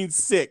turning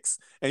 6.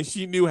 And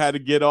she knew how to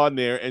get on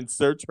there and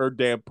search her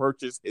damn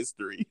purchase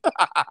history.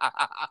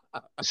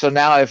 So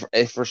now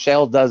if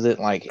Rochelle doesn't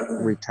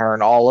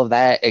return all of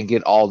that and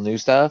get all new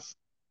stuff,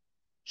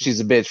 she's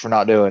a bitch for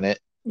not doing it.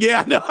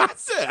 Yeah, no, I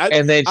said.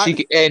 And then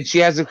she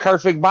has a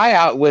perfect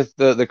buyout with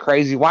the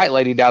crazy white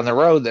lady down the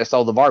road that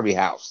sold the Barbie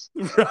house.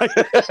 Right.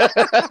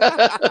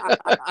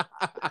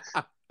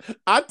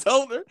 I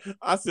told her,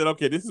 I said,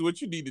 okay, this is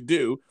what you need to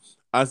do.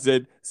 I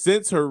said,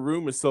 since her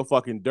room is so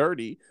fucking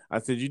dirty, I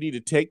said, you need to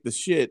take the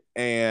shit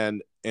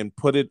and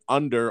put it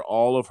under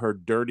all of her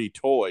dirty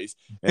toys.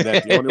 And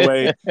that's the only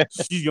way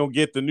she's going to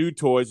get the new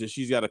toys is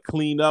she's got to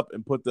clean up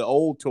and put the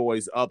old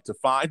toys up to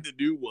find the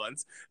new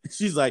ones.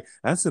 She's like,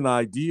 that's an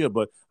idea,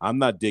 but I'm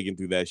not digging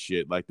through that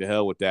shit. Like, the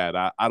hell with that.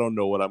 I don't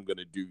know what I'm going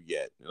to do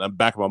yet. And I'm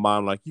back in my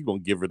mind like, you're going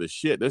to give her the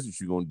shit. That's what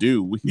you're going to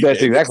do.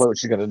 That's exactly what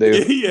she's going to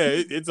do. Yeah,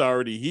 it's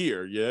already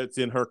here. Yeah, it's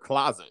in her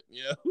closet.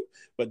 Yeah.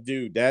 But,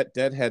 dude, that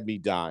had me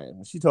dying.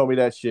 When she told me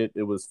that shit,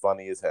 it was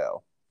funny as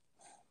hell.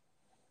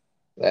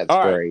 That's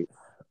all great. Right.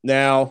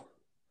 Now,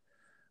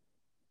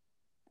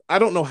 I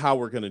don't know how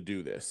we're going to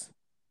do this.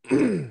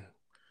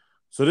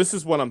 So this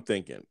is what I'm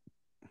thinking.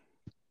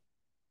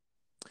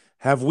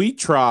 Have we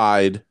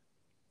tried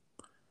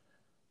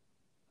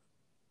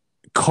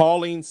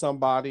calling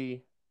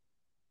somebody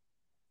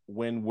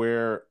when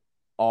we're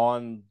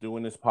on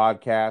doing this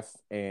podcast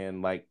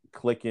and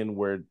clicking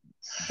where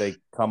they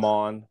come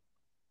on?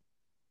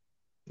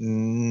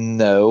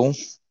 No.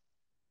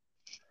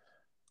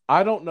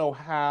 I don't know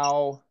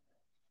how.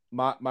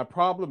 My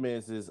problem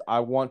is I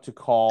want to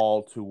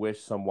call to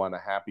wish someone a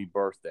happy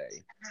birthday,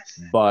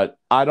 but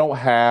I don't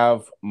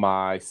have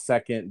my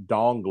second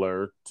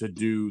dongler to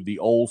do the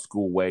old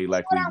school way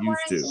like we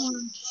used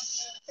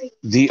to.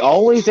 The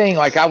only thing,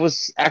 I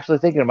was actually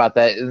thinking about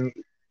that,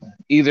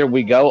 either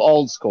we go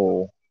old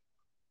school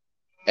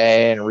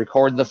and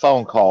record the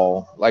phone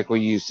call like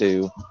we used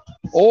to,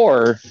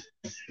 or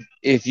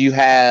if you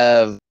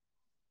have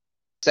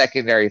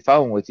secondary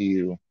phone with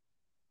you,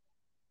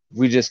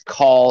 we just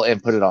call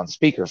and put it on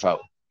speakerphone.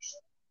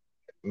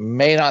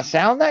 May not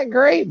sound that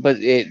great, but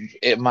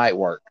it might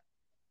work.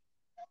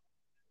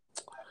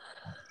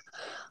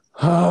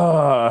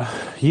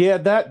 Yeah,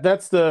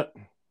 that's the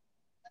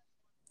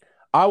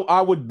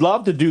I would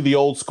love to do the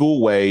old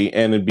school way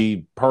and it'd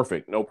be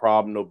perfect. No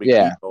problem, no big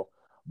Yeah. deal.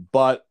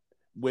 But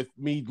with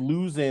me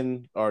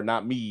losing, or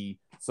not me,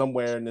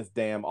 somewhere in this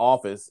damn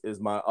office is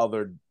my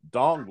other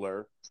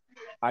dongler.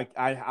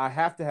 I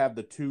have to have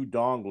the two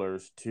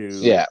donglers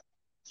to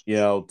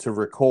to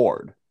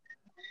record.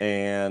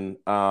 And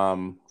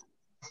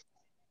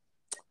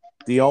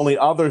the only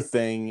other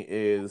thing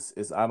is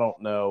I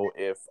don't know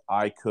if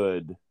I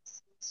could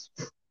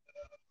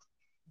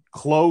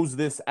close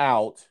this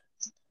out,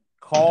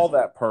 call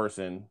that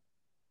person,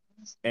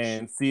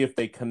 and see if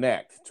they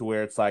connect to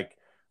where it's like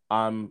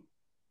I'm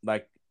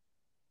like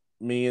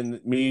me and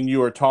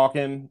you are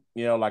talking,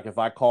 like if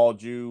I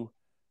called you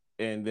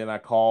and then I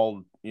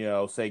called,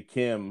 say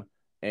Kim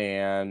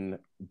and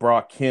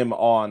brought Kim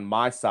on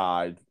my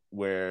side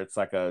where it's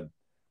like a,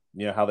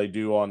 how they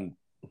do on,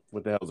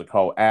 what the hell is it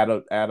called? Add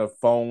a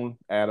phone.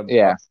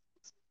 But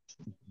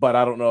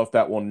I don't know if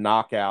that will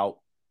knock out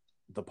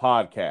the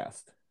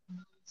podcast.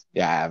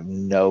 Yeah, I have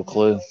no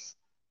clue.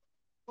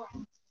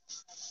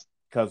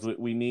 Because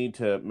we need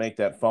to make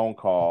that phone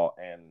call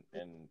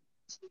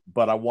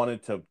but I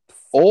wanted to.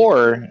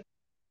 Or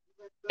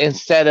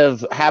instead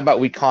of, how about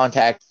we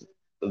contact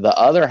the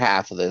other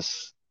half of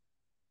this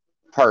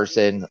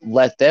person,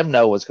 let them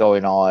know what's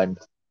going on,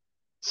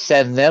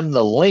 send them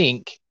the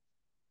link,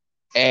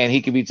 and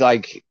he could be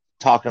like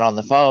talking on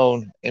the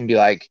phone and be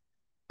like,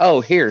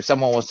 "Oh, here,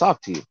 someone wants to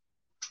talk to you."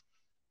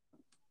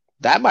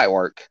 That might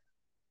work.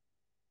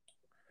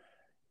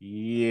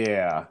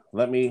 Yeah,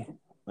 let me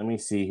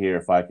see here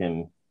if I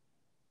can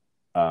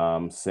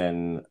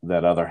send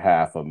that other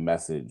half a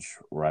message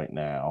right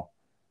now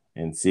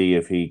and see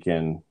if he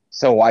can.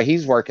 So while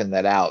he's working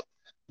that out,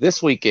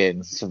 this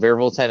weekend,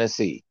 Sevierville,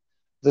 Tennessee,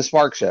 the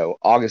Spark Show,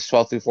 August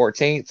 12th through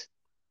 14th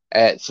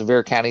at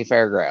Sevier County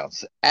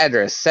Fairgrounds.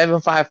 Address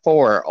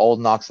 754 Old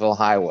Knoxville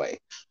Highway,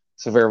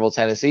 Sevierville,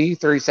 Tennessee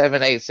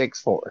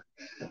 37864.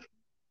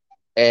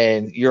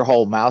 And your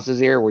whole mouse is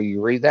here where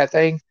you read that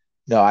thing?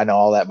 No, I know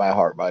all that by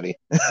heart, buddy.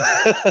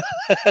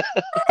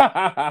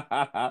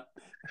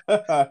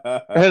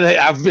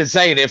 I've been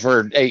saying it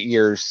for 8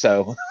 years,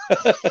 so.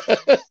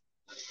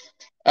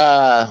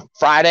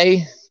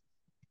 Friday,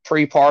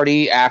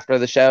 pre-party after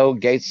the show.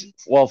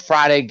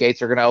 Friday,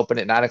 gates are going to open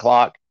at 9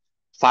 o'clock,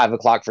 5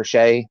 o'clock for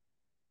Shay.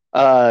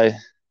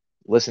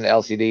 Listen to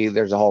LCD.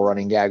 There's a whole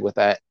running gag with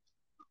that.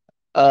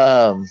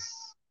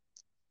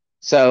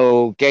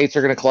 So gates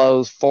are going to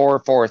close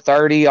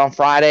 4:30 on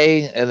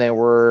Friday, and then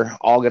we're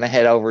all going to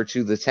head over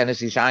to the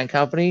Tennessee Shine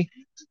Company,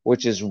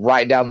 which is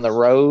right down the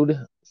road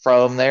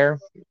from there.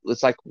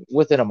 It's like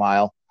within a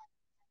mile.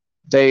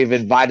 They've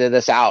invited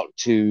us out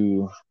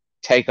to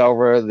take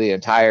over the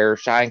entire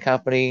Shine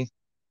Company.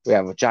 We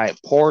have a giant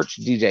porch.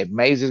 DJ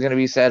Mays is going to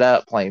be set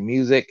up playing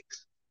music.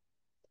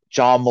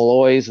 John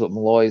Malloy's with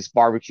Malloy's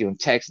Barbecue and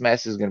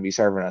Tex-Mex is going to be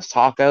serving us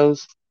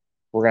tacos.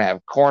 We're going to have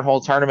a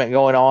cornhole tournament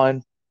going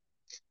on.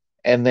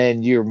 And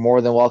then you're more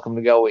than welcome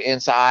to go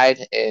inside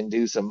and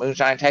do some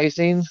moonshine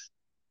tasting.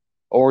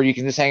 Or you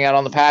can just hang out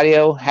on the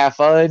patio, have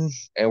fun,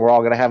 and we're all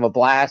going to have a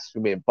blast.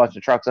 There's going to be a bunch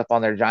of trucks up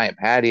on their giant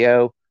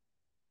patio.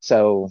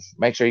 So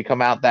make sure you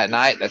come out that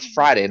night. That's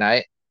Friday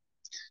night.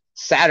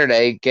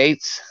 Saturday,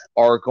 gates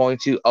are going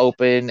to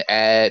open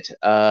at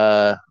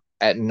 9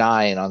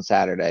 on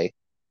Saturday.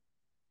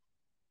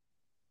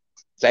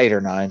 It's 8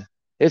 or 9.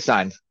 It's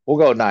 9. We'll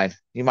go at 9.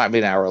 You might be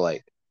an hour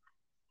late.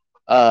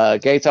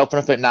 Gates open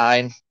up at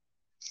 9.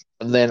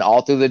 And then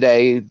all through the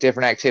day,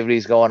 different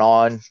activities going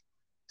on.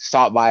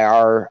 Stop by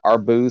our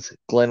booth.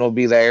 Glenn will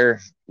be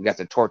there. We got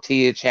the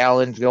tortilla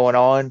challenge going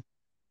on.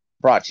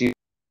 Brought to you.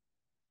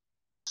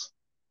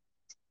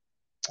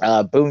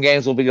 Boom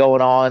games will be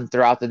going on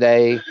throughout the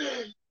day.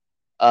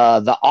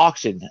 The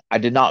auction. I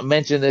did not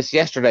mention this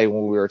yesterday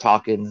when we were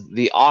talking.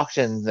 The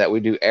auction that we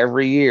do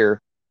every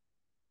year.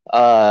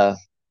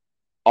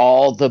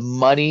 All the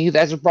money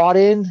that's brought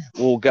in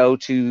will go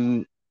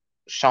to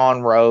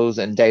Sean Rose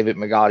and David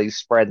McGotty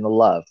Spreading the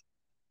Love.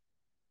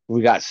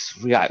 We got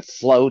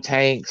flow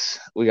tanks.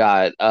 We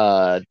got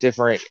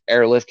different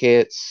airlift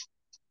kits.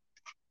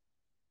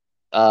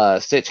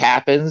 Stitch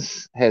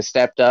Happens has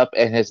stepped up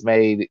and has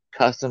made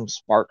custom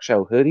Spark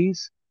Show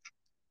hoodies,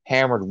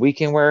 Hammered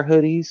Weekend Wear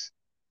hoodies,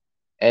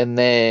 and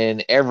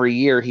then every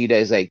year he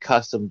does a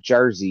custom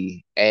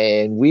jersey,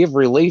 and we have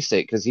released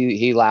it because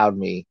he allowed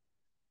me.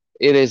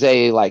 It is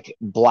a like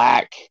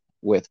black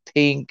with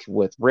pink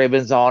with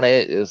ribbons on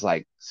it. It's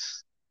like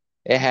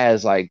it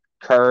has like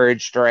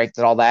courage, strength,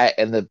 and all that,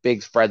 and the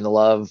big Spreading the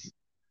Love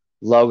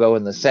logo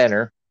in the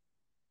center.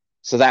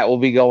 So that will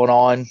be going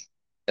on.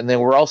 And then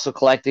we're also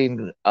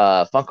collecting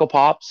Funko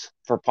Pops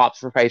for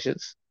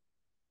Patients,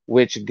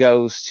 which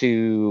goes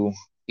to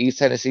East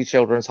Tennessee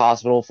Children's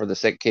Hospital for the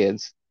sick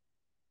kids.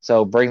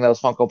 So bring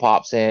those Funko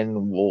Pops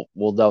in.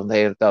 We'll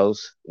donate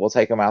those. We'll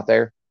take them out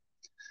there.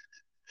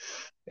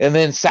 And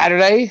then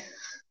Saturday,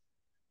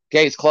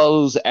 gates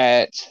close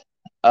at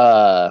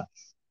 5.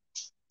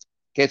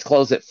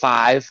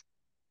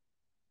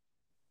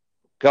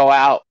 Go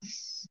out.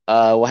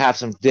 We'll have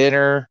some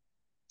dinner,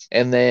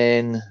 and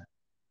then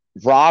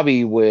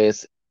Robbie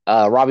with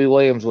Robbie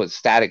Williams with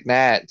Static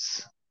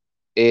Nats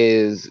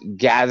is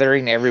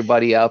gathering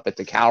everybody up at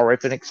the Cal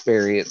Ripken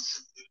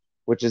Experience,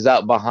 which is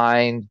up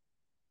behind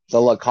the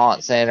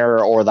LeConte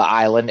Center or the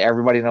Island.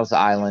 Everybody knows the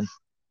Island.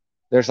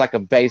 There's like a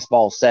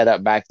baseball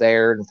setup back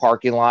there in the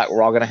parking lot.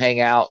 We're all going to hang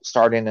out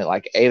starting at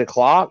like 8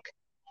 o'clock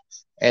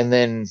and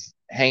then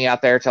hang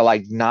out there till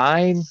like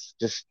 9,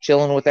 just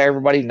chilling with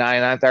everybody,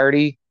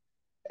 9:30.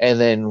 And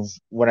then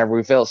whenever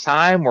we feel it's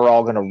time, we're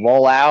all going to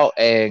roll out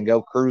and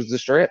go cruise the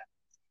strip.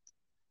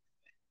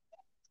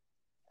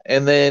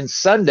 And then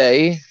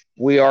Sunday,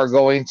 we are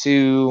going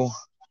to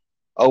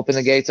open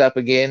the gates up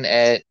again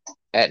at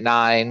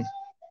 9.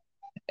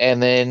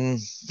 And then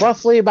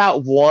roughly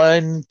about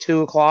 1,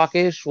 2 o'clock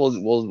ish,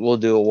 we'll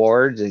do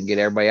awards and get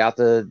everybody out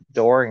the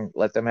door and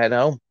let them head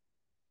home.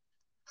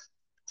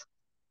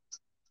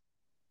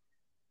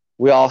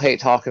 We all hate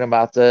talking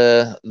about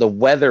the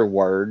weather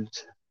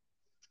words,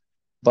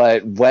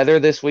 but weather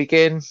this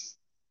weekend.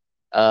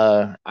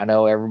 I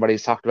know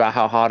everybody's talked about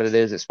how hot it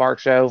is at Spark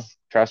Show.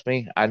 Trust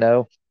me, I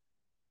know.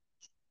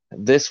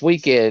 This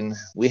weekend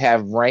we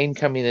have rain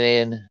coming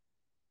in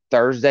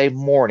Thursday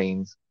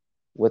morning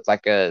with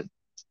like I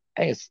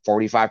think it's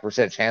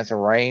 45% chance of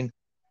rain.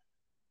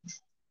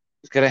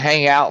 It's going to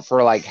hang out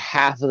for like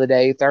half of the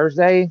day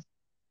Thursday.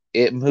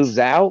 It moves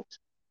out.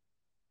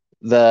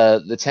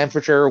 The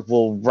temperature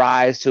will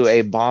rise to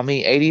a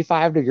balmy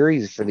 85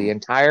 degrees for the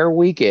entire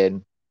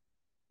weekend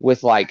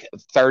with like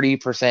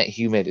 30%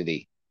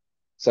 humidity.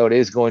 So it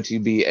is going to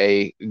be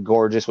a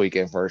gorgeous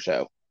weekend for a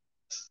show.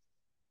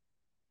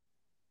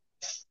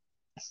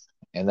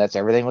 And that's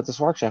everything with the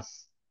Spark Show.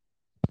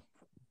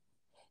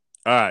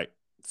 All right.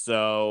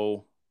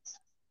 So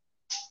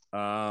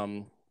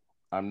I'm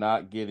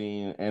not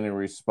getting any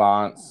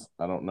response.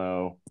 I don't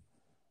know.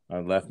 I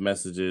left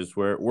messages.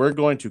 We're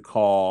going to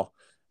call,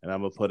 and I'm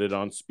going to put it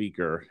on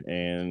speaker,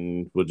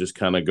 and we'll just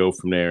kind of go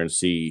from there and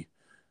see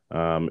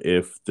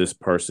if this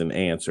person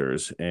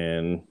answers.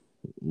 And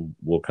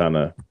we'll kind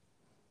of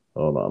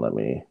hold on. Let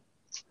me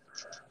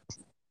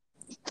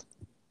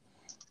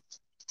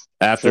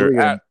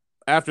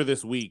after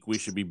this week, we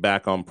should be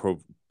back on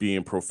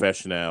being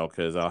professional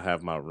because I'll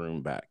have my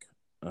room back.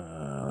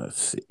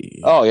 Let's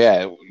see. Oh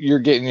yeah, you're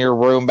getting your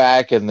room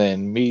back, and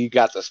then me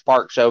got the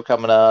Spark Show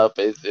coming up.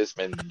 It's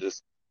been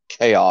just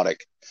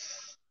chaotic.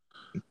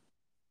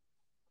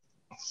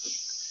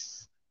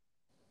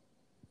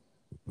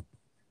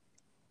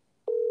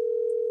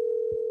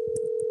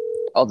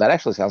 Oh, that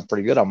actually sounds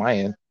pretty good on my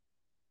end.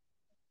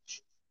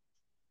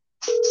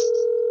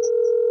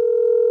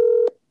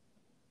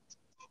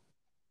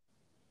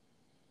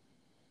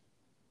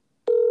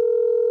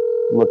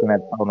 Looking at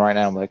the phone right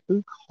now, I'm like,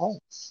 who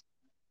calls?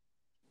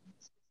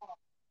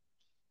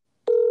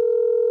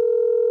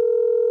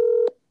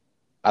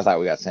 I thought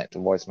we got sent to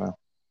voicemail.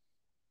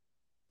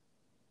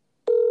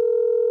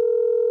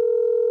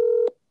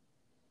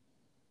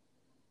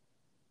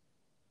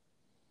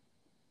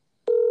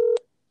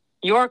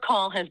 Your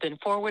call has been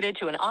forwarded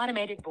to an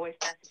automated voice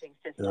messaging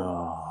system.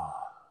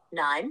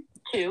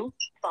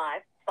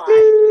 9255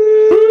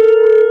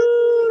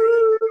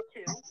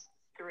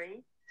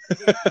 230.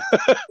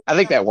 I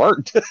think that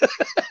worked. At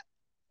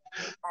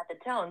the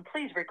tone,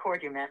 please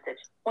record your message.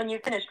 When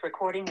you've finished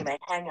recording, you may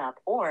hang up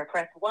or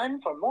press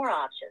 1 for more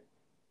options.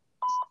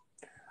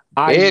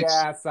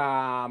 Yes,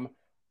 I'm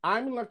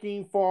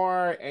looking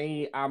for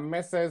a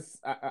Mrs.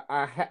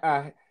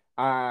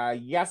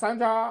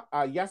 Yasanja.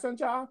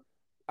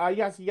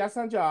 Yes,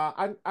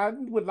 Yasanja. I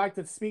would like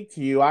to speak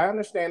to you. I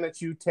understand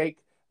that you take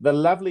the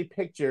lovely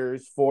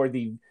pictures for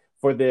the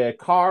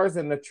cars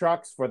and the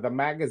trucks for the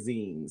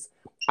magazines.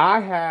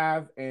 I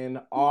have an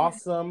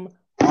awesome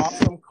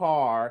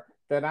car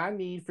that I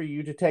need for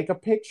you to take a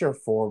picture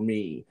for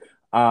me.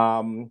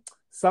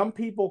 Some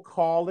people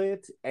call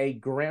it a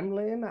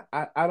gremlin.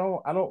 I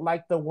don't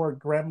like the word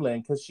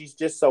gremlin because she's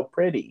just so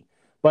pretty.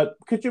 But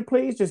could you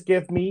please just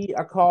give me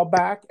a call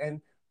back?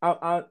 And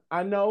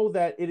I know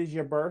that it is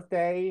your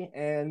birthday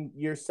and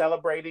you're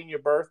celebrating your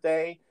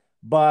birthday,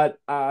 but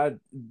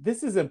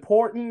this is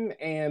important,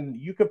 and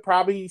you could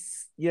probably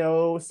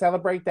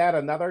celebrate that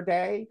another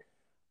day.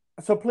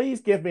 So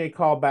please give me a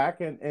call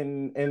back,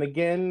 and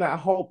again, I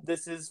hope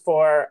this is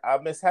for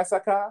Miss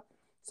Hesika.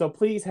 So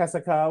please,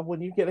 Hesika,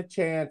 when you get a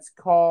chance,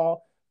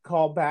 call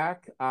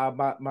back.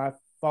 My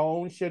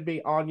phone should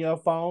be on your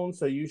phone,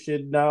 so you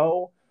should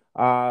know.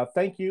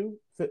 Thank you.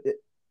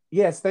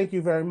 Yes, thank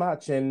you very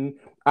much, and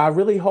I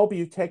really hope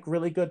you take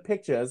really good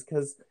pictures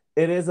because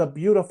it is a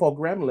beautiful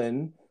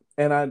gremlin,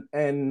 and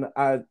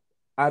I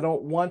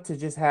don't want to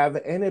just have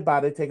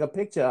anybody take a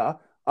picture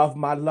of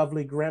my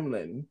lovely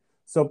gremlin.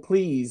 So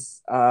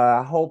please,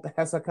 I hope,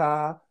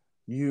 Hesika,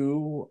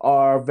 you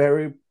are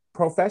very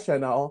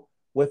professional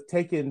with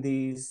taking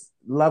these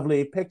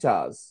lovely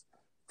pictures.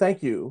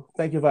 Thank you.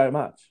 Thank you very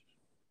much.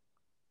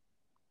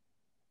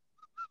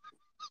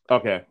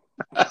 Okay.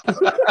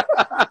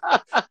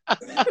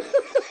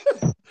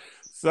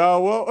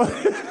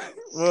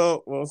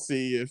 So we'll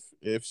see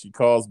if she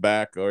calls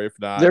back, or if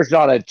not. There's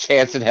not a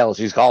chance in hell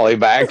she's calling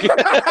back.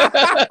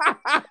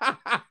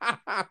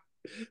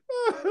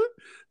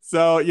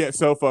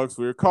 So folks,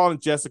 we were calling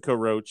Jessica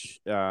Roach.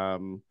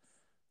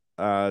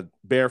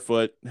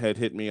 Barefoot had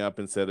hit me up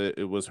and said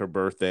it was her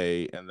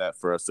birthday and that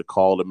for us to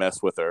call to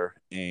mess with her.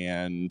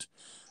 And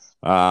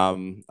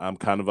I'm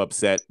kind of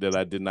upset that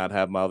I did not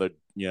have my other,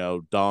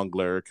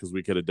 dongler, because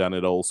we could have done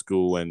it old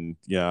school, and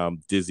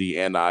Dizzy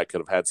and I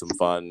could have had some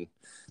fun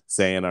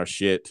saying our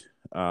shit.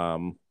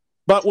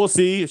 But we'll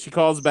see if she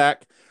calls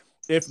back.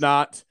 If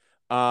not,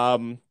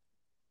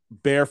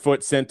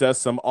 Barefoot sent us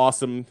some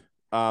awesome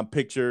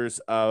pictures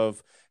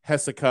of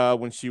Hessica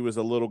when she was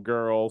a little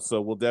girl,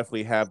 so we'll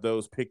definitely have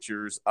those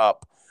pictures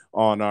up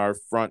on our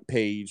front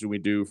page when we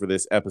do for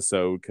this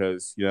episode,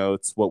 because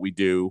it's what we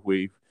do.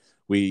 We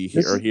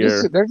are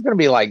here. There's going to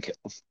be like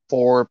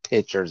 4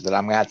 pictures that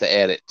I'm going to have to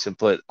edit to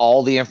put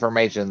all the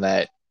information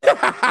that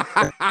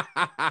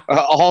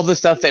all the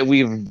stuff that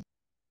we've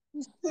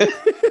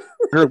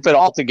group it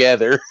all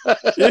together.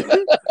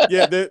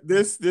 Yeah,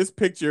 this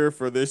picture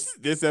for this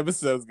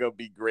episode is gonna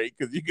be great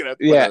because you're gonna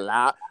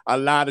put a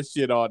lot of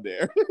shit on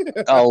there.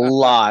 A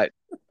lot.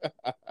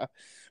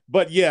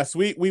 But yes,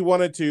 we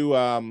wanted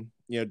to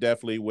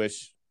definitely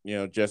wish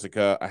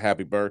Jessica a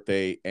happy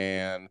birthday,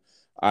 and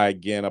I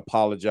again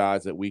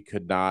apologize that we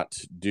could not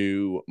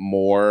do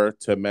more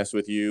to mess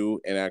with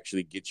you and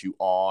actually get you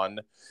on.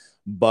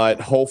 But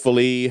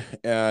hopefully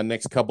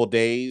next couple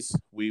days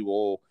we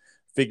will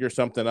figure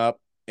something up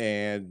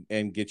and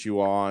get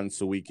you on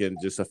so we can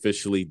just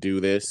officially do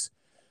this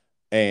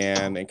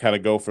and kind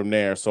of go from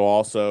there. So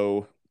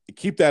also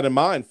keep that in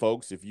mind,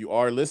 folks. If you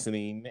are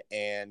listening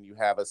and you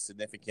have a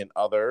significant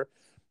other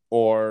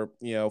or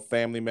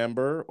family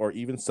member or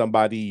even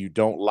somebody you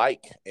don't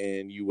like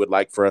and you would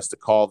like for us to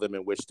call them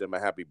and wish them a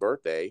happy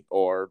birthday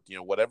or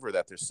whatever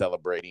that they're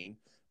celebrating,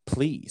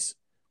 please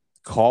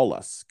call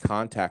us,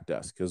 contact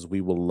us, because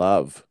we will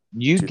love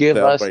you give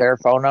celebrate. Us their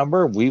phone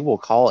number, we will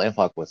call and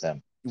fuck with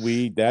them.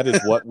 That is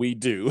what we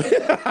do.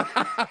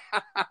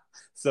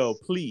 So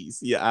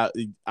please,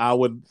 I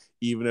would,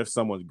 even if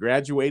someone's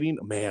graduating,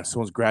 if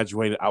someone's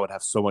graduated, I would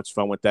have so much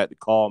fun with that, to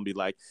call and be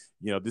like,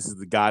 this is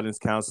the guidance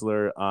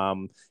counselor.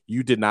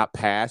 You did not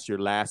pass your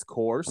last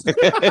course.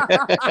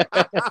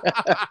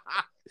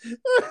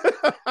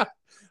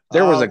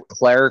 There was a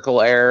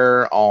clerical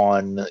error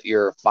on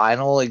your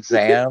final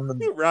exam.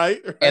 Right.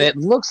 And it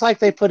looks like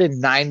they put in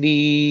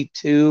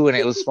 92 and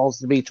it was supposed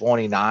to be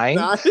 29.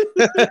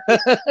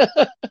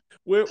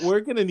 We're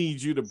going to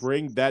need you to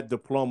bring that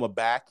diploma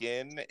back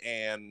in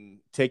and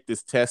take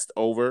this test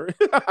over.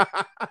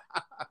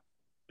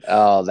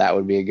 Oh, that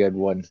would be a good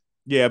one.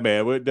 Yeah,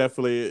 man. We're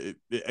definitely,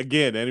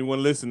 again,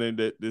 anyone listening,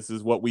 that this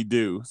is what we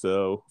do.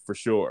 So for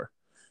sure.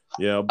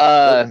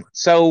 Yeah.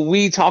 So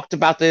we talked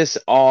about this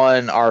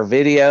on our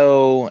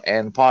video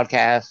and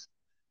podcast.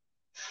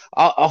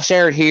 I'll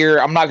share it here.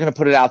 I'm not going to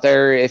put it out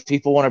there. If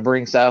people want to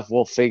bring stuff,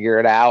 we'll figure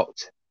it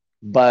out.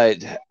 But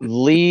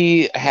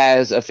Lee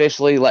has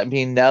officially let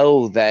me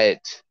know that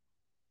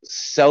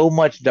so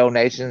much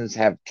donations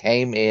have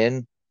came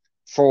in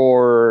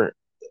for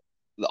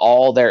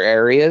all their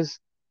areas.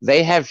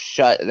 They had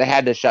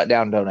to shut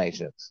down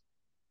donations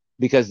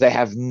because they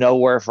have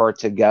nowhere for it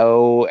to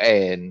go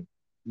and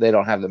they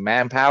don't have the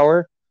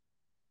manpower.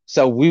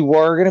 So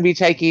we're going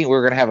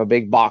to have a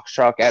big box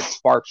truck at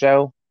Spark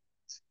Show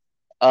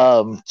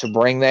to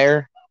bring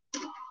there.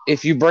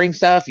 If you bring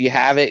stuff, you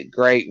have it,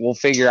 great. We'll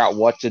figure out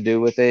what to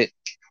do with it.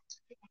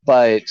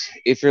 But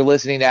if you're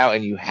listening now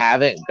and you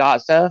haven't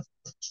got stuff,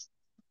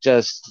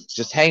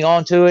 just hang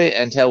on to it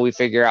until we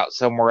figure out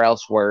somewhere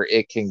else where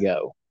it can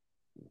go.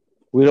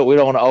 We don't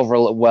want to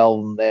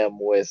overwhelm them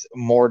with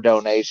more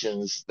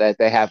donations that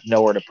they have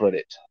nowhere to put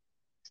it.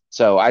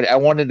 So I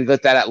wanted to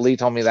get that out. Lee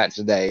told me that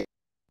today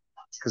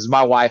because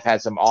my wife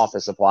had some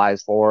office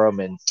supplies for him,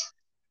 and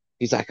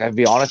he's like, I'll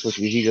be honest with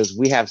you. He goes,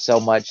 we have so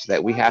much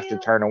that we have to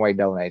turn away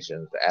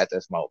donations at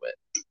this moment.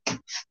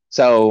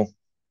 So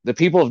the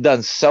people have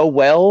done so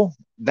well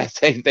that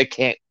they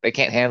can't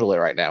handle it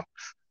right now.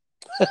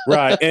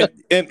 Right.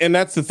 And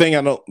that's the thing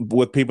I know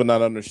with people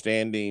not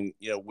understanding,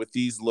 with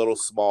these little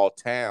small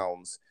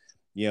towns,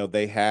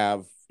 they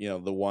have,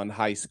 the one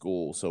high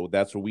school. So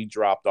that's where we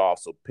dropped off.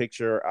 So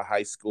picture a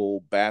high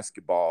school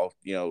basketball,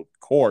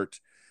 court,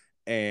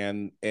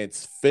 and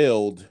it's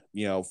filled,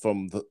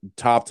 from the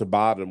top to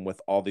bottom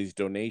with all these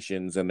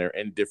donations, and they're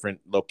in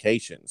different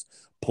locations.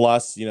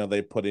 Plus,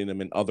 they put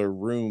them in other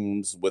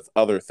rooms with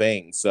other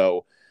things.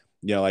 So,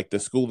 like the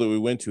school that we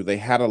went to, they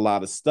had a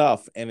lot of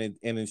stuff, and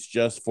it's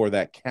just for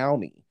that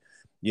county,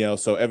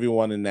 so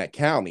everyone in that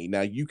county.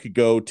 Now you could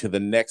go to the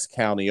next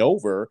county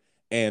over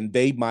and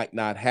they might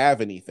not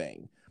have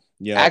anything.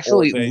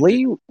 Actually,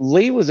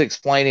 Lee was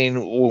explaining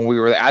when we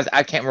were,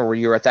 I can't remember where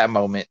you were at that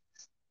moment.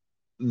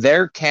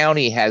 Their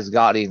county has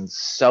gotten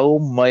so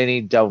many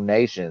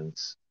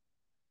donations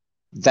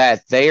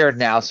that they are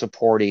now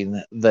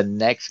supporting the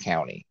next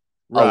county.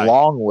 Right.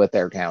 Along with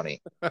their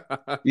county.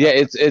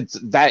 Yeah,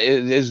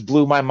 it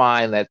blew my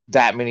mind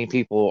that many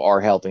people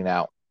are helping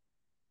out.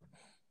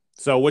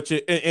 So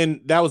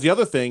and that was the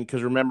other thing,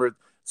 because remember,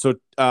 so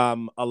a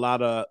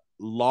lot of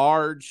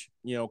large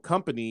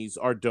companies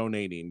are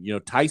donating.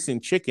 Tyson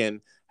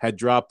Chicken had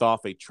dropped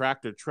off a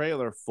tractor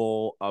trailer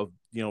full of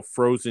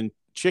frozen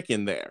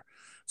chicken there,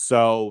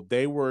 so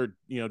they were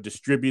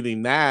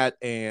distributing that.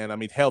 And I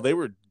mean, hell, they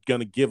were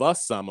gonna give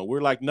us some, and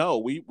we're like, no,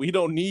 we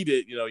don't need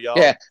it.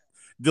 Y'all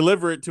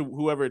deliver it to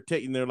whoever it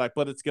takes. And they're like,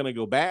 but it's gonna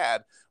go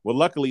bad. Well,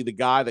 luckily, the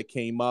guy that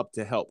came up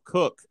to help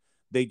cook,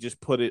 they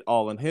just put it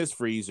all in his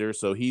freezer,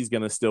 so he's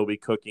gonna still be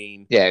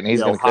cooking. Yeah, and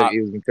he's gonna cook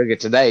it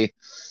today.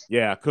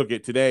 Yeah, cook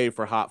it today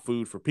for hot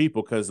food for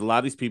people, because a lot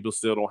of these people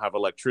still don't have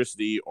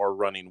electricity or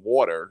running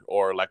water,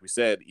 or like we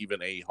said,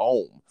 even a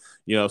home.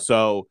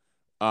 So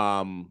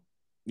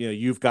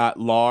you've got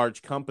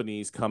large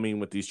companies coming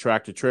with these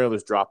tractor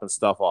trailers dropping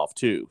stuff off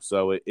too.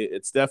 So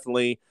it's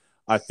definitely,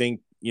 I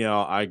think,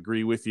 I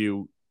agree with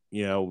you.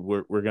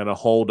 We're gonna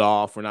hold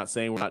off. We're not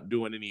saying we're not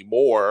doing any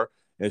more.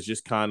 It's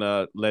just kind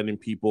of letting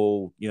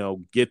people,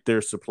 get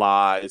their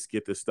supplies,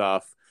 get the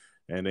stuff,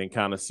 and then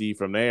kind of see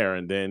from there,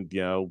 and then,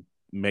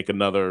 make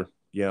another,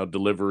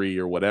 delivery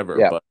or whatever.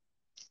 Yeah. But,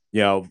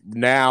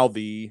 now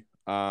the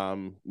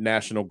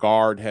National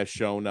Guard has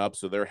shown up,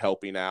 so they're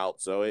helping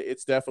out. So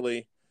it's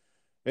definitely,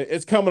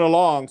 it's coming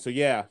along. So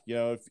yeah,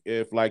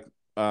 if like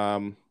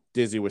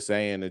Dizzy was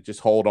saying,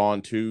 just hold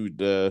on to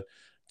the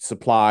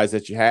supplies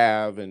that you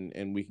have,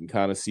 and we can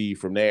kind of see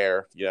from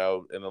there, in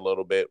a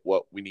little bit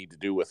what we need to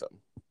do with them.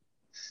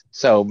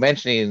 So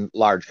mentioning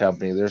large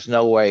companies, there's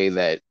no way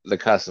that the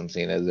custom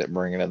scene isn't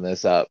bringing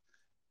this up.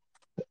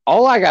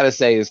 All I gotta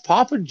say is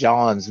Papa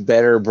John's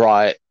better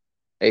brought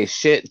a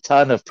shit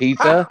ton of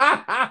pizza,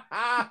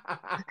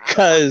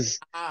 because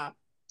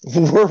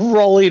we're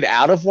rolling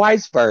out of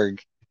Whitesburg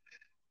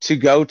to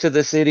go to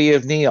the city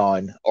of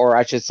Neon, or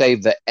I should say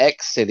the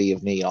ex-city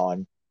of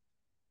Neon.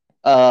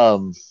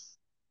 And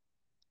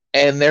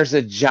there's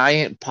a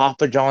giant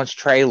Papa John's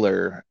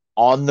trailer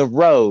on the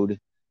road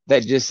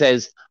that just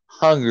says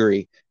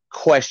 "hungry?" ?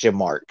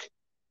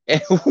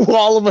 And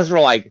all of us were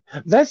like,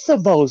 "That's the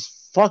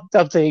most fucked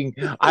up thing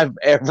I've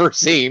ever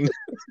seen."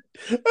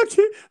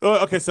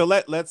 Okay. So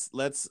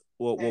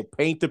we'll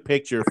paint the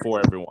picture for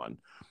everyone.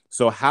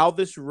 So how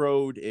this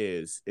road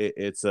is,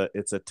 it's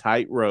a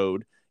tight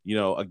road.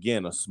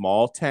 Again, a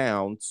small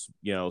town.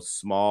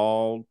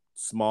 Small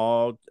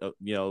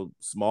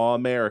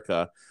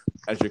America.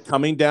 As you're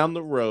coming down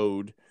the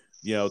road,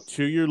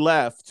 to your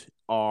left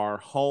are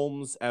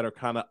homes that are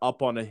kind of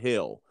up on a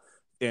hill,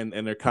 and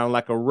they're kind of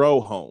like a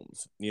row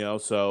homes.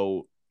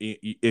 So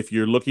if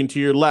you're looking to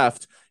your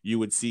left, you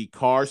would see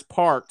cars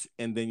parked,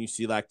 and then you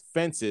see like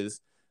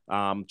fences,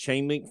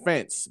 chain link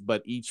fence,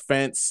 but each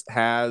fence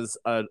has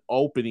an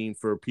opening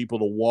for people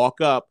to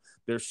walk up.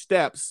 There's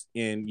steps,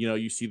 and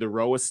you see the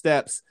row of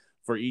steps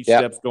for each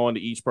steps going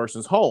to each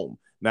person's home.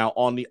 Now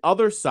on the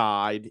other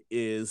side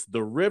is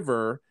the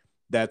river.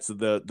 That's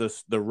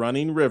the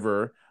running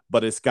river,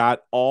 but it's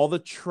got all the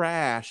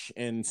trash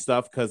and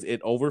stuff because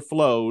it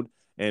overflowed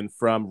and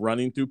from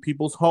running through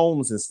people's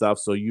homes and stuff.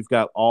 So you've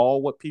got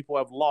all what people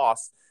have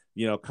lost,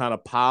 kind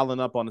of piling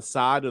up on the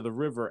side of the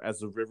river as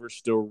the river's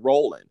still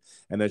rolling.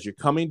 And as you're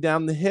coming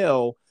down the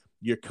hill,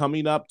 you're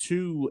coming up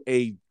to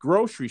a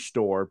grocery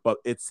store, but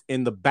it's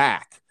in the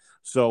back.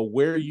 So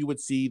where you would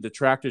see the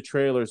tractor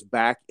trailers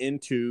back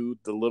into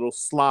the little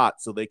slot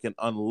so they can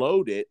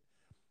unload it.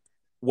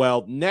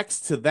 Well,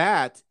 next to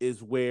that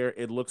is where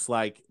it looks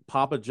like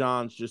Papa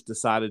John's just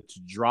decided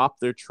to drop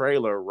their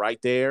trailer right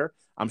there.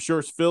 I'm sure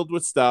it's filled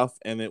with stuff.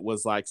 And it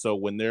was like, so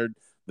when the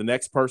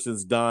next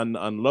person's done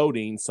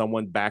unloading,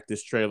 someone back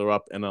this trailer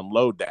up and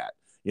unload that,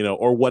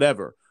 or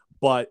whatever.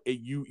 But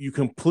you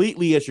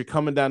completely, as you're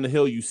coming down the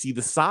hill, you see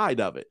the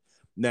side of it.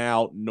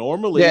 Now,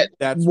 normally,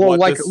 that's well, what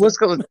like, let's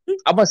go.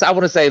 I want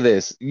to say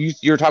this.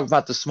 You're talking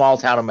about the small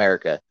town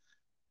America.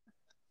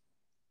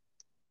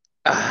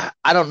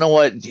 I don't know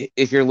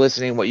if you're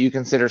listening, what you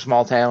consider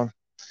small town,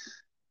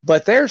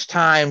 but there's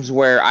times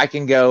where I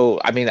can go.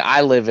 I mean,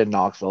 I live in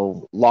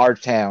Knoxville,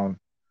 large town,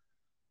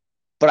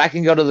 but I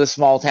can go to the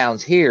small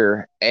towns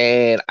here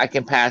and I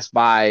can pass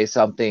by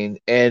something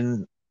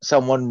and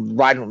someone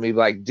riding with me be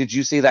like, "Did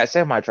you see that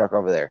semi truck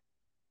over there?"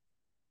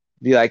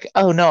 Be like,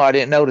 "Oh no, I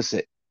didn't notice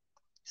it."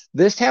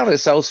 This town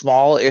is so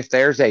small. If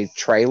there's a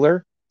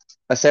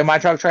semi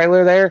truck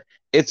trailer there,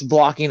 it's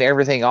blocking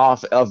everything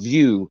off of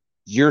you.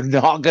 You're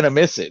not gonna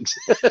miss it.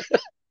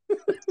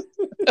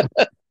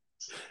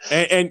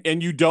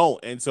 and you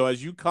don't. And so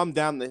as you come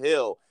down the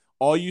hill,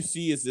 all you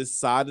see is this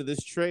side of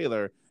this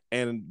trailer,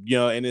 and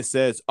and it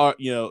says,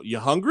 "You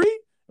hungry?"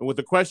 and with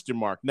a question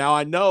mark. Now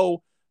I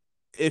know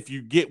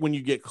when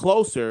you get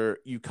closer,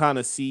 you kind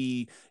of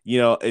see,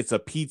 it's a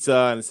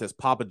pizza and it says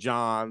Papa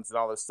John's and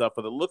all this stuff,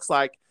 but it looks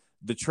like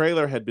the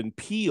trailer had been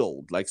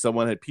peeled, like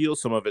someone had peeled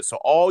some of it. So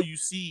all you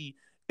see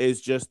is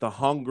just the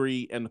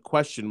hungry and the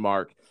question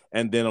mark,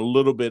 and then a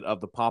little bit of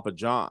the Papa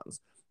John's.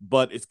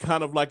 But it's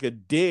kind of like a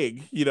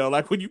dig,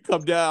 like when you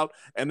come down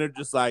and they're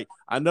just like,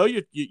 "I know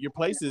your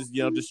place is,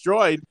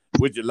 destroyed.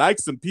 Would you like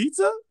some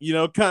pizza?"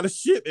 Kind of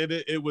shit. And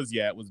it was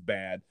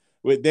bad.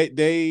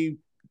 They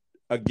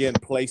again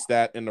placed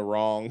that in the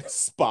wrong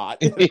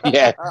spot.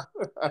 Yeah.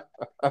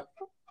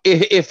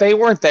 if they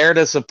weren't there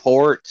to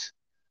support,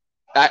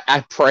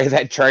 I pray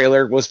that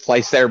trailer was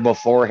placed there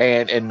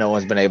beforehand and no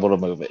one's been able to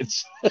move it.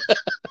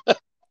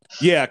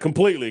 Yeah,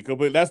 completely.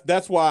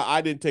 That's why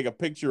I didn't take a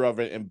picture of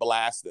it and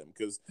blast them,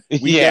 because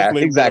we Yeah,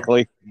 definitely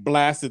exactly.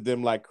 blasted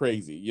them like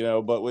crazy,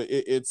 But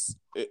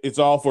it's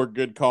all for a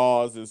good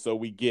cause, and so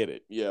we get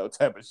it,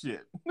 type of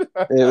shit.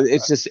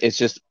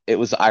 It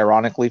was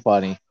ironically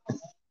funny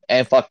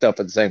and fucked up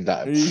at the same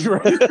time.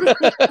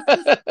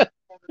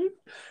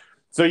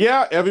 So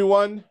yeah,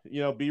 everyone,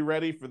 be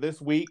ready for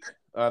this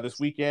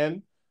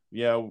weekend.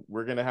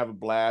 We're gonna have a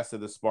blast at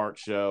the Spark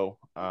Show.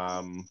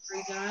 I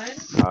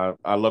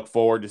look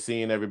forward to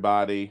seeing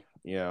everybody.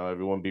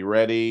 Everyone be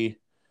ready.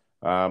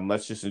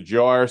 Let's just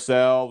enjoy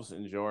ourselves,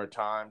 enjoy our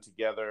time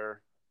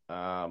together.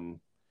 I'll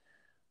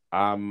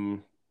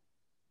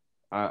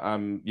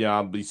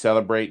be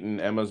celebrating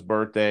Emma's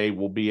birthday.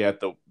 We'll be at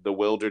the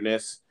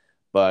Wilderness,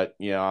 but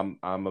I'm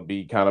gonna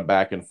be kind of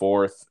back and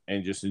forth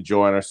and just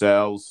enjoying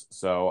ourselves.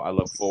 So I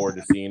look forward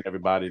to seeing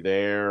everybody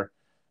there,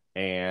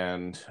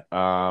 and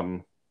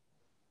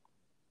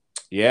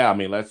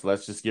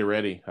let's just get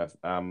ready.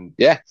 Tomorrow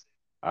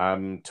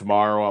I'm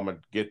gonna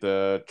get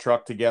the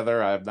truck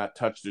together. I have not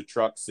touched the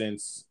truck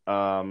since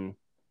Southern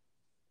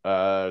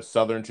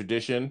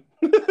Tradition,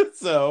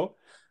 so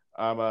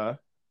I'm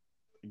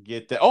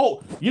get that.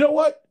 Oh, you know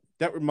what?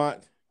 That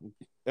reminds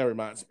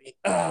me.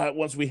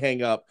 Once we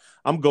hang up,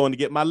 I'm going to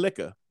get my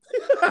liquor.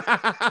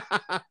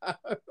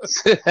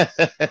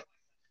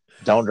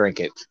 Don't drink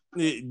it.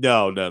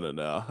 No.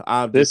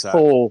 This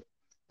fool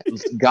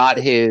got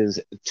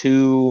his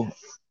 2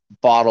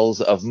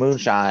 bottles of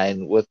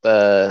moonshine with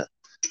the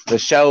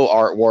show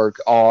artwork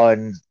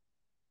on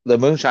the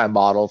moonshine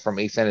bottle from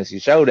East Tennessee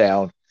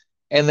Showdown,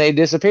 and they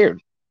disappeared.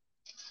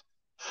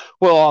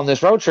 Well, on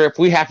this road trip,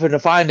 we happened to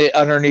find it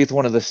underneath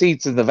one of the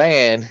seats in the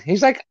van.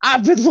 He's like,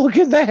 I've been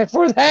looking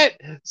for that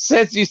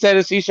since East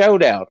Tennessee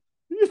Showdown.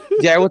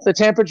 Yeah, with the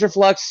temperature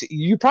flux,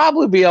 you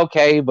probably be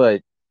okay,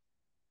 but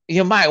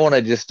you might want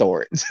to just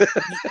store it.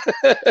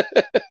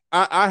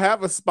 I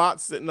have a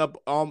spot sitting up,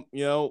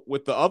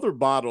 with the other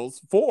bottles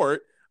for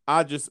it.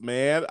 I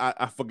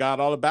forgot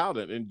all about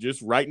it. And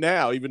just right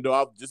now, even though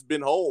I've just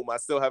been home, I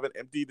still haven't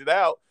emptied it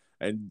out.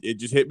 And it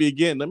just hit me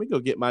again. Let me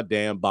go get my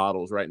damn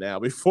bottles right now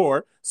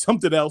before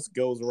something else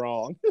goes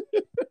wrong.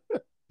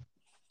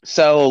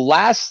 So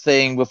last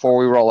thing before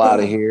we roll out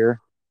of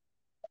here,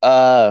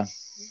 I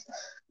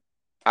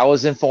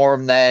was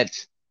informed that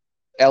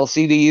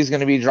LCD is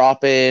going to be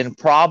dropping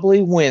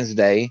probably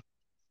Wednesday.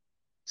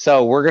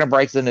 So we're going to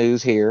break the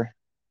news here,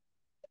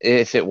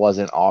 if it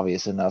wasn't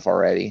obvious enough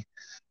already.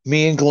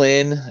 Me and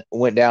Glenn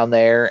went down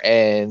there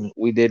and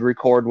we did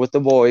record with the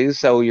boys.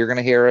 So you're going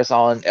to hear us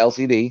on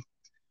LCD.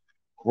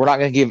 We're not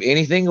going to give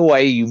anything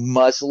away. You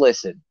must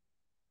listen.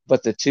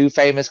 But the 2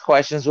 famous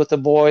questions with the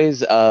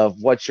boys of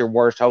what's your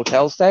worst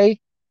hotel stay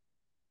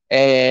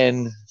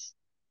and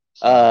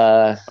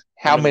how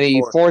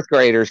many 4th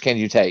graders can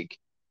you take?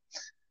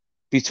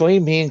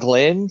 Between me and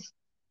Glenn,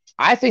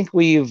 I think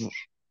we've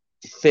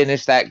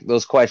finished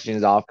those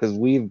questions off because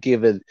we've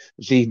given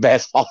the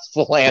best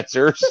possible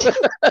answers.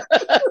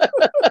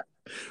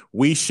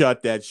 We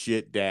shut that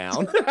shit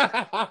down.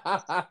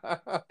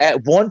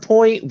 At one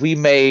point, we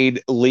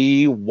made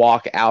Lee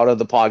walk out of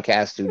the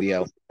podcast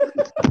studio.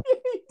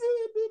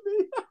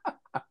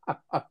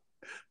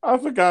 I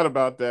forgot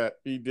about that.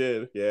 He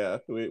did. Yeah,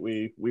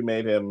 we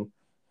made him.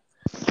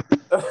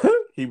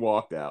 He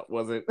walked out.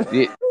 Was it?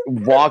 He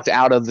walked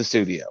out of the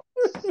studio.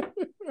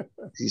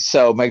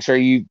 So make sure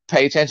you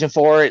pay attention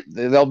for it.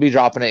 They'll be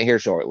dropping it here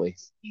shortly.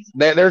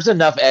 There's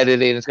enough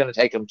editing. It's going to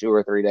take them 2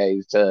 or 3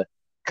 days to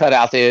cut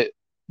out the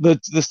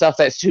stuff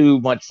that's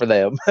too much for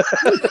them.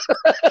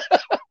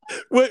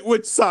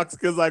 Which sucks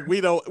because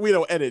we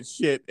don't edit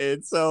shit,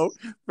 and so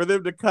for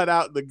them to cut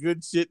out the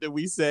good shit that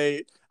we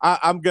say,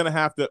 I'm gonna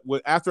have to.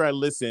 After I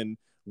listen,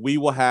 we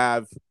will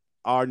have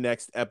our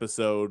next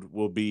episode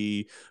will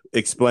be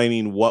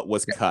explaining what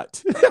was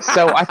cut.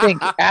 So I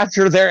think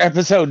after their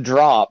episode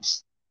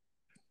drops,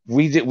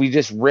 we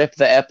just rip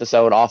the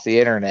episode off the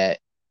internet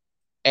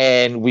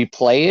and we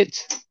play it,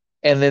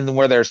 and then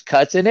where there's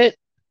cuts in it,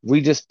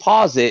 we just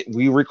pause it.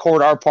 We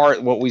record our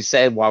part, what we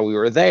said while we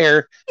were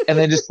there, and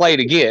then just play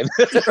it again.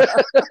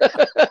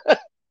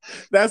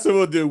 That's what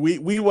we'll do.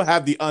 We will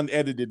have the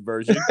unedited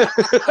version.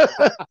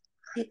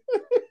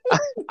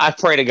 I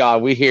pray to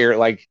God we hear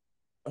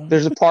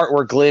there's a part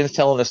where Glenn's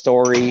telling a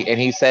story and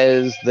he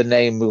says the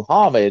name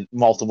Muhammad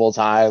multiple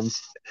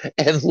times,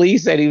 and Lee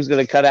said he was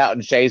going to cut out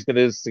and Shay's going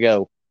to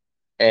go,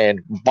 and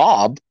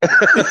Bob.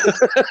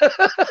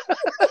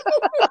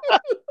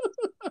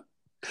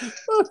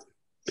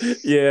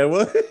 Yeah,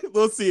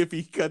 we'll see if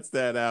he cuts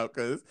that out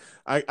because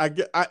I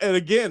don't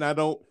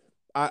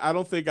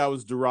think I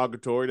was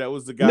derogatory. That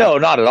was the guy. No,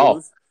 not at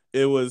all.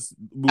 It was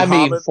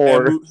Muhammad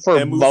for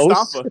and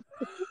most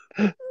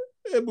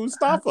and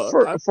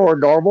Mustafa. For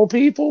normal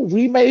people,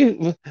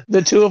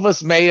 the 2 of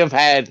us may have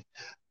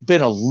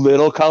been a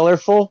little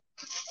colorful,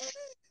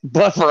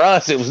 but for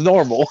us it was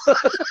normal.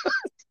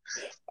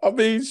 I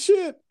mean,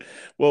 shit.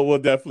 Well, we'll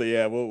definitely,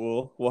 yeah,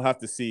 we'll have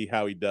to see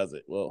how he does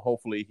it. Well,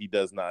 hopefully he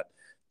does not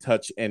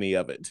touch any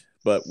of it,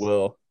 but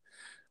we'll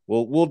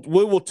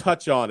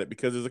touch on it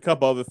because there's a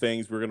couple other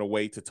things we're gonna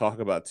wait to talk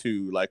about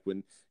too, like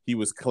when he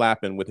was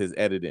clapping with his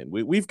editing.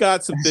 We've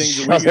got some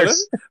things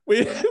that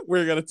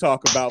we're gonna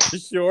talk about for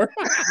sure.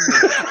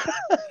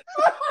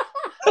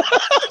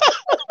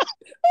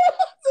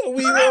 So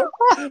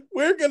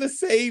we're gonna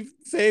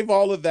save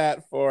all of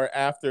that for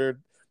after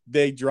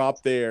they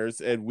drop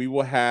theirs, and we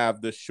will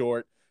have the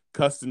short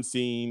custom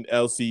scene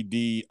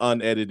LCD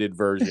unedited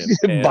version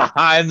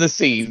behind the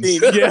scenes.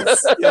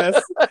 Yes.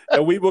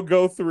 And we will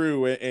go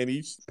through and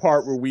each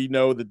part where we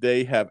know that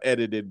they have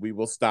edited, we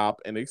will stop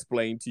and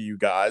explain to you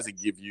guys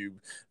and give you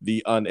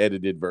the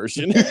unedited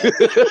version.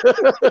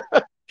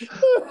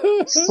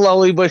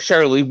 Slowly but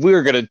surely,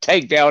 we're gonna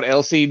take down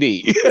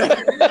LCD.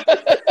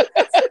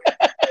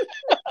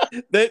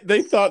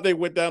 They thought they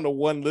went down to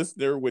one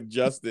listener with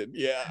Justin.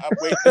 Yeah, I'm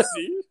waiting to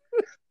see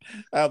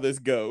how this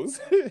goes.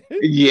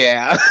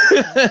 Yeah.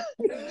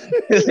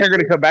 They're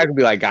gonna come back and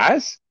be like,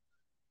 guys,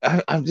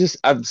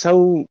 I'm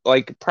so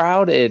like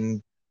proud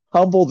and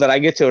humbled that I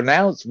get to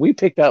announce we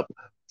picked up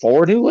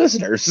 4 new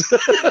listeners.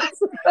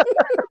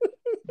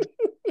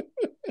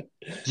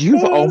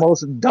 You've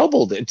almost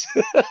doubled it.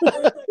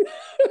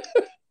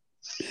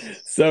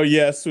 So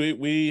yes,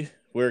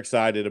 we're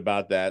excited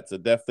about that. So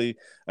definitely,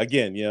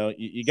 again,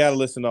 you got to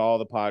listen to all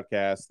the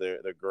podcasts.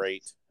 They're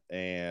great,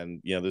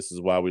 and this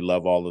is why we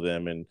love all of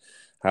them and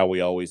how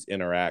we always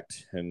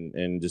interact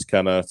and just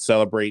kind of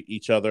celebrate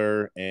each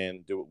other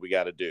and do what we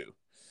got to do.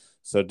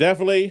 So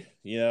definitely,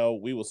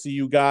 we will see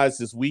you guys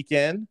this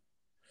weekend.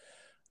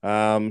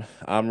 I'm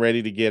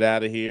ready to get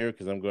out of here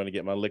because I'm going to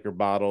get my liquor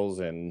bottles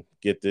and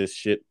get this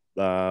shit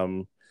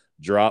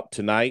dropped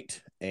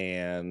tonight,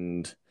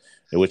 and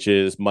which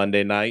is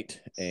Monday night,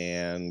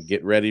 and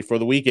get ready for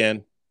the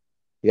weekend.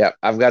 Yeah,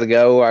 I've got to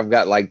go. I've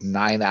got like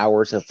 9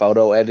 hours of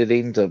photo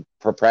editing to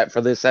prep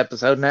for this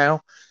episode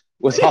now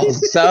with all the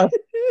stuff.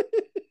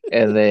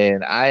 And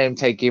then I am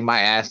taking my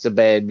ass to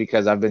bed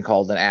because I've been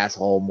called an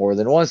asshole more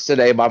than once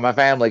today by my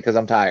family because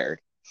I'm tired.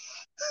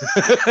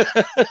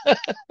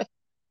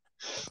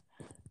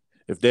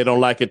 If they don't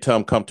like it, tell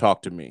them come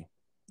talk to me.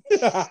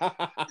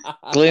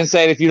 Glenn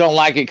said, if you don't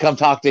like it, come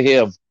talk to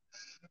him.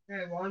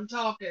 Okay, well, I'm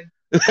talking.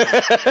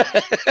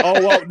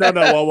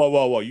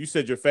 Whoa. You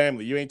said your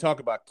family. You ain't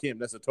talking about Kim.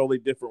 That's a totally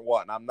different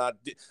one.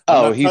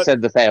 He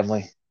said the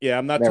family. Yeah,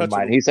 I'm not Never touching.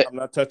 mind. He said, I'm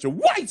not touching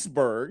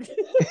Whitesburg.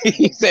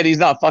 He said he's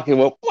not fucking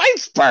with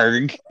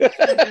Whitesburg.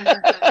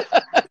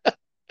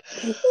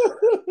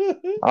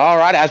 All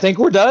right, I think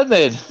we're done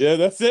then. Yeah,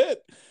 that's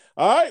it.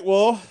 All right,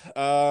 well,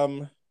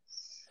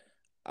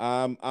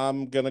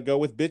 I'm gonna go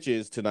with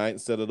bitches tonight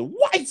instead of the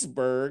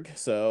Whitesburg.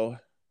 So,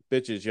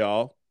 bitches,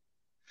 y'all.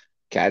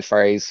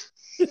 Catchphrase.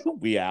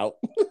 We out.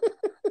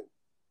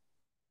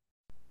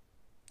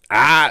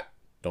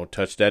 Don't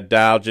touch that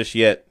dial just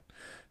yet.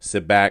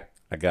 Sit back.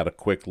 I got a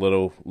quick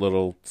little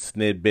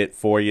snidbit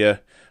for you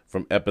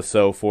from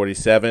episode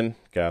 47.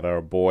 Got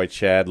our boy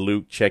Chad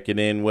Luke checking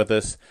in with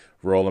us,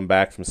 rolling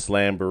back from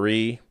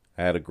Slamboree.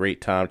 I had a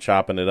great time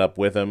chopping it up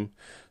with him.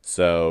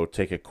 So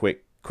take a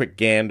quick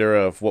gander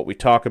of what we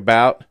talk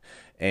about,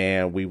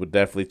 and we will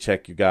definitely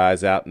check you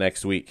guys out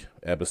next week.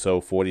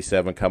 Episode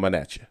 47 coming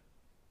at you.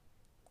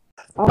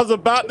 I was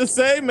about to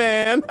say,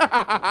 man. Glenn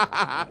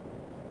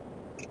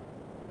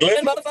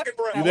motherfucking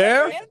Brown. You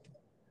there?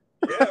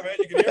 Yeah, man,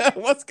 you can hear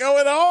me. What's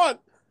going on?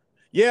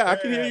 Yeah, I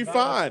can hear you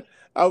fine.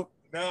 No,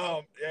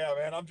 yeah,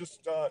 man, I'm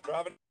just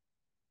driving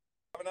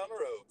on the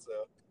road.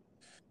 So.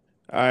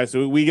 All right,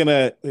 so we're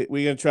gonna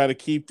try to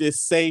keep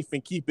this safe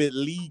and keep it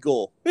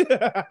legal. Hey,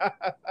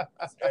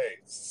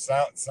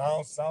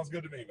 sounds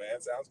good to me,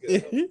 man. Sounds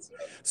good.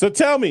 So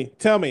tell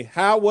me,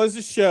 how was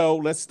the show?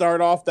 Let's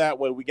start off that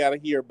way. We got to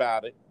hear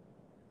about it.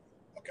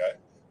 Okay,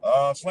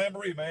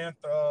 Slamboree, man.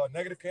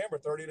 Negative Camera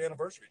 30th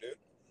anniversary, dude.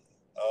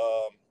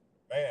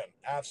 Man,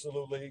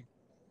 absolutely.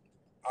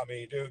 I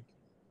mean, dude,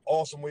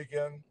 awesome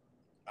weekend.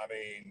 I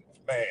mean,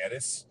 man,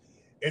 it's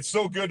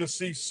so good to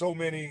see so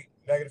many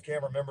Negative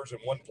Camera members in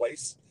one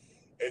place.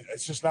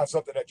 It's just not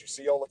something that you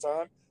see all the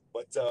time.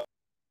 But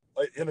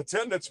in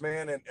attendance,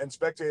 man, and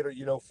spectator,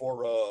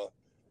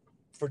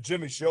 for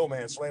Jimmy's show,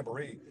 man,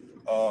 Slamboree,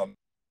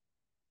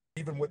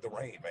 even with the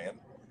rain, man,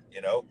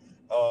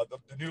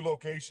 the new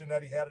location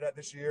that he had it at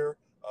this year,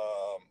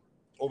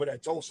 over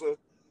at Tulsa,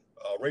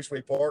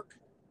 Raceway Park,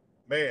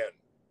 man,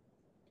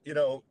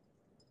 a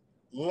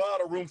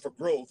lot of room for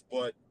growth,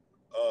 but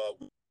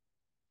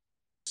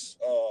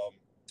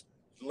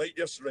late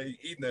yesterday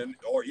evening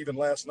or even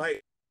last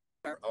night,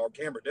 our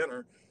camera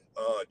dinner,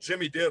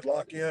 Jimmy did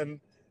lock in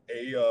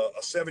a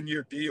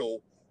 7-year deal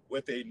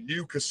with a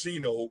new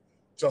casino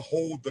to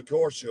hold the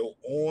car show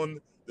on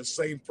the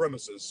same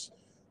premises,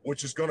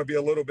 which is going to be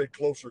a little bit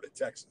closer to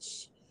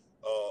Texas,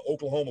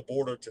 Oklahoma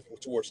border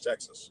towards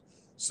Texas.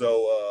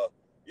 So,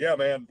 yeah,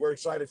 man, we're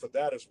excited for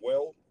that as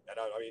well. And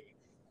I mean,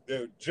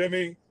 dude,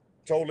 Jimmy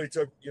totally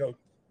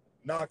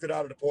knocked it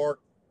out of the park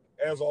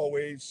as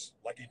always,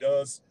 like he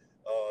does.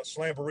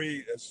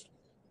 Slamboree has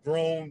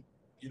grown,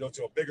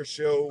 to a bigger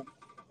show.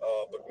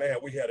 But man,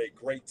 we had a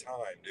great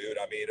time, dude.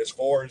 I mean, as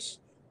far as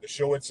the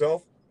show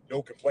itself,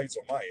 no complaints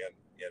on my end.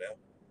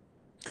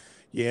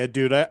 Yeah,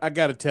 dude, I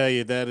got to tell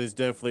you, that is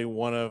definitely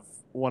one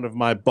of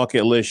my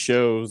bucket list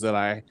shows that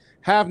I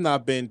have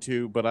not been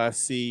to, but I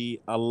see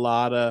a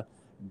lot of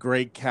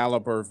great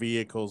caliber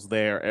vehicles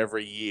there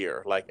every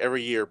year. Like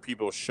every year,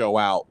 people show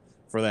out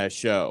for that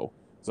show.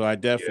 So I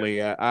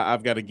definitely,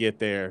 I've got to get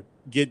there,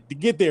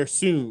 get there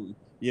soon.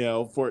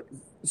 For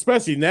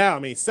especially now. I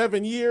mean,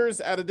 7 years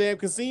at a damn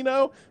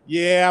casino.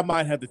 Yeah, I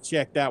might have to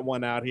check that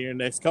one out here in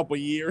the next couple of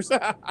years.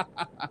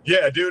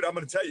 Yeah, dude, I'm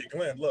gonna tell you,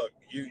 Glenn. Look,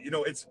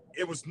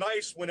 it was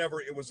nice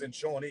whenever it was in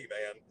Shawnee,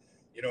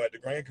 man. At the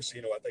Grand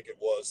Casino, I think it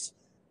was.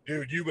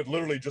 Dude, you would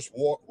literally just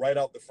walk right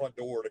out the front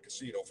door of the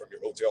casino from your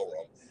hotel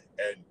room,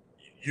 and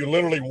you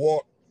literally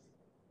walk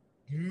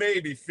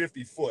maybe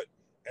 50 foot,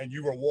 and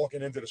you were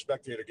walking into the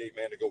spectator gate,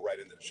 man, to go right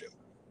into the show.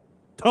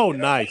 Oh,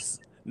 nice.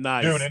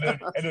 Dude,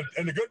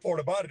 and the good part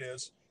about it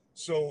is,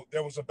 so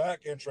there was a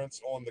back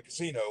entrance on the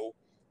casino,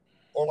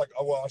 or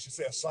I should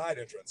say a side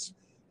entrance,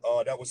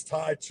 that was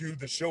tied to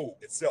the show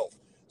itself.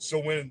 So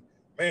when,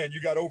 man,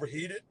 you got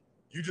overheated,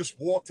 you just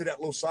walk to that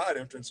little side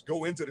entrance,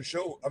 go into the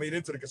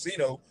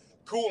casino,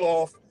 cool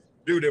off.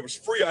 Dude, there was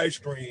free ice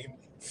cream,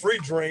 free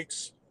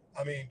drinks.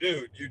 I mean,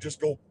 dude, you just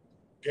go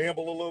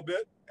gamble a little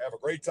bit, have a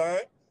great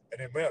time, and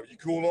then, man, you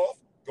cool off,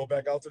 go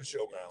back out to the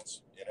showgrounds.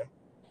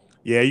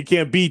 Yeah, you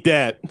can't beat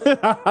that.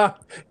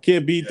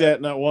 Can't beat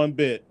that, not one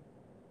bit.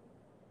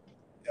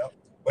 Yeah,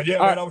 but yeah,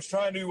 man, I was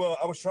trying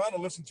to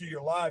listen to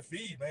your live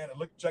feed, man,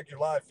 and check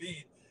your live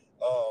feed.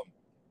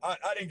 I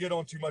didn't get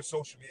on too much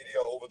social media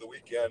over the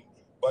weekend,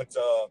 but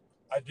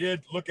I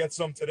did look at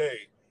some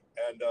today,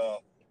 and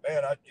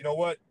man, you know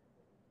what,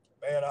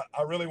 man,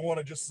 I really want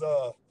to just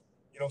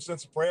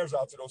send some prayers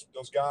out to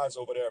those guys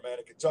over there, man,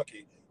 in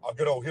Kentucky, our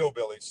good old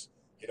hillbillies.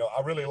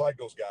 I really like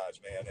those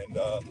guys, man,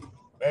 and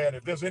man,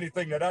 if there's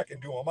anything that I can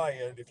do on my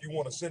end, if you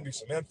want to send me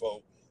some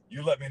info,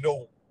 you let me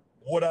know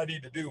what I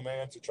need to do,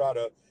 man, to try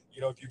to,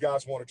 if you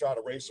guys want to try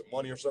to raise some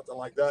money or something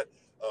like that.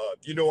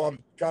 I'm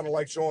kind of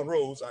like Sean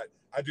Rose.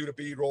 I do the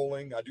bead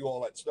rolling. I do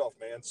all that stuff,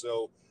 man.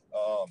 So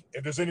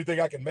if there's anything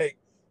I can make,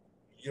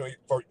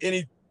 for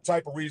any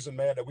type of reason,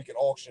 man, that we can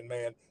auction,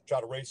 man,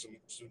 try to raise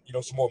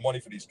some more money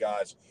for these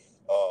guys,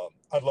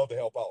 I'd love to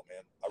help out,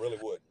 man. I really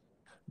would.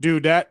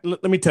 Dude,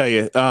 let me tell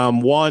you,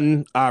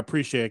 one, I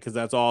appreciate it because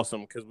that's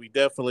awesome, because we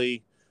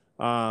definitely,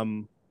 our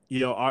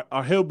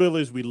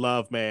hillbillies we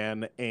love,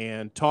 man,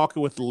 and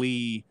talking with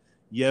Lee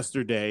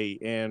yesterday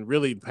and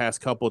really the past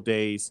couple of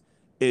days,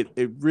 it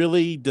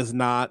really does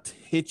not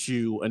hit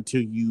you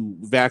until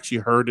you've actually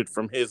heard it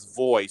from his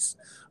voice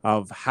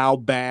of how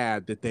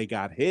bad that they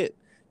got hit,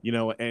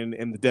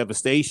 and the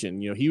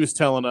devastation. He was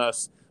telling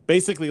us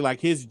basically like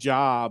his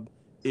job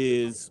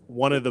is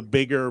one of the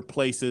bigger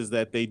places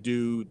that they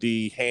do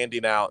the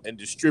handing out and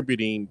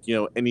distributing,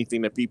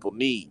 anything that people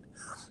need.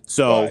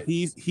 So right.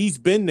 he's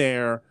been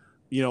there,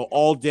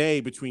 all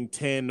day between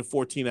 10 to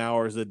 14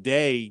 hours a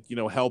day,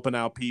 helping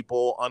out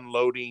people,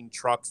 unloading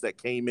trucks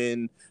that came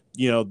in,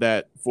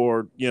 that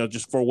for,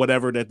 just for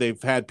whatever that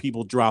they've had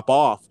people drop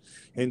off.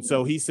 And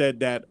so he said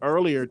that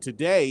earlier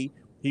today,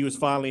 he was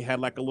finally had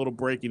like a little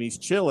break and he's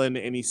chilling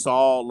and he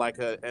saw like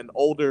an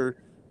older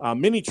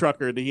mini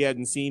trucker that he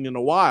hadn't seen in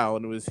a while,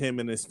 and it was him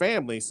and his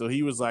family. So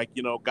he was like,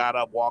 got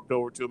up, walked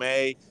over to him,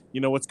 hey,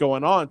 what's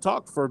going on?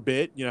 Talked for a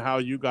bit, how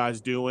are you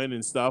guys doing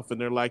and stuff. And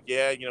they're like,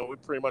 yeah, we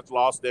pretty much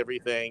lost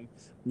everything.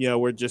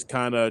 We're just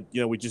kind of,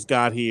 we just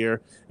got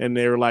here. And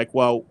they were like,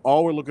 well,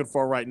 all we're looking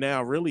for right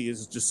now really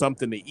is just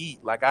something to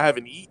eat. Like I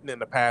haven't eaten in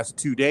the past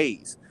 2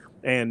 days.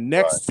 And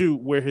next to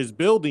where his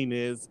building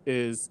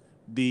is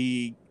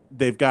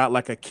they've got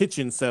like a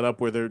kitchen set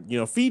up where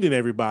they're, feeding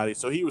everybody.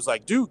 So he was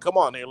like, dude, come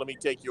on here. Let me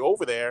take you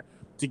over there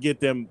to get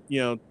them,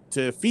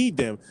 to feed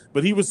them.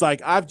 But he was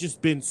like, I've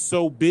just been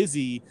so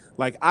busy.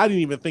 Like, I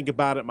didn't even think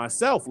about it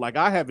myself. Like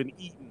I haven't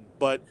eaten,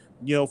 but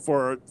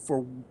for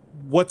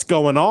what's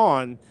going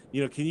on,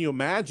 can you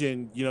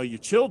imagine, your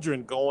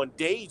children going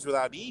days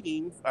without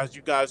eating as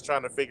you guys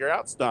trying to figure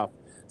out stuff.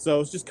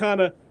 So it's just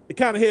it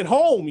kind of hit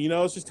home,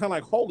 it's just kind of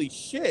like, holy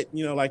shit,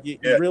 like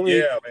it really,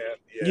 yeah, man.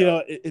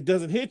 Yeah. It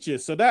doesn't hit you.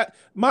 So that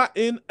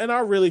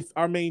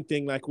our main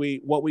thing, like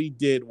what we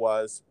did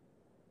was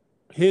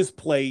his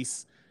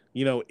place,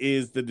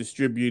 is the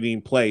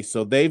distributing place.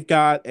 So they've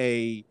got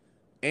a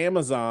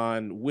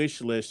Amazon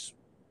wish list,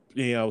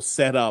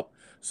 set up.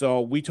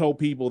 So we told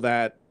people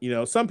that,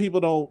 some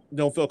people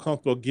don't feel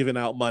comfortable giving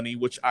out money,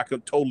 which I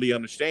could totally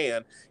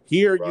understand.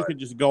 Here, right. You can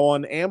just go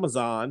on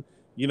Amazon,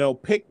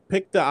 pick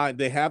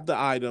they have the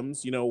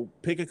items,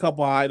 pick a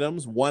couple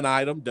items, one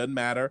item, doesn't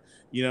matter,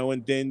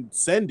 and then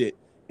send it.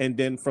 And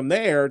then from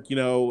there,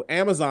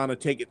 Amazon will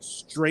take it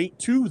straight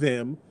to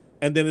them,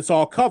 and then it's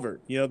all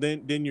covered,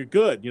 then you're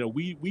good.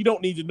 We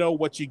don't need to know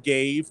what you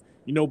gave,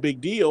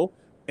 big deal.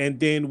 And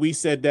then we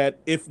said that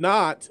if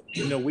not,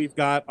 we've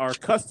got our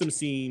custom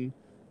scene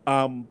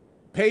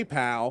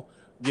PayPal,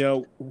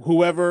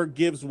 whoever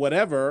gives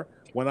whatever,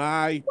 when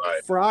I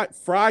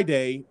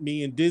Friday,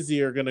 me and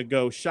Dizzy are gonna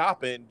go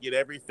shopping, get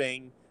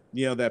everything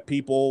that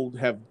people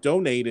have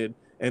donated,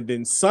 and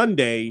then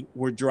Sunday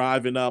we're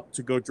driving up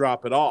to go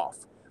drop it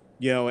off,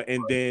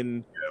 and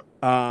then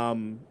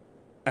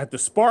at the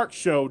Spark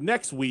Show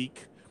next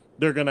week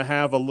they're gonna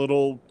have a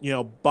little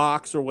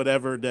box or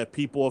whatever that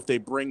people, if they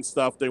bring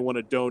stuff they want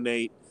to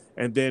donate,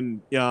 and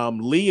then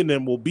Lee and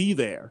them will be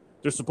there.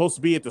 They're supposed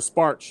to be at the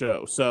Spark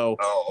Show, so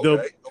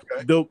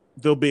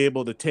they'll be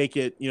able to take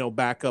it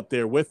back up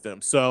there with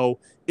them. So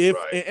if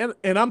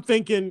and I'm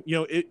thinking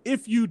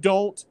if you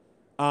don't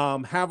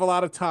have a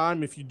lot of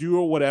time, if you do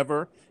or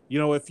whatever,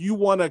 if you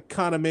want to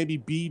kind of maybe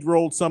bead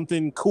roll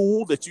something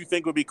cool that you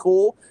think would be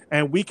cool,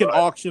 and we can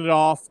auction it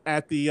off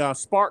at the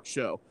Spark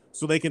Show,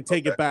 so they can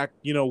take it back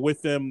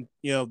with them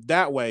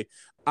that way.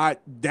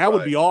 That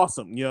would be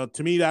awesome.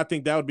 To me, I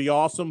think that would be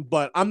awesome.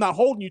 But I'm not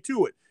holding you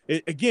to it.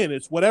 Again,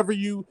 it's whatever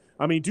you.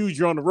 I mean, dude,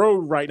 you're on the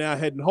road right now,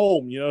 heading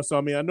home. So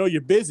I mean, I know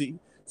you're busy,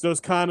 so it's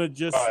kind of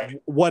just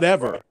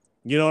whatever.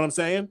 You know what I'm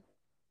saying?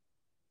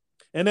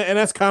 And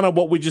that's kind of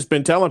what we just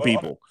been telling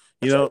people.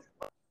 Yeah,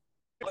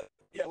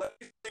 let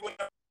me see when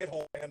I get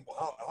home and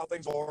how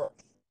things are.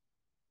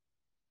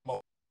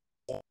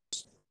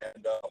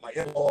 And my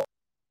in-laws,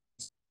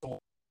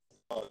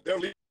 they're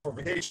leaving for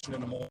vacation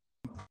in the morning.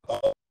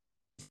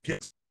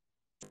 Kids,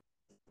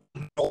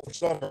 for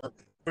summer.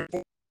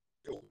 Before,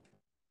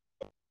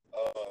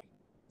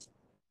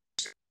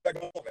 back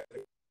home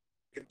and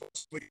get to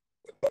sleep.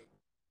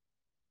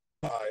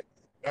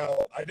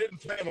 Now, I didn't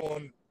plan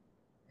on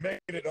making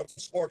it up to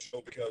the Sports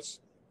Show because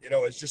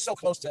it's just so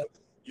close to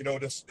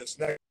this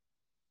next.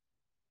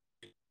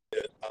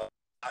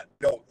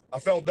 I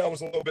felt that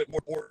was a little bit more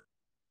important.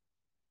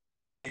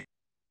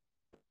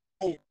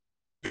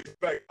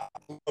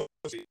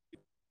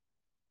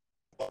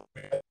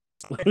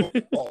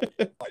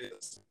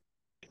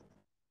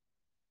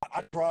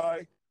 I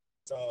try.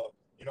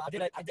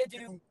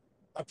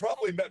 I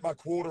probably met my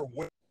quota.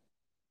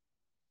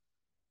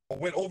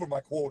 Went over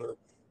my quota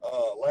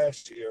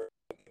last year.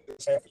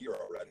 It's half a year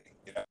already.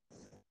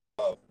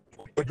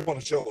 But doing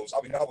the shows,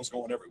 I mean, I was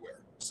going everywhere.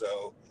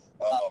 So,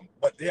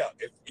 but yeah,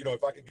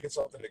 if I could get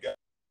something together,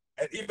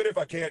 and even if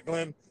I can't,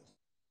 Glenn,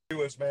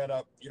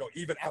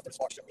 even after the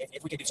Spark Show,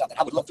 if we could do something,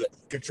 I would love to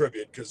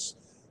contribute because,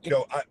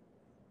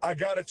 I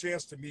got a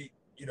chance to meet,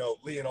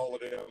 Lee and all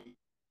of them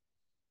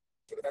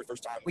for the very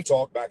first time. We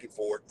talked back and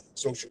forth,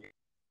 social media.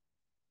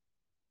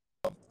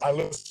 I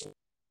listened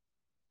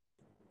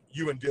to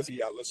you and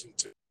Dizzy. I listened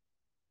to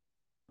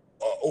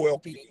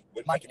OLP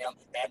with Mike and them,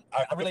 and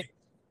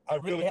I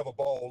really have a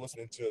ball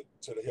listening to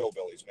the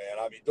Hillbillies, man.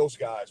 I mean, those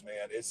guys,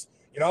 man. It's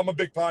I'm a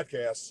big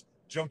podcast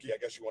junkie, I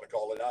guess you want to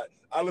call it.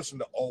 I listen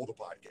to all the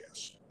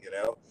podcasts,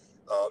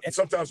 and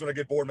sometimes when I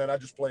get bored, man, I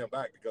just play them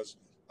back because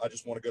I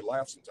just want a good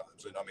laugh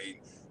sometimes. And I mean,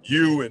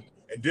 you and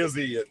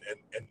Dizzy and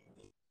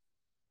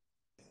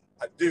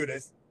dude,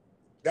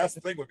 that's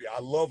the thing with me. I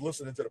love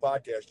listening to the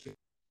podcast.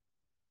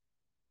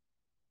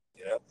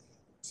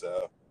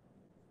 So.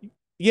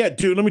 Yeah,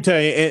 dude, let me tell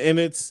you,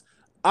 and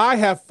I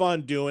have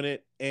fun doing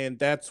it, and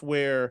that's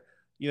where,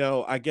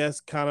 I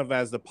guess kind of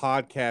as the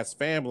podcast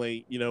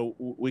family,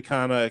 we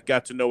kind of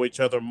got to know each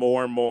other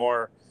more and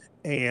more,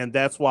 and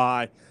that's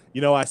why,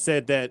 I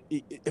said that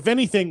if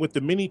anything with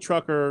the mini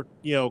trucker,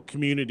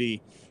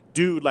 community,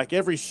 dude, like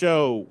every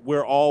show,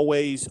 we're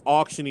always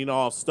auctioning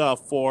off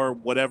stuff for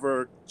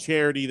whatever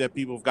charity that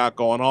people have got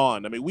going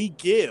on. I mean, we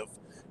give,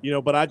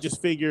 but I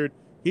just figured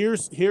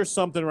here's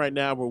something right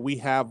now where we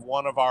have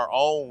one of our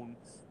own,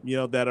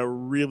 that are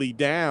really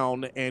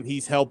down, and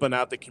he's helping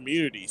out the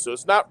community. So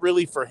it's not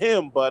really for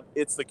him, but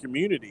it's the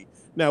community.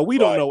 Now, we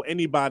don't know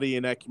anybody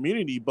in that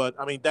community, but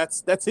I mean,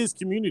 that's his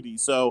community.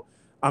 So,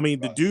 I mean,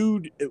 the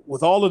dude,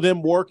 with all of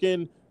them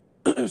working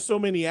so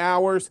many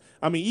hours,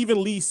 I mean,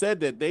 even Lee said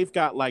that they've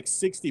got like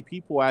 60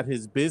 people at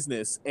his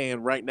business,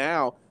 and right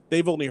now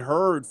they've only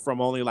heard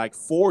from only like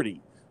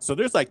 40. So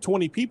there's like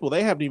 20 people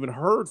they haven't even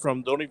heard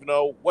from, don't even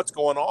know what's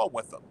going on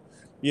with them.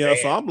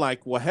 So I'm like,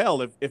 well,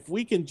 hell, if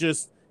we can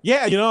just,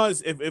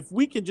 if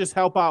we can just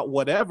help out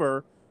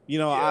whatever,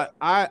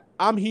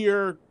 I'm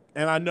here,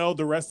 and I know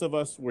the rest of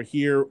us were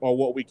here or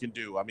what we can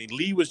do. I mean,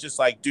 Lee was just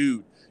like,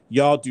 dude,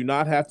 y'all do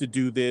not have to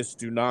do this.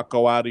 Do not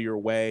go out of your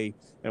way.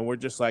 And we're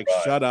just like,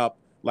 shut up.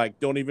 Like,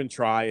 don't even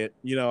try it.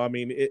 I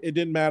mean, it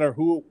didn't matter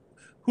who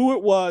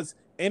it was,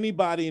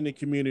 anybody in the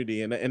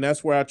community. And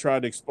that's where I try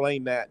to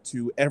explain that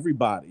to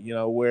everybody,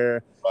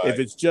 where if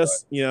it's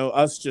just,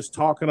 us just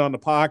talking on the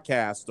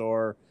podcast,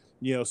 or,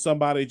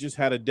 somebody just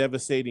had a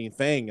devastating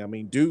thing. I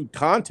mean, dude,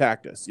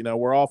 contact us.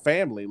 We're all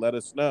family. Let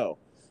us know.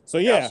 So,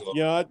 yeah,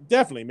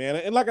 definitely, man.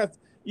 And like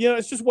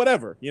it's just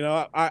whatever.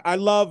 I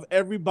love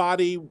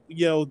everybody.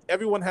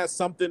 Everyone has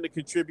something to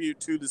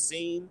contribute to the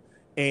scene.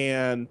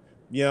 And,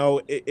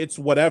 it's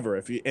whatever.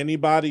 If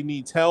anybody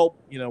needs help,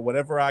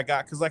 whatever I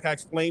got. Because like I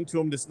explained to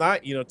him this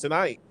night,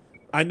 tonight,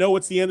 I know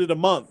it's the end of the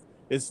month.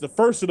 It's the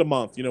first of the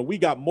month. We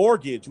got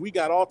mortgage. We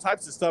got all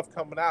types of stuff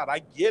coming out. I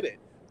get it.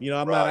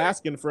 I'm not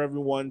asking for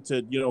everyone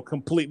to,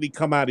 completely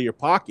come out of your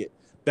pocket.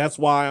 that's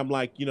why I'm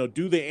like,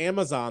 do the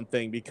Amazon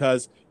thing,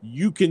 because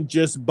you can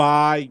just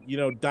buy,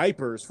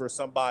 diapers for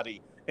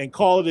somebody and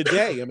call it a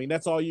day. I mean,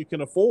 that's all you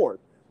can afford.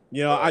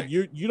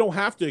 You don't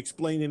have to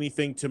explain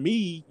anything to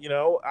me.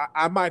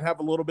 I might have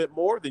a little bit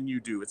more than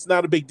you do. It's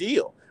not a big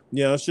deal.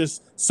 It's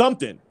just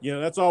something.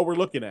 That's all we're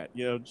looking at.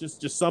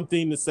 Just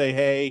something to say,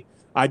 hey,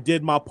 I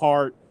did my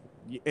part,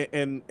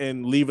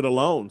 and leave it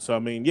alone. So I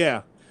mean,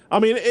 yeah. I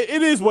mean,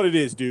 it is what it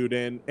is, dude,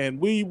 and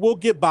we will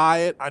get by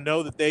it. I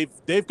know that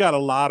they've got a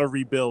lot of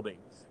rebuilding,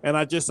 and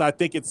I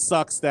think it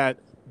sucks that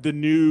the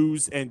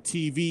news and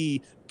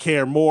TV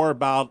care more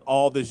about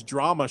all this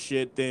drama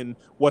shit than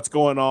what's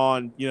going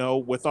on,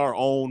 with our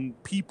own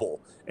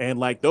people. And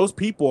like, those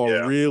people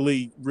are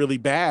really, really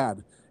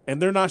bad,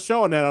 and they're not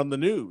showing that on the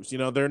news.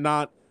 They're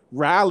not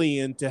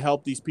rallying to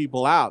help these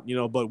people out.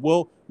 But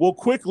we'll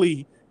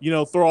quickly,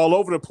 throw all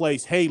over the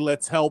place. Hey,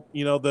 let's help,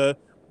 the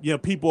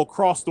people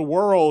across the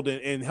world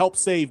and help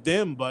save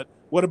them. But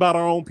what about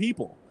our own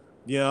people?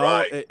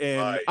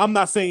 And I'm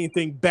not saying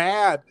anything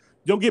bad.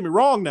 Don't get me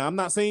wrong now. I'm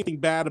not saying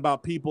anything bad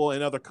about people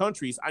in other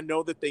countries. I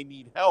know that they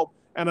need help,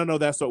 and I know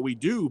that's what we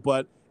do.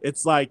 But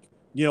it's like,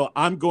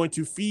 I'm going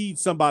to feed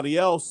somebody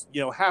else,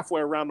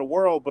 halfway around the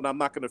world, but I'm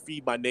not going to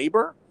feed my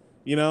neighbor,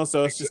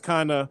 So it's just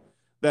kind of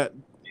that,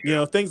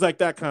 things like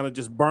that kind of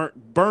just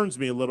burns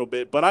me a little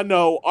bit. But I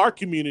know our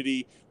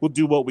community will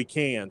do what we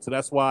can. So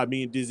that's why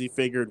me and Dizzy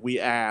figured we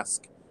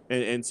ask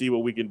and see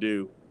what we can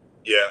do.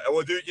 Yeah,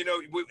 well, dude,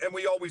 and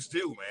we always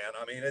do, man.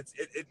 I mean,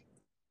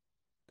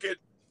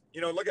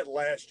 look at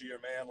last year,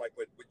 man, like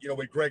with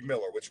Greg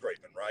Miller with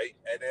Scraping, right?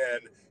 And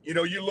then,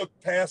 you look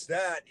past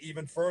that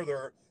even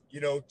further,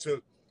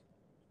 to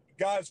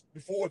guys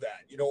before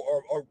that,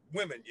 or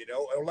women,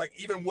 or like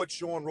even what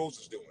Sean Rose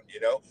is doing,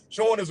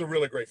 Sean is a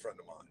really great friend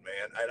of mine,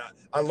 man. And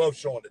I love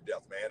Sean to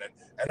death, man.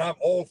 And I'm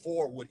all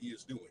for what he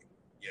is doing,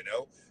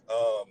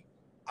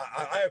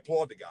 I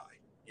applaud the guy,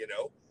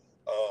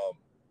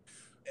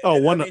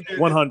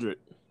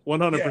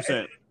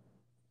 100%.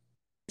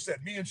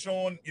 Said me and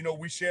Sean,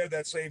 we share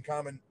that same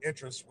common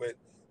interest with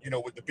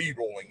the bead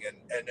rolling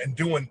and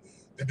doing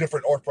the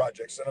different art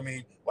projects. And I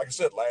mean, like I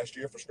said, last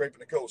year for Scraping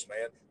the Coast,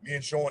 man, me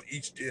and Sean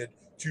each did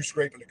 2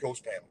 Scraping the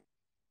Coast panels.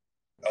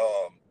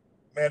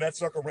 Man, that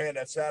sucker ran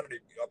that Saturday.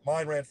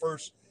 Mine ran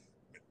first.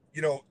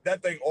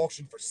 That thing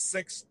auctioned for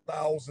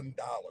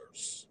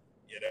 $6,000.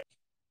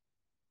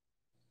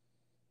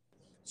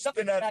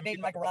 Something that I made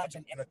in my garage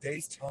in a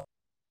day's time.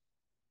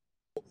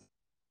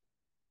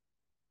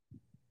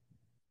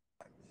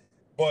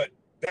 But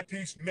that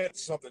piece meant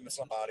something to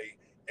somebody,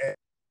 and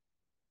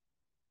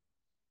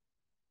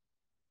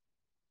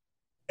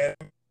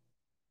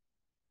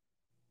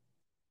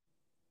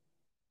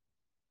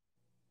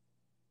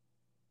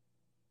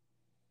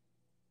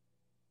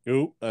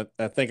Ooh, I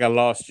think I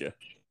lost you.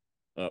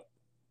 Oh.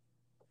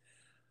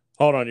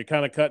 Hold on, you're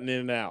kind of cutting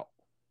in and out.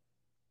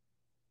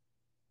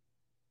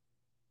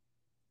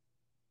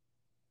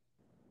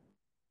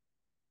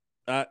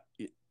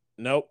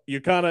 Nope,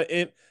 you're kind of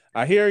in.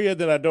 I hear you,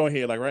 then I don't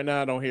hear. Like right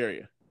now, I don't hear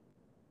you.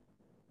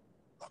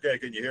 Okay,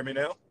 can you hear me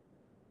now?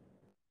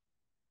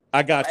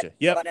 I got you.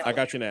 Yep, I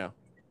got you now.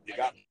 You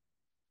got me?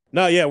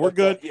 No, yeah, we're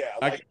good. Yeah,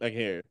 I can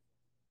hear you.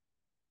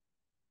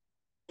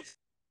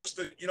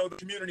 The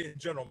community in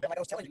general. Like I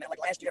was telling you, man, like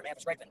last year, man,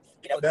 for Scraping,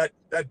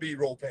 that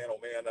B-roll panel,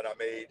 man, that I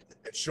made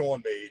and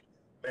Sean made,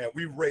 man,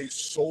 we raised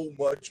so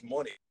much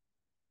money.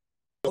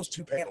 Those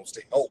 2 panels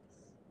to help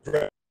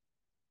grab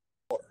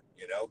water,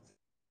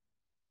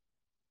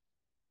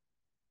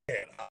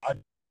 And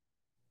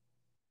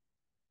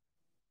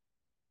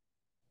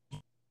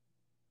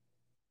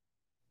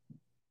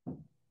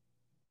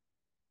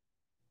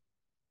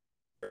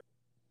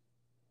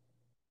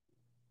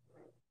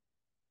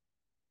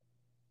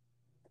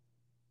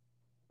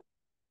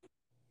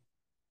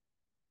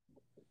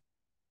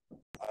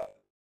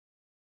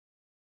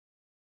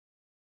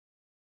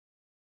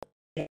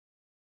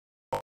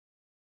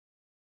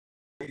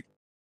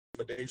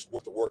a day's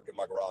worth of work in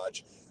my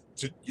garage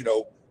to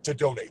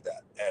donate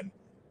that. And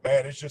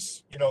man, it's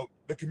just,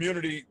 the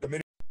community,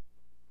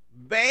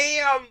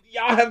 Bam!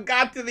 Y'all have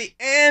got to the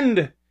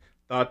end.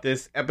 Thought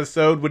this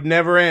episode would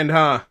never end,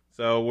 huh?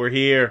 So we're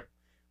here.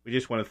 We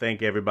just want to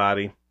thank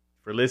everybody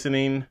for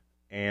listening.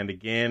 And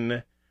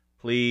again,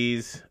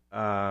 please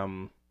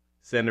send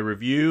a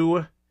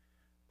review.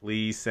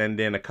 Please send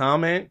in a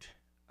comment.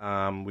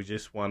 We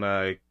just want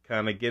to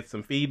kind of get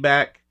some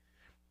feedback,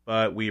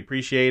 but we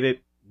appreciate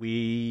it.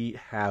 We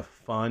have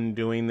fun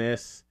doing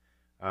this.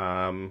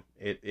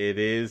 It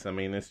is. I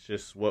mean, it's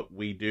just what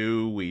we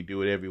do. We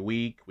do it every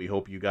week. We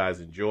hope you guys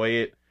enjoy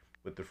it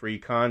with the free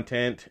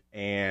content,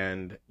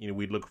 and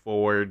we look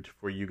forward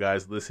for you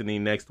guys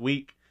listening next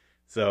week.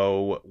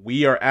 So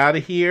we are out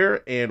of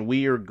here, and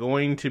we are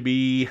going to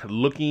be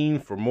looking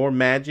for more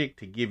magic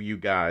to give you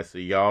guys. So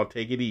y'all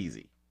take it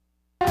easy.